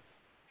now.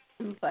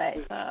 But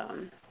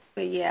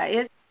yeah,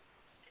 it's,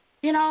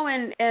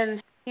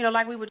 and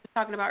like we were just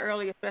talking about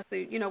earlier,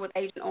 especially, with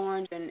Agent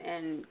Orange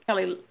and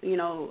Kelly,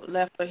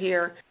 Loeffler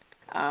here,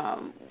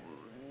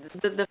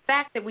 the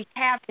fact that we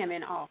have him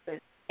in office,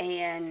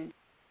 and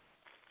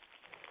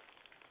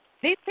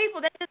these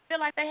people, they just feel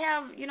like they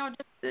have,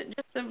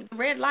 just the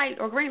red light,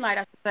 or green light,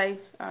 I should say.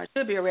 It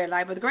should be a red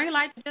light, but the green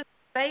light to just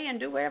say and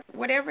do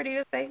whatever it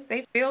is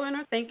they feel and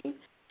are thinking.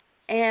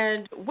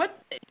 And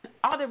what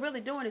all they're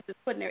really doing is just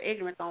putting their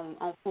ignorance on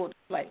full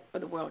display for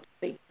the world to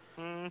see.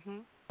 Mm-hmm.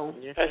 So,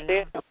 yes,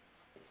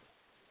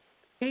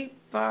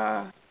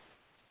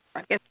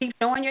 keep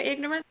showing your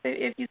ignorance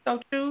if you so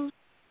choose.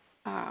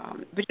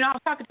 But I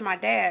was talking to my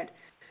dad.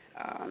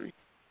 I don't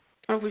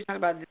know if we talked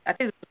about this. I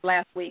think this was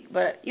last week.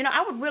 But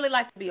I would really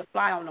like to be a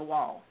fly on the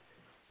wall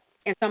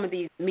in some of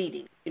these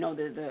meetings.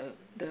 The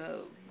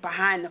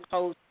behind the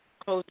closed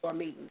door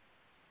meetings,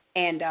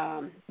 and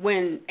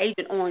when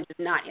Agent Orange is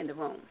not in the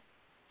room.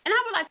 And I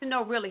would like to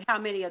know really how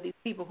many of these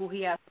people who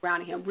he has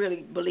surrounding him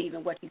really believe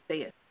in what he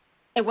says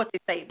and what they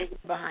say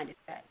behind his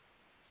back.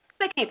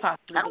 They can't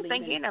possibly. I don't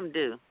think any of them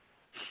do.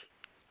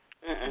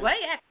 Well,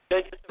 yeah.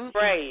 They're just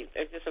afraid.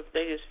 They just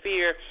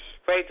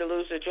afraid to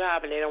lose their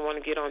job, and they don't want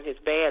to get on his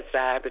bad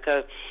side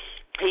because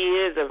he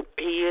is a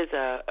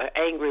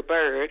angry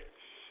bird,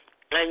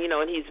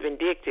 and he's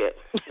vindictive.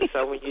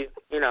 So when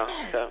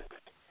so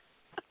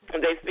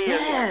they fear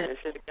him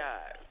instead of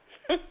God.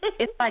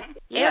 It's like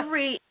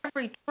every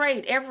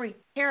trait, every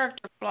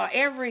character flaw,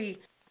 every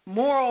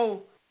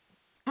moral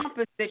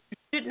compass that you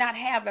should not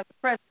have as a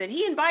president,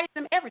 he embodies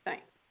them everything.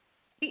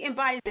 He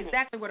embodies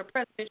exactly what a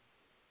president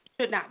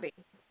should not be.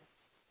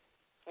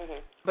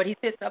 But he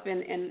sits up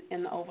in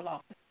the Oval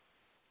Office.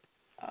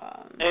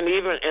 And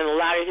a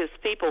lot of his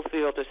people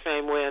feel the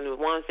same way, and the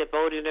ones that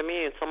voted him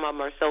in, some of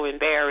them are so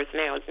embarrassed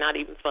now, it's not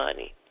even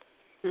funny.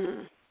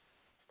 Mm-hmm.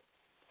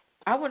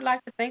 I would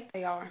like to think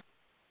they are.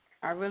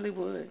 I really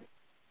would.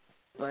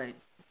 But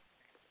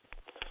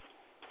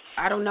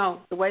I don't know.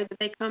 The way that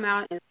they come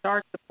out and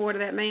start support of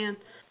that man,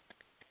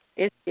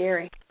 it's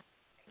scary.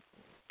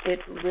 It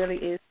really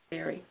is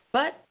scary.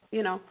 But,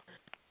 like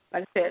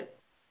I said,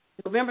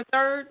 November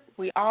 3rd,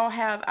 we all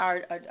have a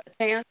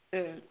chance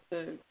to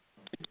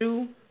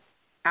do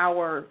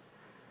our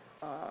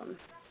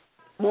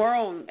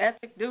moral and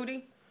ethic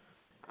duty.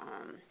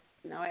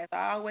 As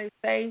I always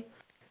say,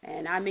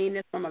 and I mean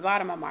this from the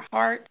bottom of my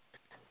heart,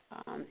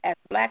 as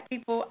Black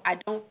people, I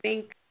don't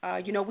think,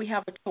 we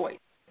have a choice.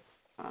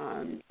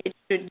 You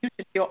should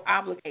feel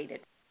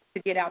obligated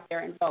to get out there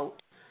and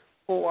vote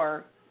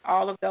for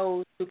all of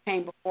those who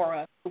came before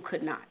us who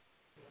could not.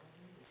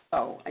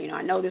 So,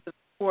 I know this is a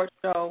sports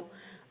show,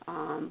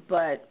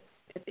 but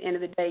at the end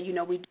of the day,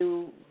 we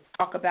do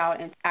talk about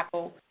and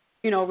tackle,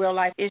 real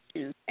life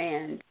issues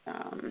and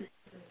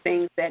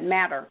things that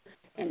matter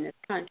in this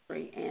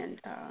country. And,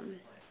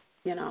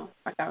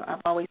 like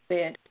I've always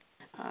said,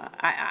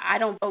 I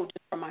don't vote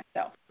just for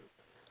myself.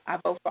 I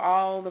vote for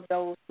all of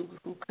those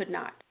who could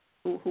not,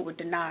 who were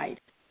denied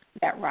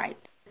that right.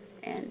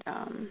 And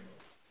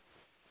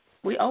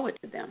we owe it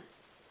to them.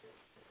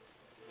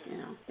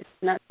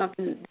 It's not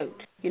something that,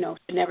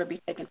 should never be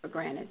taken for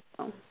granted.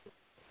 So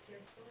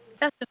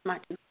that's just my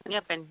 2 cents.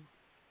 Yep,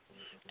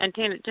 and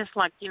Tina, just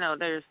like,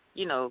 there's,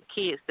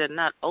 kids that are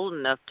not old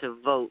enough to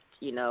vote,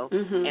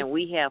 and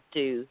we have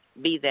to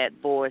be that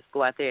voice,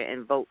 go out there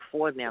and vote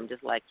for them,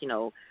 just like,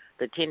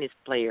 the tennis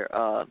player,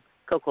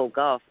 Coco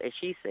Gauff, as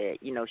she said,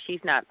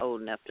 she's not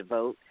old enough to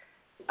vote,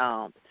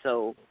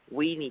 so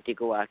we need to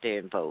go out there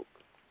and vote.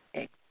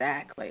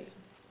 Exactly.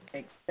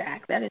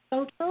 That is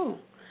so true.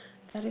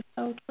 That's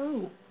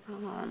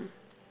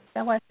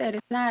why I said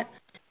it's not,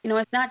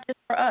 it's not just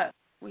for us.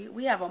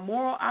 We have a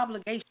moral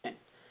obligation.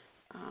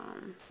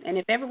 And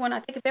if everyone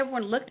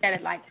looked at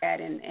it like that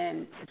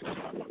and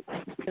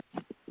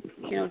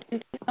didn't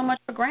take so much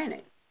for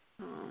granted.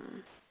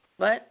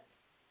 But,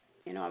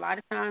 a lot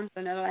of times,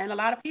 and a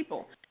lot of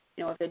people,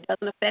 if it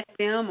doesn't affect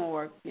them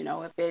or,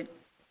 if it,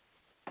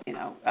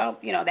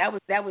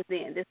 that was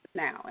then, this is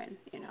now. And,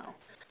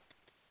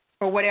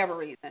 for whatever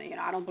reason,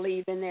 I don't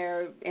believe in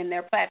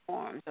their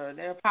platforms or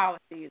their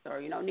policies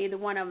or, neither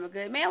one of them are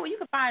good. Man, well, you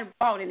can find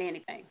fault in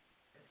anything,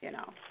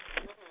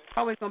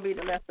 Always going to be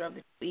the lesser of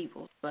the two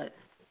evils, but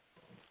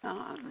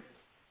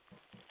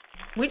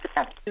we just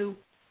have to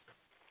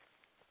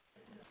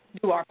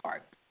do our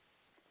part,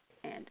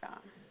 and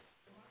that's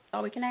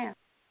all we can ask.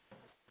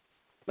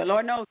 But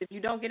Lord knows, if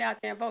you don't get out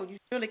there and vote, you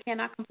surely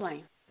cannot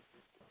complain.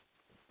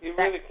 You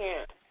really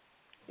can't.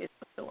 It's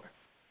for sure.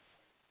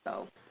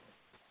 So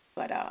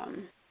But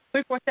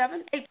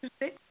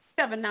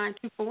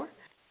 347-826-7924.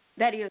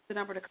 That is the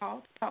number to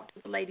call to talk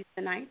to the ladies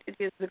tonight. It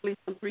is the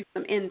Gleason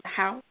threesome in the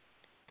house.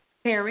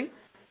 Perry,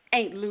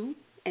 Aunt Lou,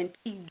 and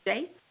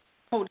TJ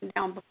holding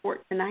down the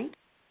fort tonight.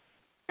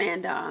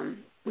 And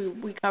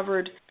we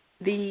covered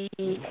the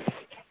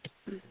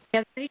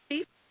Kansas City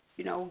Chiefs,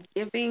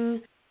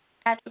 giving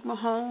Patrick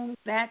Mahomes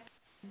that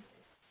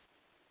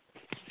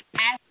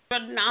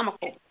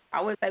astronomical,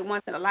 I would say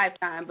once in a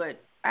lifetime,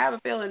 but I have a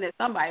feeling that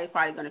somebody is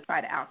probably going to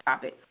try to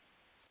out-top it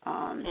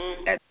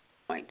at this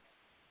point.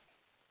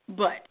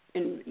 But,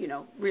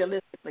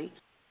 realistically,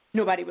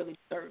 nobody really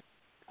deserves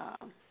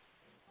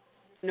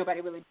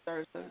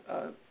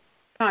a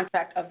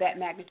contract of that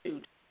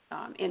magnitude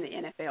in the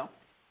NFL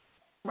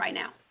right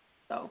now.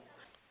 So,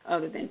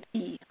 other than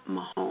P.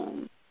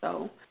 Mahomes.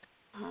 So,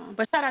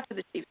 but shout out to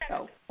the Chiefs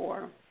though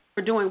for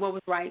doing what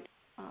was right,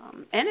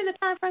 and in the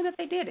time frame that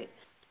they did it.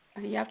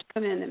 You have to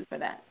commend them for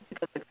that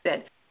because, like I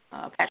said,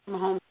 Patrick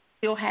Mahomes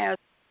still has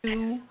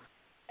 2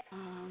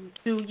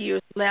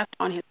 years left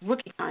on his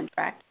rookie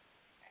contract,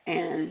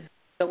 and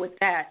so with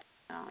that,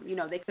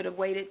 they could have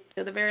waited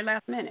till the very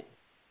last minute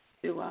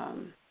to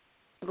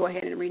go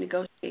ahead and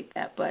renegotiate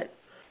that. But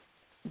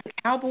the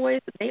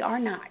Cowboys, they are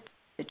not.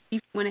 The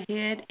Chiefs went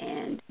ahead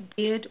and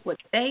did what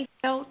they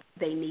felt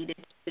they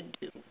needed to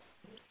do.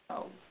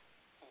 So,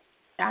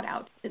 shout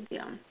out to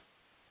them.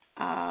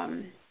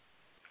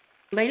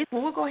 Ladies,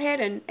 we'll go ahead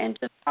and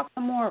just talk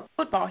some more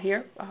football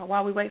here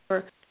while we wait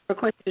for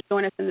Quincy to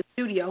join us in the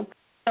studio.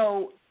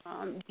 So,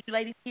 did you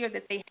ladies hear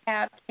that they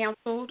have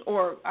canceled,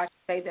 or I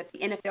should say that the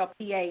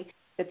NFLPA,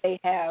 that they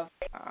have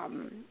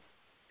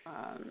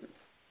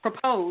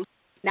proposed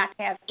not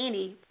to have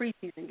any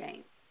preseason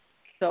games?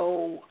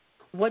 So,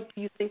 what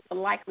do you think the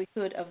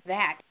likelihood of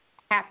that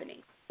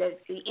happening? That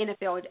the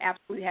NFL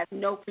absolutely has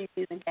no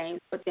preseason games,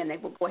 but then they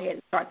will go ahead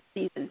and start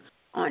the season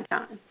on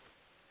time.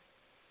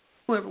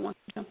 Whoever wants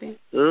to jump in.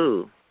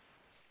 Ooh.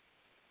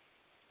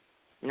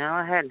 No,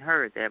 I hadn't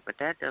heard that, but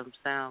that doesn't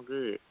sound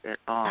good at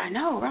all. I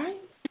know, right?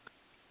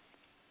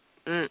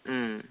 That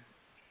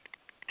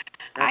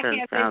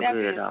doesn't sound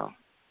good at all.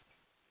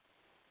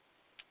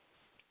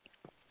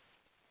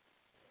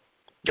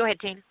 Go ahead,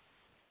 Tina.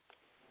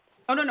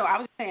 Oh, no, I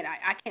was saying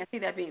I can't see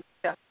that being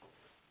successful.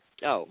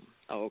 Oh,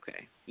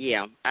 okay.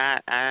 Yeah,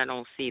 I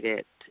don't see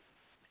that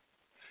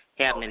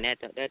happening.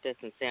 That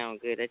doesn't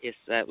sound good. That just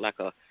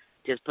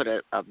just put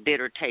a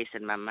bitter taste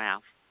in my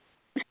mouth.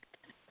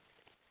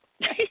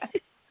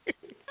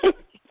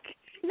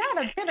 Not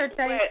a bitter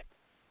taste.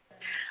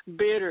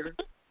 Bitter.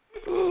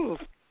 Ooh.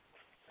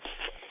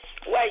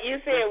 Wait, you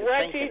said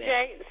what,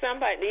 TJ?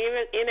 Somebody,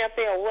 the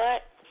NFL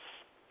what?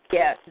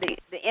 Yeah, the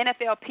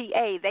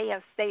NFLPA, they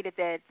have stated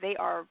that they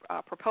are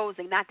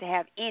proposing not to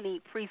have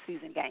any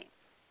preseason games.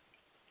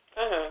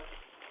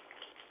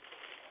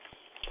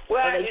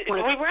 Well,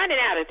 we're running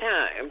out of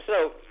time,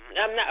 so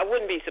I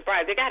wouldn't be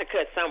surprised. They got to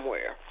cut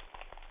somewhere.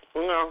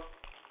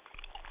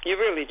 You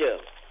really do.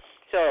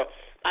 So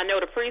I know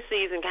the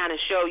preseason kind of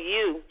show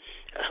you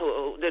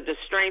the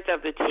strength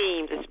of the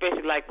teams,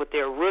 especially like with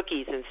their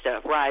rookies and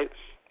stuff, right?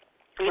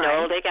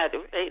 They got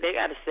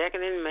a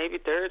second and maybe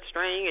third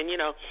string, and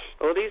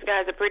these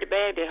guys are pretty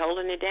bad. They're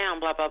holding it down,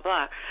 blah blah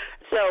blah.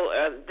 So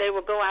they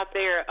will go out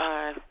there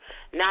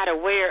not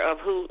aware of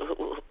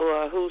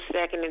whose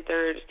second and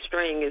third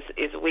string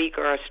is weak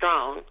or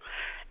strong,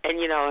 and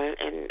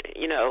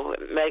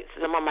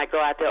someone might go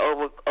out there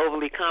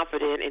overly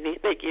confident, and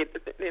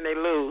they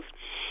lose,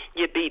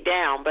 get beat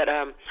down. But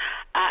I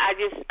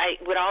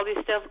with all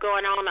this stuff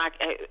going on,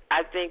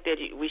 I think that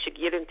we should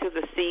get into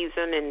the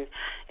season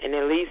and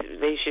at least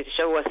they should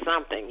show us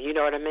something. You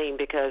know what I mean?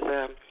 Because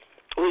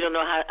we don't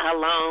know how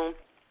long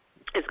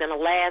it's going to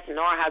last,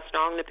 nor how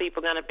strong the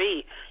people are going to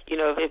be.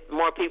 If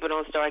more people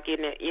don't start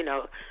getting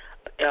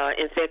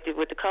infected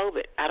with the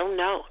COVID, I don't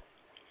know.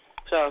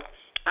 So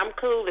I'm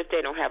cool if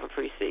they don't have a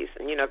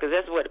preseason, because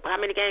that's how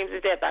many games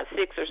is that, about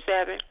 6 or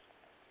 7?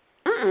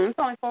 It's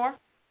only 4.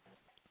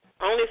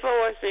 Only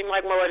 4? Seem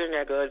like more than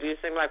that, good. You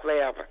seem like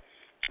forever.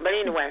 But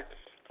anyway,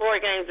 4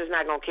 games is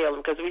not going to kill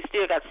them because we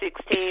still got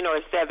 16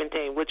 or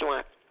 17. Which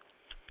one?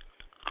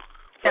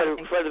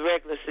 For the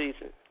regular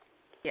season.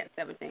 Yeah,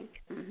 17.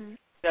 Mm-hmm.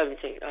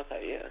 17.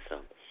 Okay, yeah.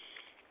 So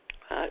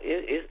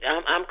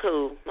I'm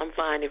cool. I'm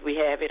fine if we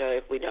have it or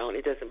if we don't.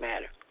 It doesn't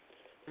matter.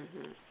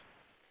 Mm-hmm.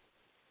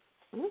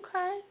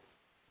 Okay.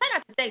 Shout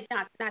out to Dave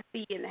Johnson. I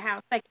see you in the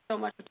house. Thank you so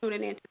much for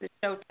tuning in to the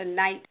show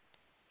tonight.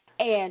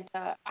 And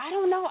I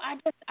don't know.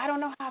 I don't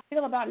know how I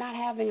feel about not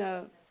having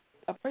a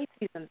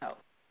preseason though.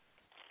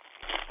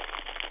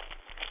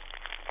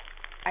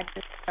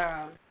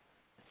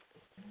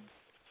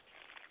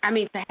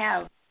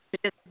 To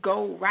just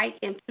go right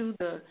into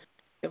the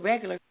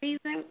regular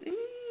season.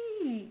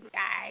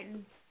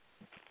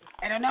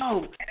 I don't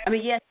know.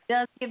 Yes, it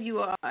does give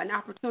you an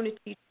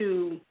opportunity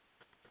to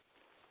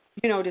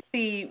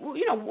see,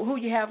 who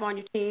you have on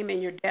your team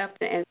and your depth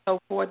and so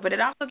forth. But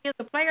it also gives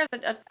the players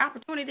an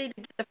opportunity to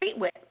get their feet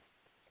wet.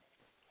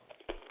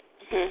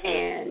 Mm-hmm.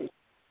 And,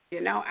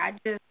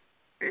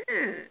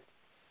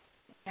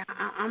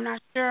 I'm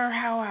not sure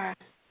how I.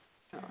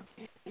 Oh,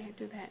 can't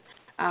do that.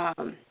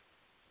 I'm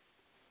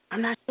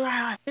not sure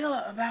how I feel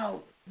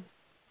about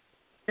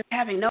just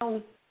having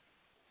no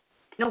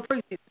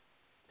preseason.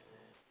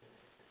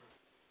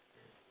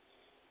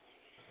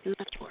 I'm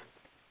not sure,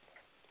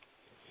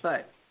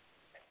 but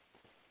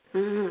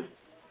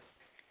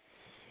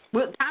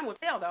well, time will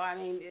tell. Though I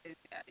mean,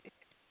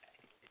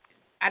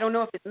 I don't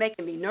know if it's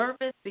making me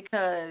nervous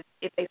because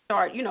if they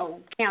start,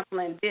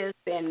 canceling this,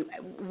 then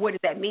what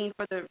does that mean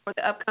for the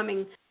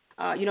upcoming,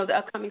 the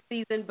upcoming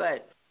season?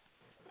 But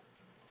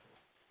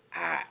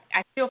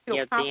I still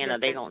feel confident. Then are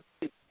they going?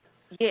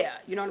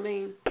 Yeah, you know what I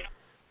mean.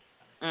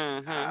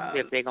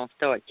 If they're gonna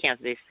start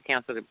cancel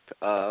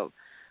the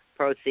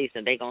pro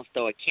season, they're gonna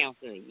start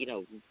canceling,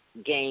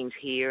 games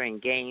here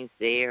and games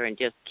there, and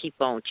just keep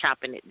on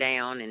chopping it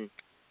down, and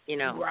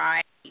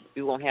right.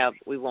 We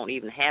won't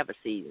even have a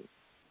season.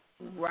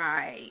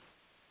 Right.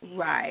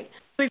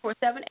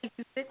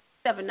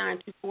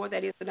 347-826-7924.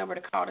 That is the number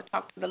to call to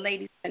talk to the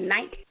ladies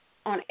tonight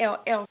on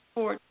LL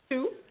Sport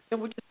 2. So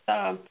we're just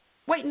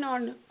waiting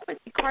on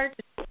Quincy Carter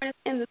to join us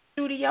in the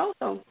studio.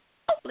 So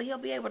hopefully he'll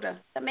be able to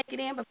make it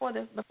in before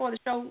the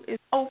show is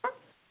over.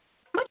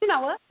 But you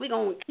know what? We're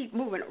going to keep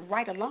moving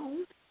right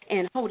along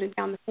and holding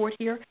down the fort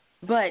here.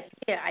 But,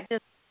 yeah, I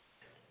just,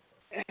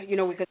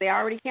 because they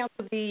already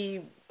canceled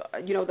the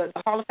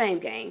Hall of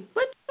Fame game.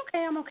 But,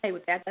 okay, I'm okay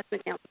with that. That's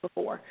been canceled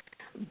before.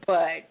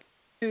 But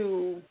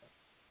to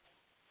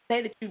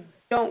say that you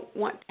don't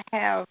want to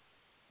have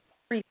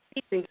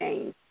preseason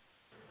games,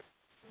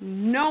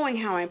 knowing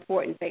how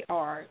important they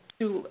are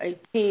to a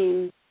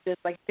team, just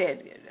like I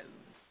said,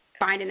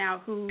 finding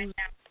out who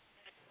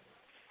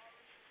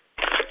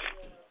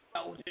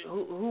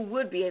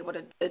would be able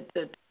to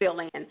fill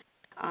in.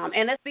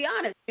 And let's be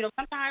honest,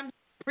 sometimes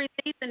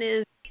preseason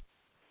is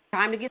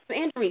time to get some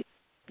injuries.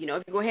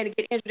 If you go ahead and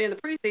get injured in the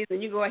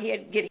preseason, you go ahead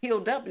and get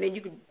healed up, and then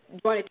you can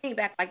join a team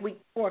back like week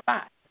 4 or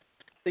 5.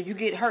 So you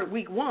get hurt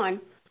week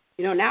 1,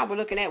 now we're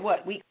looking at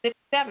week 6,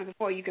 7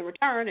 before you can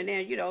return, and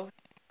then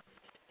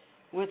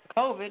with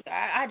COVID,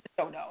 I just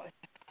don't know.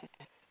 It's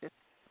just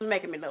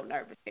making me a little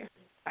nervous here.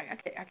 I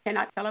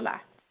cannot tell a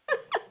lie.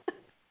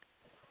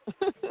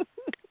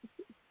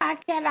 I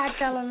cannot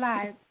tell a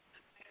lie.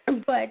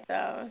 But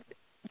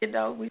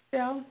we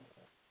shall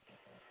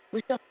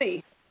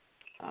see.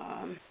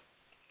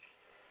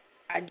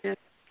 I just,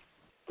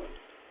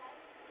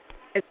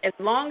 as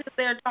long as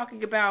they're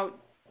talking about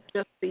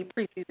just the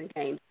preseason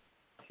games,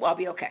 I'll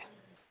be okay.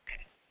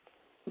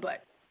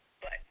 But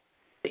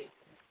see,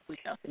 we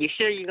shall see. You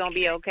sure you're gonna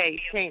be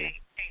okay, Tina?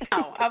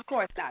 No, of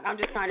course not. I'm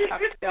just trying to talk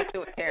yourself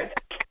to it, Terry.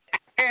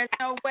 There's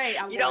no way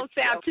I'm. You don't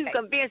sound too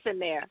convincing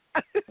there.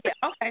 Yeah,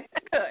 okay,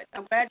 good.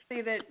 I'm glad to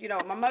see that.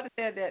 My mother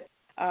said that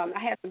I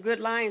had some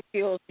good lying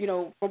skills.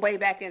 From way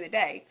back in the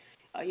day.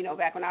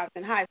 Back when I was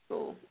in high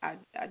school, I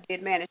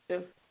did manage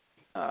to,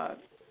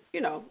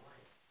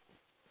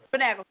 finagle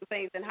some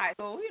things in high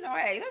school.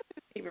 Hey, let's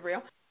just keep it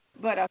real.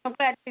 But I'm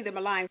glad to see that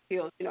my lying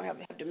skills, have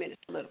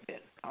diminished a little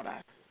bit. Thought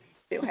I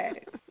still had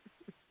it.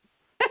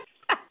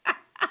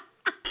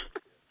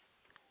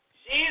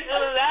 She's a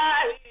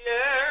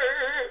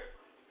liar.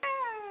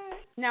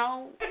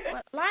 No,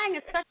 lying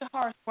is such a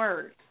harsh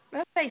word.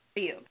 Let's say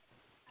fib.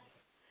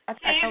 She's a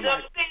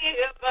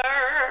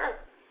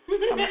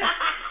fibber.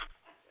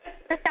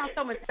 That sounds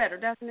so much better,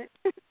 doesn't it?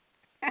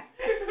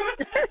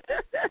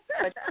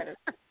 Much better.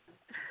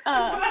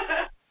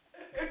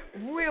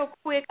 Real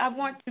quick, I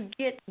want to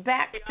get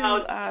back to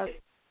Lord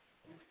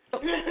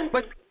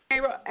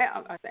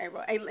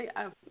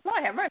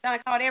have mercy, I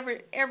called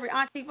every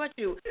auntie but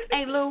you.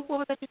 Hey Lou, what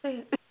was that you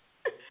said?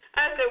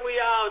 I said we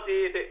all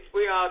did it.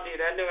 We all did.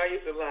 I know I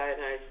used to lie in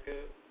high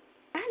school.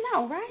 I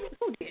know, right?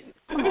 Who didn't?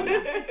 Come on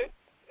now.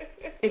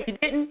 If you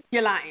didn't,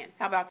 you're lying.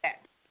 How about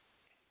that?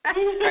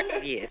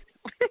 Yes.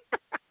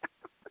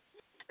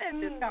 Let's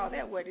just call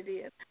that what it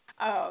is.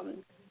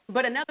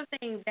 But another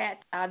thing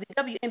that the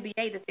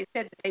WNBA that they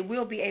said that they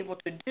will be able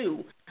to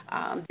do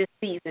this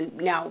season.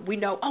 Now we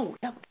know. Oh,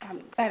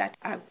 I'm glad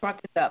I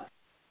brought this up.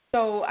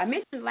 So I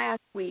mentioned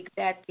last week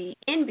that the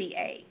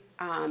NBA,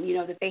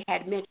 that they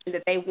had mentioned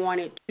that they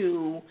wanted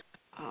to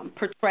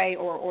portray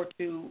or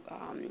to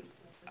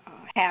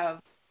have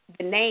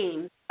the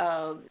names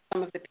of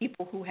some of the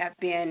people who have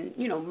been,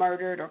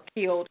 murdered or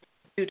killed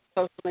due to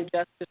social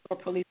injustice or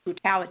police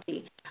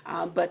brutality.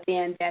 But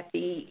then that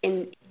the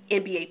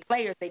NBA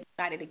players, they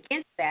decided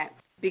against that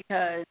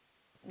because,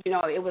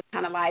 it was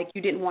kind of like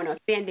you didn't want to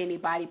offend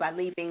anybody by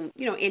leaving,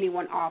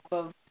 anyone off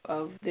of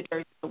the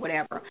jersey or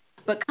whatever.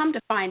 But come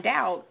to find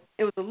out,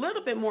 it was a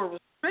little bit more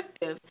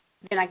restrictive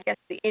than I guess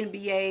the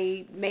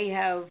NBA may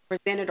have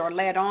presented or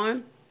led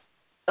on.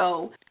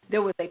 So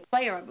there was a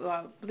player, I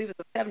believe it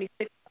was a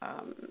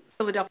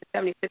Philadelphia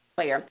 76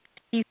 player.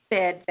 He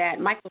said that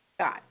Michael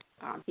Scott,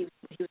 he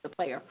was a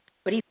player,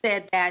 but he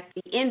said that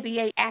the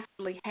NBA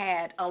actually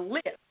had a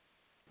list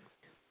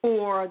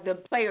for the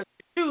players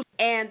to choose,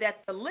 and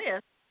that the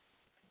list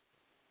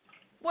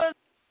was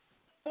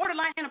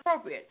borderline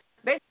inappropriate.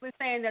 basically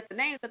saying that the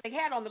names that they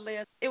had on the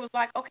list, it was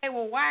like, okay,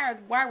 well,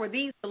 why were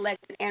these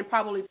selected, and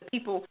probably the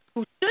people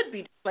who should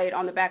be displayed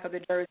on the back of the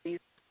jerseys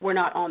were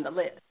not on the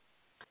list.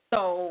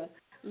 So,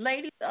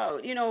 ladies,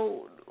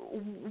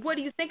 what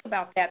do you think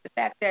about that? The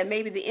fact that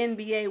maybe the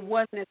NBA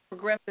wasn't as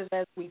progressive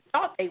as we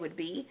thought they would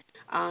be,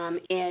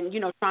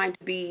 in trying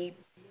to be,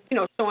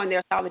 showing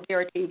their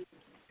solidarity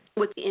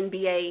with the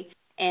NBA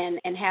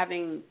and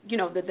having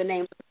the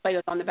names of the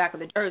players on the back of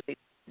the jersey.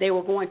 They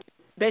were going to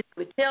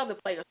basically tell the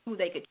players who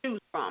they could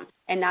choose from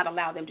and not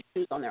allow them to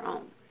choose on their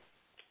own.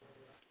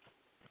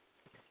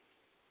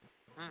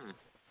 I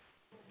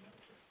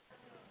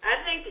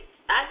think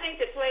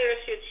the players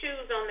should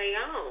choose on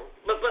their own.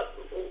 But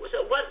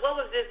so what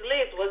was this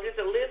list? Was this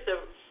a list of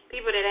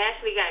people that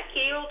actually got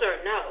killed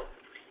or no?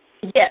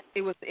 Yes,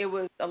 it was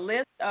a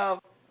list of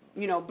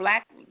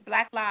black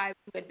lives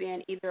who had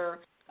been either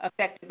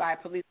affected by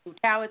police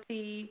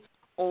brutality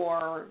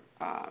or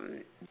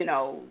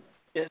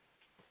just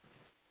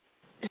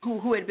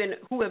who have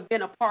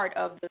been a part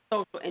of the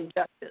social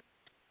injustice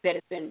that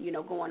has been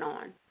going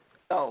on.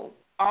 So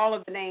all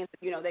of the names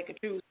they could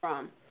choose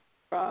from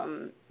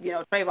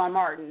Trayvon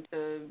Martin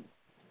to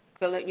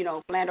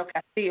Philando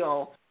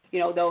Castile,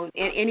 those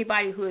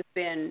anybody who has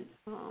been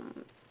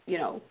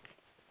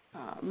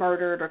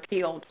murdered or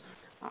killed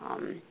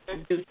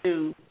due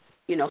to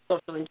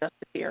social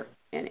injustice here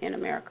in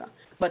America.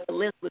 But the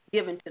list was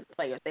given to the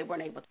players. They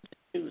weren't able to just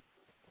choose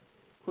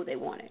who they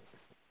wanted.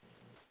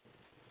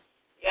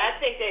 Yeah, I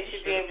think they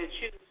should be able to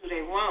choose who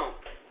they want.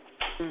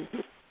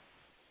 Mm-hmm.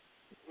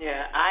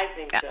 Yeah, I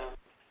think so.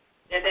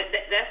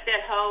 That's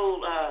that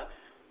whole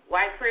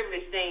white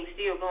privilege thing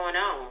still going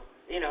on.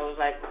 It's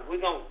like we're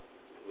gonna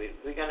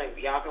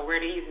y'all can wear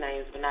these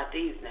names but not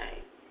these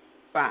names.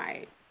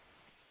 Right.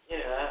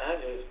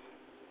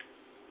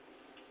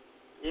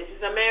 This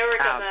is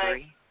America, I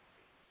baby.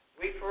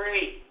 We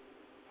free.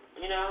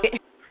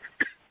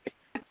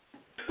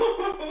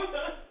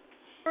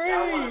 Free.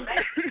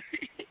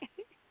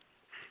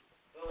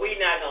 But we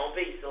not gonna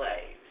be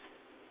slaves.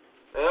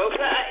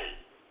 Okay.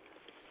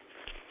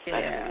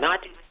 Yeah.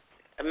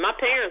 My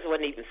parents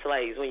wasn't even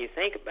slaves when you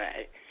think about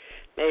it.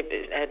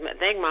 Maybe I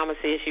think Mama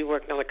said she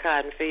worked on the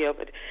cotton field,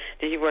 but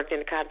did she work in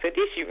the cotton field?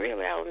 Did she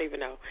really? I don't even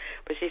know.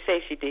 But she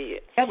said she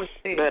did. That was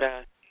fair. But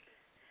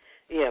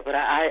but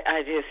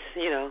I just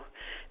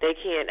they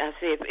can't. I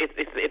said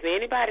if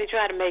anybody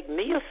try to make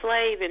me a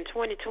slave in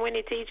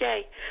 2020,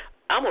 TJ,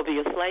 I'm gonna be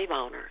a slave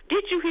owner.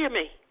 Did you hear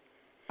me?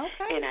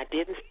 Okay. And I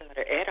didn't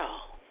stutter at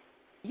all.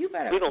 You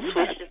better. We're gonna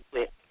switch the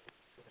split.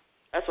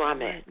 That's where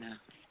I'm at now.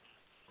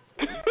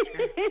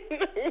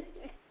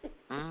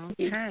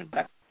 Okay.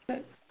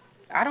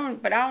 I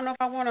don't know if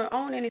I want to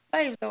own any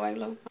slaves though,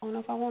 Alo. I don't know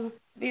if I want to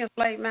be a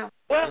slave mouse.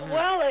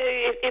 Well,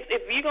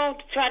 if you're gonna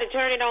try to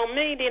turn it on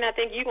me, then I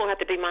think you're gonna have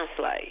to be my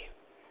slave.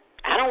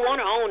 I don't want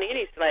to own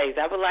any slaves.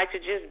 I would like to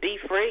just be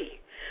free.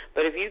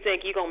 But if you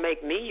think you're gonna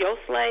make me your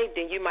slave,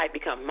 then you might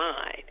become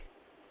mine.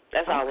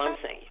 That's all I'm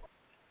saying.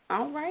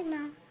 All right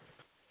now.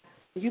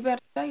 You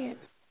better say it.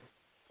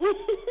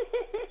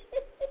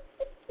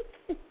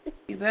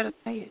 You better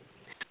say it.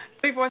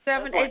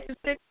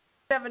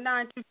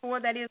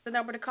 347-826-7924. That is the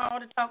number to call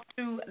to talk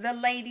to the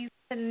ladies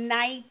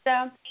tonight.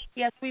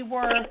 Yes, we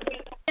were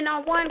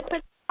one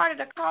Quincy Carter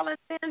to call into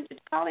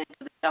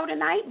the show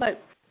tonight,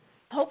 but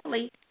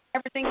hopefully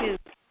everything is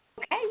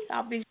okay.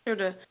 I'll be sure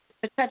to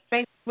touch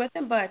base with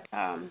him, but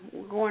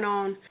we're going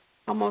on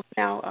almost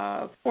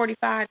now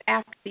 45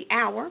 after the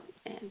hour,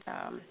 and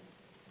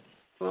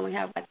we only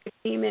have like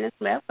 15 minutes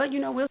left, but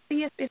we'll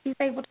see if he's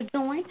able to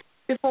join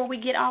before we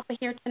get off of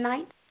here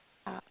tonight.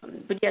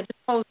 But yeah,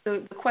 just pose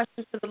the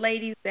question to the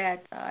ladies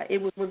that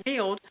it was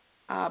revealed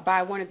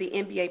by one of the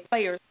NBA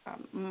players,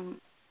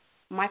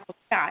 Michael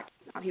Scott,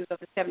 he was of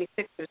the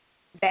 76ers,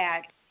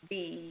 that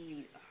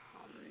the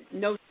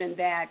notion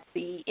that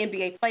the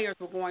NBA players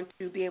were going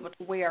to be able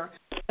to wear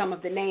some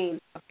of the names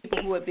of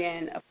people who have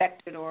been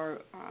affected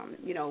or,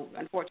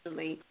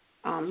 unfortunately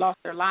lost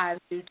their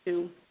lives due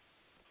to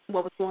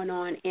what was going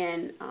on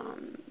in,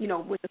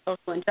 with the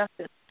social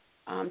injustice,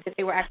 that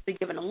they were actually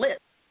given a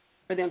list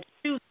for them to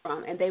choose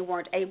from, and they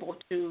weren't able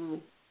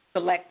to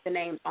select the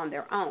names on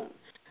their own.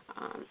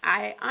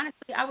 I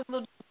was a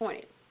little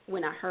disappointed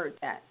when I heard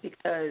that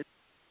because,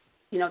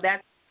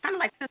 that's kind of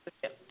like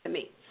censorship to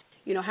me.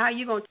 How are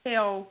you going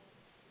to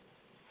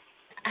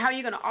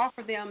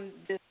offer them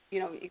this,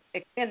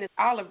 extend this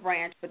olive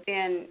branch, but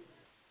then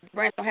the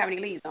branch don't have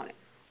any leaves on it?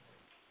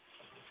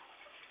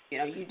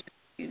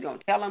 You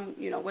don't tell them,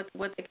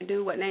 what they can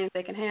do, what names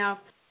they can have.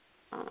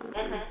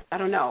 I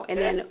don't know. And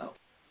then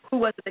who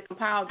was it that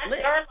compiled the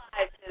list? Their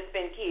lives has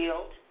been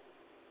killed.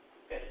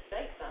 Better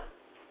say something.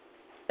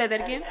 Say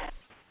that again?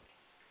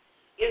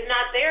 It's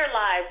not their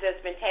lives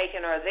that's been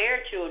taken or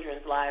their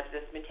children's lives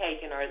that's been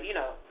taken or,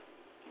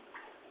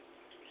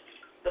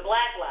 the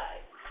black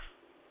lives.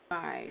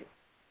 Right.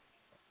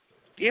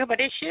 Yeah, but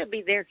it should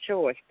be their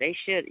choice. They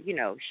should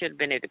have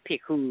been able to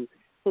pick who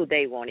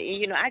they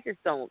wanted. I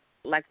just don't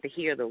like to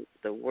hear the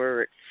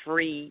word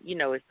free.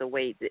 It's the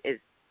way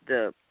it's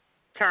the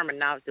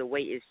terminology, the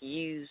way it's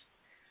used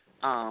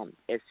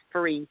as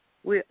free.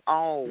 We're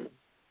all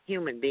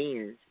human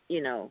beings,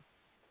 you know.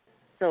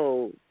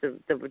 So the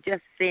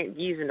just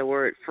using the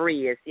word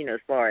free as, you know,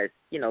 as far as,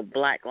 you know,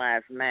 Black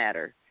Lives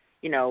Matter,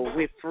 you know,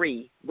 we're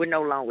free. We're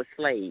no longer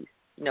slaves.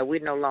 You know,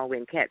 we're no longer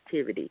in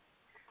captivity.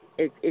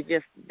 It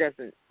just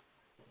doesn't.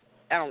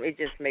 It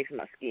just makes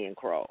my skin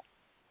crawl.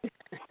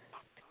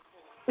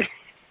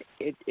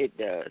 It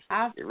does.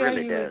 It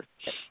really does.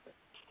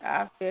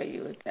 I feel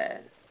you with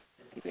that.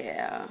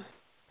 Yeah.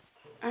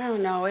 I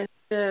don't know. It's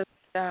just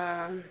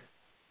I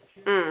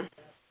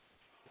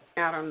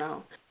don't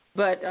know.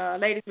 But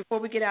ladies, before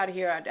we get out of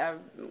here, I'm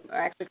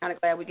actually kind of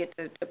glad we get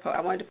to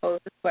I wanted to pose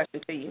this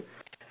question to you.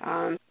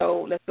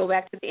 So let's go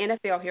back to the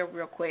NFL here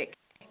real quick.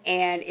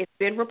 And it's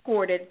been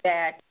reported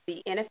that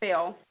the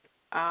NFL,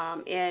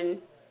 in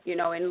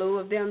lieu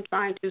of them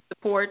trying to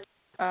support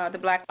the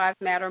Black Lives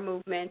Matter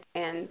movement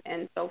and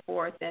so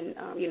forth, and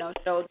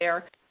show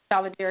their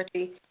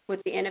solidarity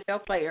with the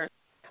NFL players,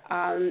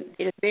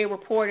 it is being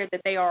reported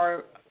that they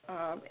are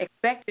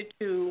expected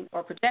to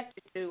or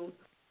projected to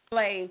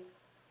play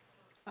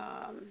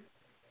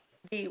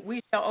the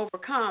 "We Shall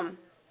Overcome"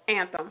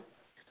 anthem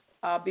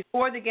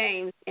before the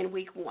games in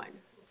Week 1.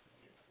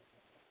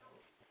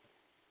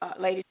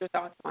 Ladies, your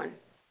thoughts on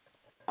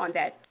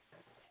that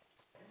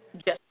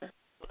gesture?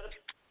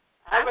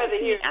 I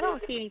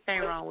don't see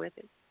anything wrong with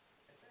it.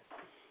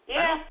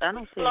 Yeah, I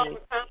don't see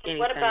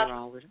anything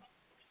wrong with it.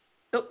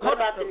 So, hold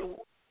on,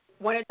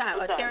 one at a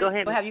time. Terry, go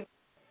ahead. Have you?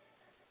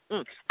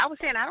 I was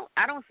saying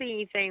I don't see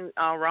anything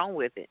wrong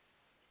with it,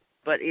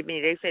 but I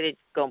mean they said it's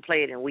gonna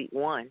play it in Week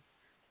 1.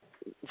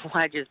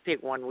 Why just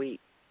pick 1 week?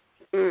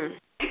 Come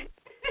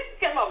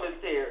on, Miss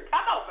Terry.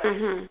 Come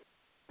on,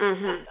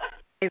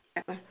 baby.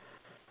 Exactly.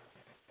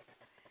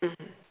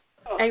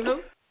 Hey,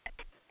 Lou?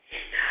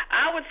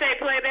 I would say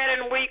play that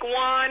in Week 1,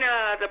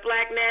 the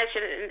Black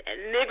National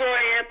Negro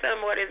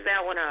Anthem. What is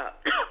that one?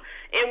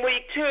 In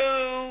Week 2,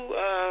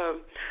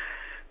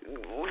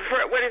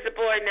 what is the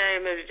boy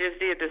name that just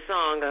did the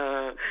song?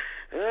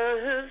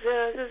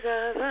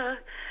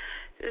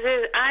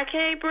 I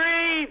Can't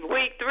Breathe.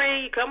 Week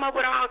 3, come up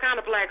with all kind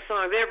of black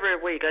songs every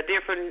week, a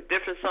different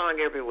song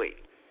every week.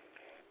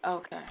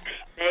 Okay.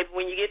 Maybe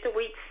when you get to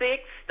Week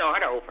 6,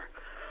 start over.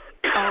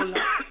 Oh,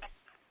 no.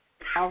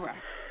 All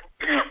right.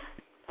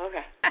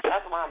 Okay.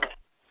 That's my man.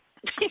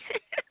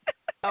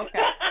 Okay.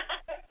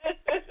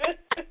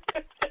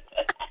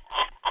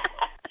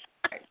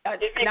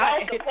 If you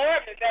don't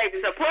support me,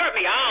 baby, support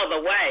me all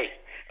the way,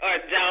 or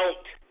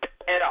don't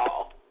at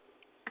all.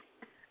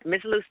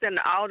 Miss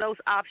Lucinda, all those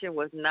options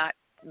was not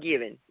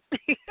given.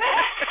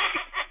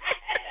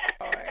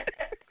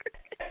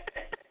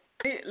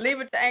 Leave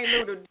it to Aunt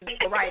Lou to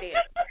go right in.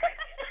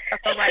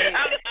 Go right in.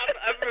 I'm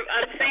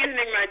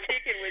seasoning my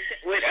chicken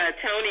with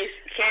Tony's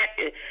cat.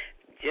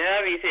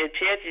 He said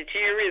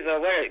chimichurri or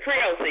what?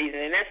 Creole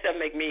seasoning. That stuff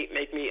make me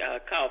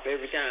cough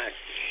every time.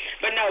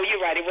 But no, you're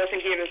right. It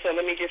wasn't given. So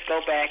let me just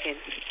go back and.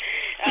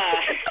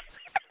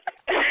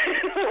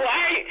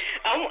 Why?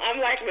 I'm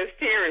like Miss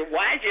Terry.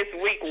 Why just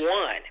Week 1?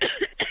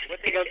 What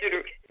they gonna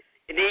do?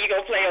 And then you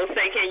gonna play on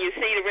say, can you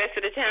see the rest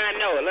of the time?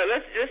 No,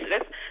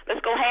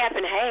 let's go half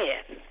and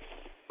half.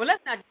 Well,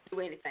 let's not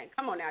do anything.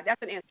 Come on now,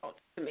 that's an insult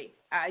to me.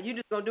 You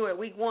just gonna do it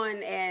Week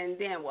 1 and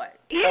then what?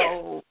 Yeah.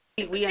 So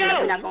we end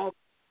up not going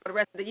for the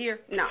rest of the year?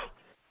 No.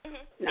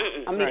 No.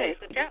 I'm gonna need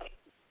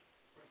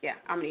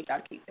I'm gonna need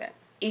y'all to keep that.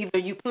 Either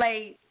you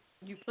play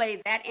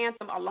that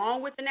anthem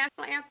along with the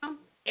national anthem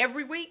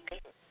every week,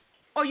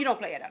 or you don't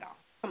play it at all.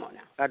 Come on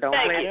now. I don't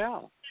play it at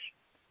all.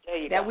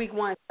 That Week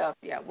 1 stuff,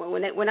 yeah.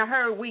 When I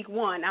heard Week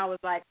 1, I was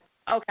like,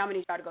 okay, I'm gonna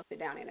need y'all to go sit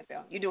down,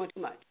 NFL. You're doing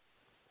too much.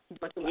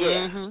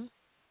 Yeah. Mm-hmm.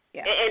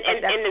 Yeah.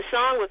 And the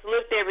song was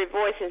Lift Every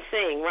Voice and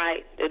Sing,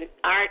 right?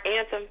 Our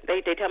anthem,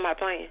 they talking about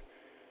playing.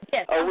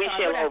 Yes. Or We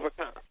Shall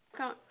Overcome.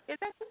 Is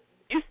that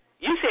you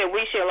said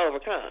We Shall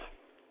Overcome.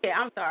 Yeah,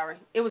 I'm sorry.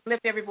 It was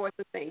Lift Every Voice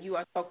and Sing. You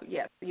are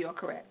yes, you are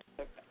correct.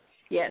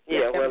 Yes.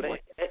 Yeah, well,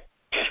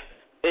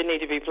 they need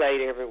to be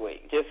played every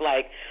week. Just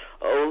like,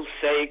 oh,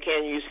 say,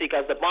 can you see?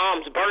 Because the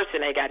bombs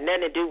bursting ain't got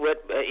nothing to do with,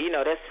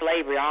 that's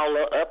slavery all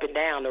up and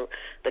down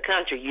the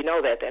country. You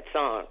know that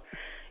song.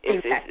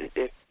 It's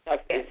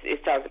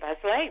talking about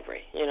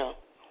slavery,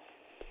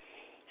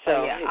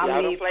 So y'all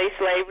don't play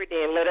slavery,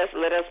 then let us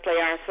play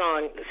our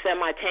song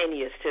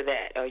simultaneous to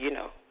that, or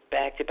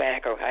back to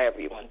back, or however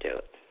you want to do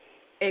it.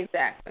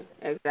 Exactly.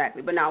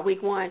 But now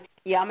Week 1, I'm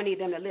gonna need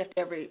them to lift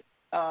every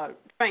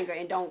finger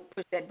and don't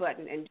push that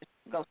button and just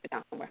go sit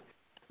down somewhere.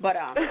 But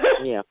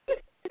yeah.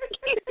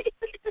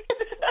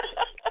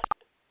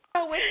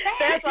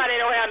 That's why they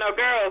don't have no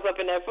girls up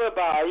in that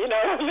football. You know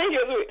what I mean?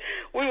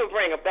 We would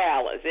bring a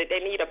balance. They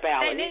need a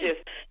balance.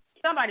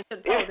 Somebody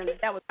should have told them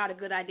that was not a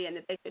good idea and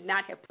that they should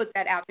not have put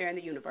that out there in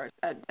the universe.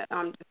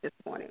 I'm just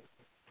disappointed.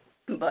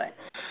 But,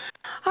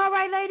 all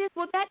right, ladies,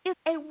 well, that is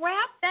a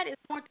wrap. That is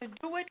going to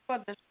do it for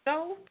the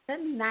show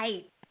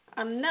tonight.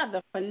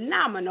 Another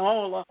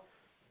phenomenal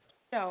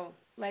show.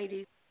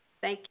 Ladies,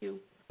 thank you.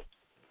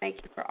 Thank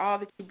you for all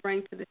that you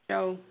bring to the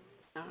show,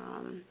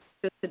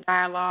 just the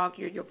dialogue,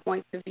 your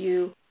points of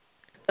view,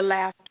 the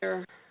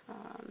laughter,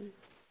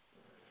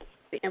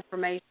 the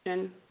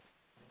information,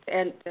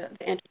 and the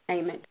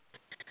entertainment.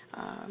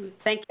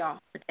 Thank y'all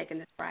for taking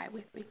this ride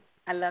with me.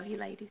 I love you,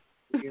 ladies.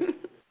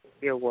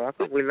 You're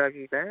welcome. We love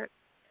you back.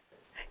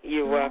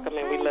 You're welcome,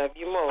 and we love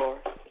you more.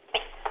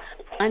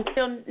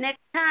 Until next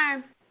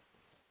time,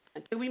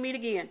 until we meet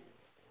again,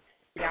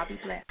 y'all be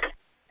blessed.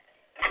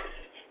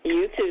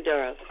 You too,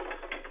 darling.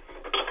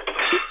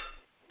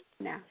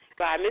 Now.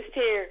 Bye, Miss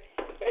Terry.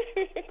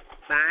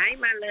 Bye,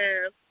 my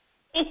love.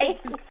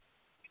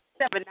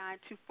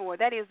 827-924.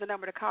 That is the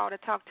number to call to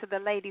talk to the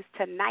ladies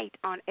tonight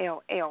on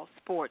LL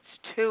Sports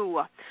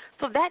 2.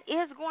 So that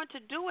is going to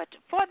do it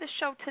for the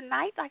show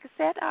tonight. Like I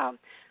said,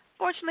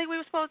 fortunately, we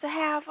were supposed to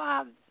have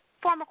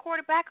former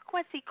quarterback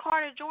Quincy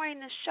Carter joining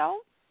the show.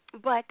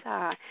 But,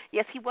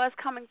 yes, he was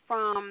coming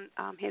from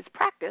his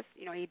practice.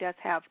 You know, he does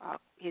have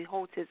he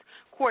holds his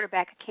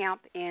quarterback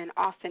camp in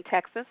Austin,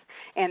 Texas,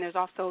 and there's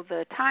also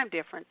the time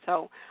difference.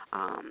 So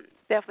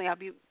definitely I'll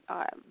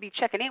be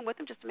checking in with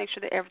him just to make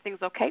sure that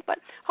everything's okay. But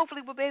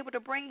hopefully we'll be able to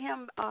bring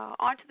him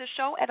onto the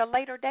show at a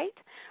later date.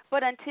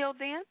 But until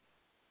then,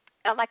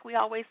 like we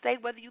always say,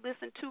 whether you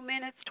listen 2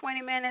 minutes,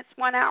 20 minutes,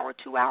 1 hour,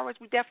 2 hours,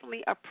 we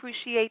definitely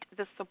appreciate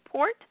the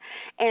support.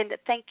 And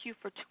thank you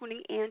for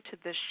tuning in to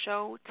the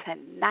show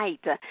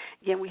tonight.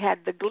 Again, we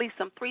had the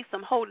Gleason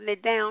threesome holding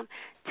it down,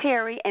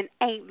 Terry and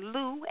Aunt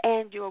Lou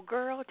and your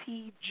girl,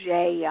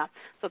 TJ.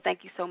 So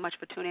thank you so much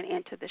for tuning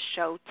in to the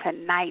show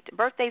tonight.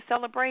 Birthday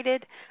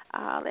celebrated.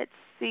 Let's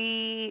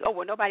see. Oh,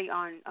 well, nobody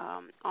on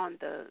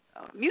the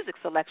music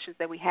selections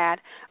that we had.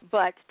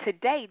 But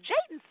today,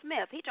 Jaden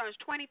Smith, he turns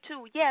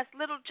 22. Yes,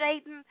 little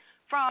Jaden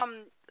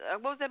from,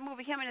 what was that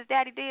movie him and his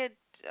daddy did?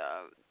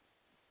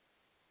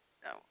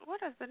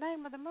 What is the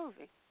name of the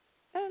movie?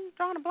 I'm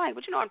drawing a blank,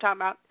 but you know what I'm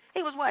talking about.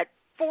 He was what,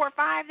 4 or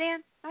 5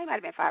 then? Oh, he might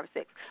have been 5 or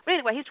 6. But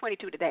anyway, he's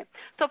 22 today.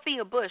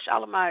 Sophia Bush,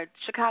 all of my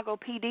Chicago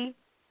PD.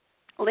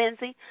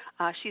 Lindsay,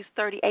 she's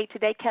 38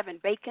 today. Kevin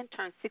Bacon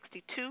turns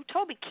 62.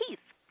 Toby Keith,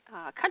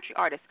 country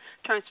artist,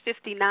 turns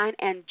 59.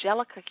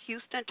 Angelica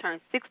Houston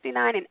turns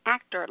 69. And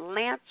actor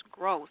Lance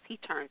Gross, he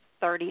turns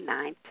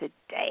 39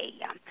 today.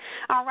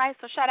 All right,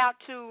 so shout out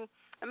to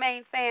the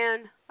main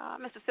fan,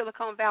 Mr.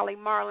 Silicon Valley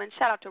Marlin.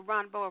 Shout out to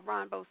Ronbo of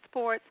Ronbo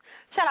Sports.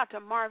 Shout out to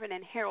Marvin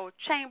and Harold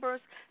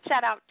Chambers.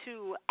 Shout out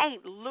to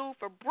Aunt Lou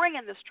for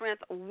bringing the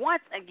strength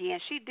once again.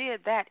 She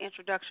did that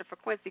introduction for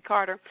Quincy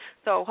Carter,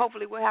 so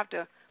hopefully we'll have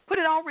to put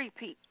it on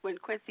repeat when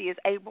Quincy is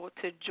able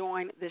to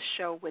join the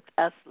show with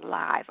us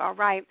live. All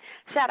right.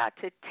 Shout out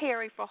to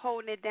Terry for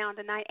holding it down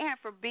tonight and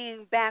for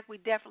being back. We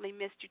definitely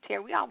missed you,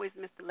 Terry. We always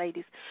miss the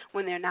ladies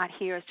when they're not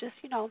here. It's just,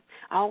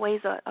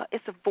 always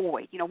it's a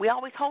void. We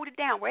always hold it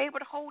down. We're able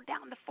to hold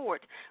down the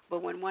fort.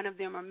 But when one of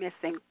them are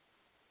missing,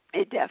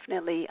 it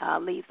definitely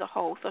leaves a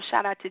hole. So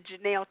shout out to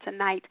Janelle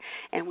tonight,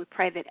 and we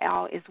pray that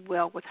all is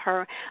well with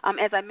her.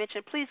 As I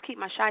mentioned, please keep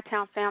my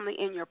Chi-Town family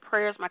in your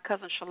prayers. My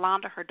cousin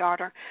Shalonda, her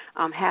daughter,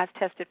 has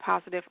tested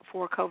positive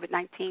for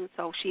COVID-19,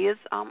 so she is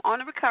on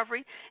the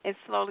recovery. It's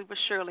slowly but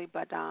surely,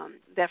 but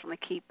definitely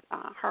keep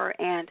her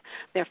and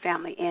their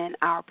family in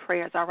our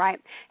prayers, all right?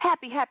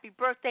 Happy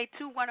birthday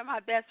to one of my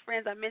best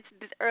friends. I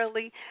mentioned it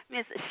early,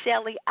 Miss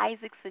Shelly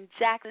Isaacson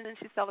Jackson.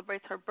 She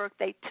celebrates her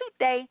birthday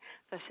today,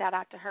 so shout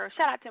out to her.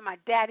 Shout out to my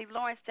daddy,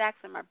 Lawrence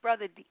Jackson, my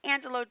brother,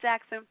 D'Angelo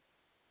Jackson.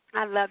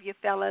 I love you,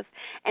 fellas.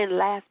 And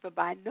last but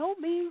by no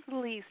means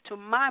least, to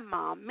my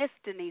mom, Miss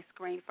Denise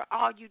Green, for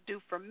all you do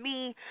for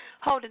me,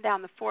 holding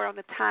down the fort on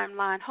the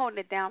timeline, holding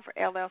it down for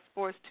LL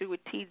Sports 2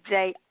 with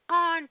TJ,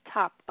 on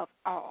top of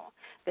all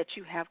that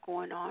you have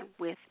going on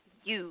with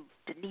you.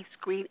 Denise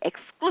Green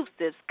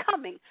exclusives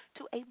coming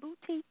to a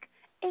boutique,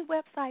 a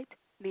website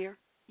near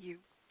you.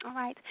 All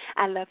right.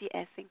 I love you,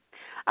 Essie.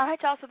 All right,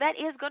 y'all. So that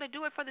is going to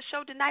do it for the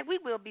show tonight. We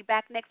will be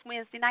back next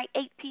Wednesday night,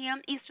 8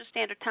 p.m. Eastern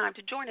Standard Time.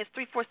 To join us,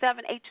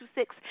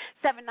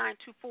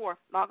 347-826-7924.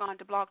 Log on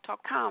to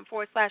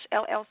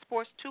blogtalk.com/LL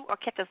Sports 2 or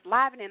catch us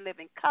live and in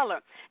living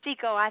color.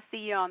 Chico, I see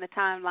you on the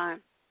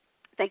timeline.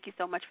 Thank you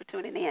so much for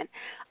tuning in.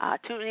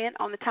 Tune in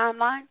on the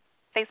timeline,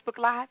 Facebook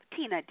Live.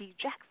 Tina D.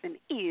 Jackson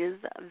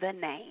is the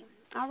name.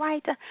 All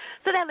right, so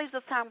that leaves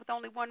us time with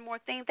only one more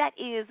thing. That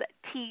is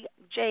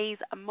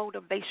TJ's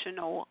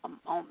Motivational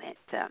Moment.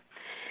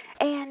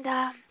 And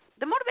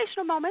the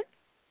Motivational Moment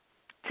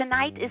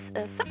tonight is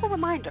a simple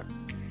reminder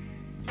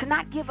to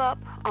not give up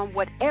on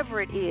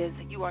whatever it is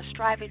you are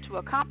striving to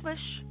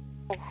accomplish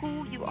or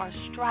who you are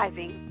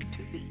striving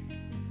to be.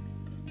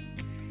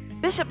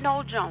 Bishop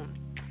Noel Jones,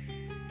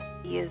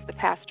 he is the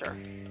pastor,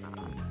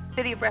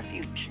 City of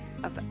Refuge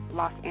of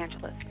Los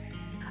Angeles.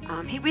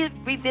 He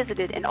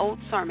revisited an old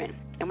sermon,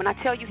 and when I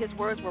tell you his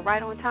words were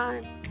right on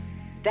time,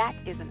 that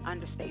is an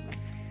understatement.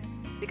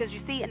 Because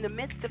you see, in the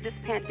midst of this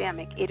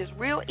pandemic, it is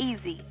real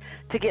easy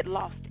to get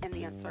lost in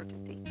the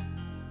uncertainty.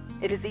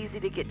 It is easy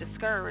to get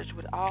discouraged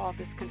with all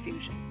this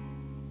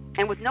confusion.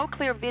 And with no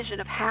clear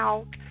vision of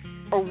how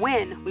or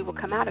when we will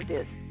come out of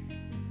this,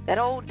 that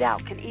old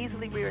doubt can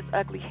easily rear its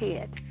ugly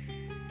head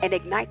and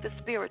ignite the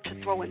spirit to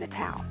throw in the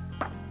towel.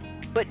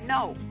 But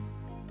no,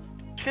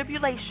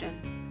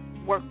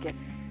 tribulation worketh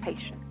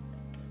patience.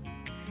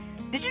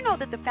 Did you know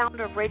that the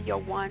founder of Radio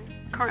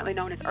One, currently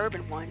known as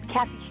Urban One,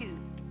 Kathy Hughes,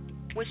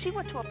 when she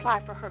went to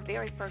apply for her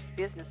very first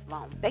business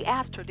loan, they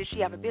asked her, did she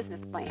have a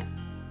business plan?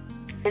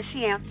 And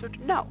she answered,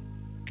 no.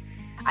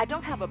 I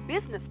don't have a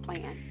business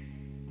plan,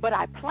 but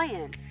I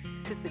plan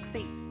to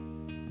succeed.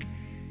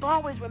 So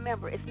always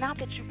remember, it's not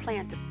that you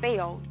plan to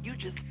fail, you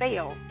just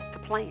fail to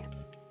plan.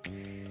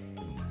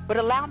 But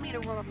allow me to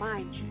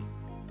remind you,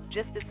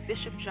 just as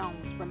Bishop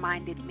Jones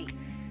reminded me,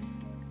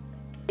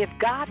 if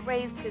God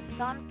raised his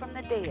son from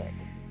the dead,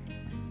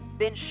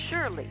 then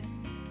surely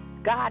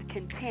God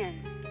can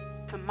tend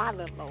to my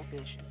little old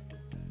vision.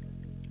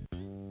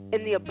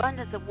 In the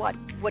abundance of what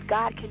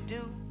God can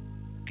do,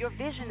 your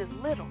vision is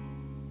little.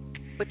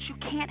 But you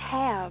can't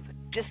have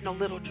just no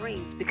little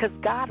dreams, because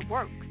God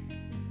works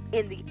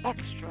in the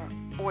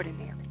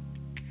extraordinary.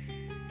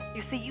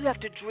 You see, you have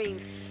to dream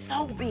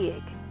so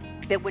big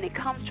that when it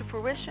comes to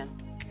fruition,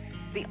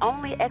 the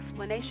only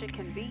explanation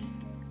can be,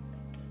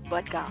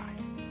 but God.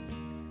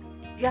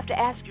 You have to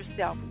ask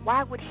yourself,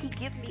 why would he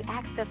give me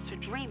access to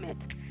dream it,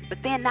 but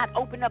then not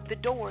open up the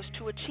doors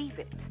to achieve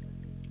it?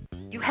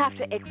 You have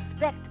to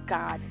expect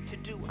God to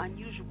do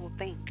unusual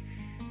things.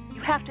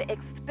 You have to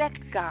expect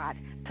God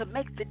to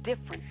make the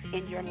difference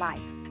in your life.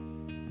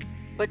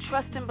 But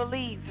trust and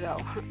believe,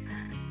 though,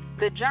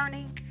 the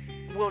journey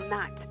will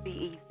not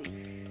be easy.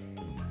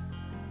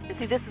 And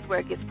see, this is where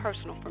it gets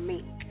personal for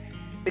me,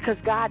 because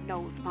God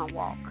knows my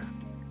walk.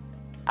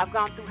 I've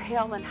gone through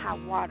hell and high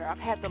water. I've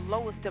had the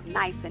lowest of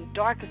nights and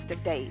darkest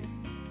of days,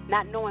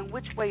 not knowing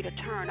which way to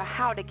turn or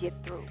how to get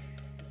through.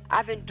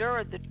 I've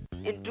endured the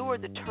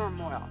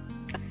turmoil,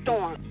 a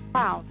storm,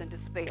 trials, and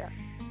despair.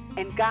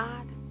 And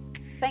God,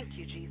 thank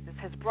you, Jesus,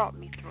 has brought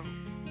me through.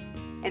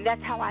 And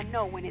that's how I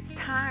know when it's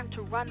time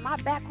to run my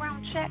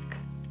background check,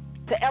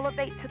 to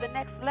elevate to the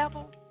next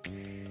level,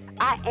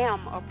 I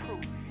am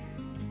approved.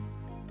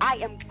 I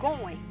am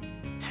going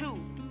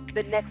to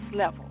the next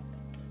level.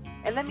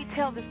 And let me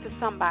tell this to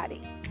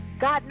somebody.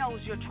 God knows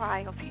your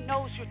trials. He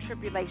knows your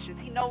tribulations.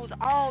 He knows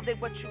all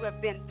that what you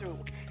have been through.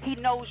 He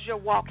knows your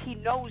walk. He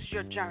knows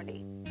your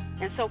journey.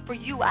 And so for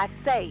you, I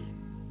say,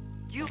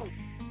 you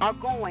are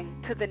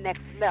going to the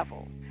next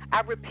level. I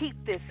repeat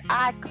this.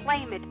 I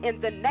claim it in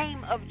the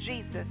name of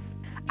Jesus.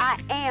 I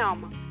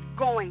am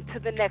going to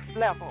the next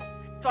level.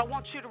 So I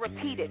want you to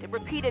repeat it.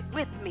 Repeat it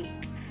with me.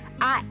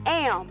 I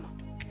am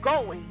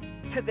going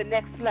to the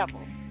next level.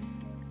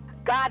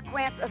 God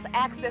grants us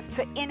access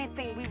to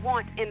anything we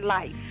want in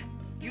life.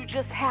 You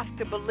just have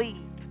to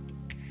believe.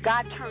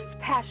 God turns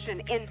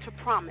passion into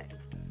promise.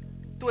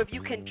 So if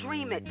you can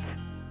dream it,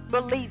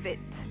 believe it.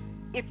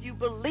 If you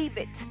believe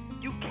it,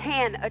 you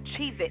can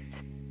achieve it.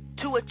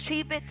 To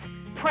achieve it,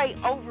 pray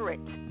over it,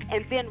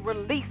 and then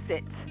release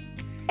it.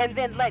 And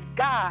then let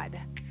God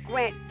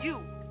grant you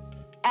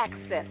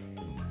access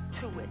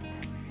to it.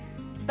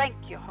 Thank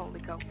you,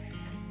 Holy Ghost.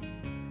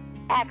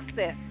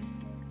 Access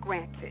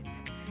granted.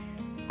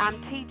 I'm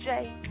TJ,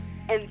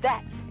 and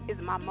that is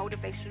my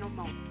motivational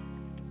moment.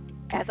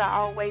 As I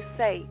always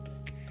say,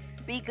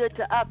 be good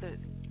to others,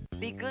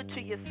 be good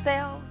to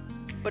yourselves,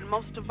 but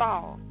most of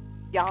all,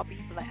 y'all be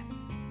blessed.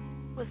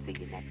 We'll see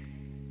you next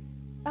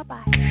week.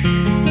 Bye-bye.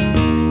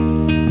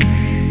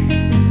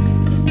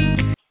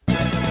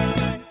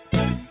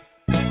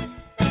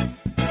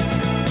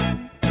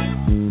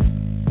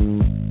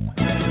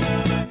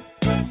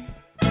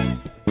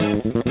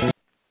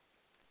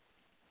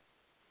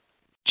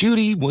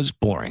 Judy was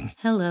boring.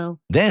 Hello.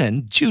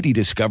 Then Judy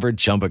discovered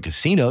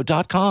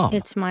ChumbaCasino.com.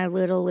 It's my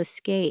little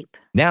escape.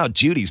 Now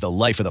Judy's the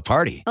life of the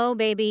party. Oh,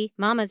 baby,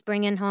 mama's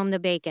bringing home the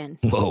bacon.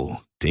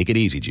 Whoa, take it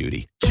easy,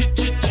 Judy.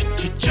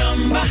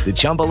 The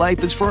Chumba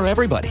life is for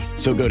everybody.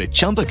 So go to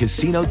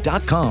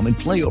ChumbaCasino.com and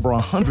play over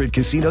 100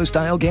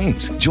 casino-style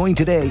games. Join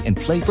today and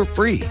play for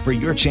free for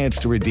your chance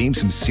to redeem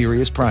some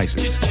serious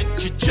prizes.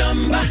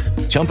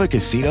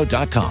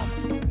 ChumbaCasino.com.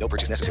 No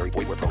purchase necessary.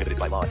 Void where prohibited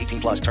by law.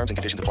 18+ terms and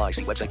conditions apply.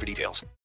 See website for details.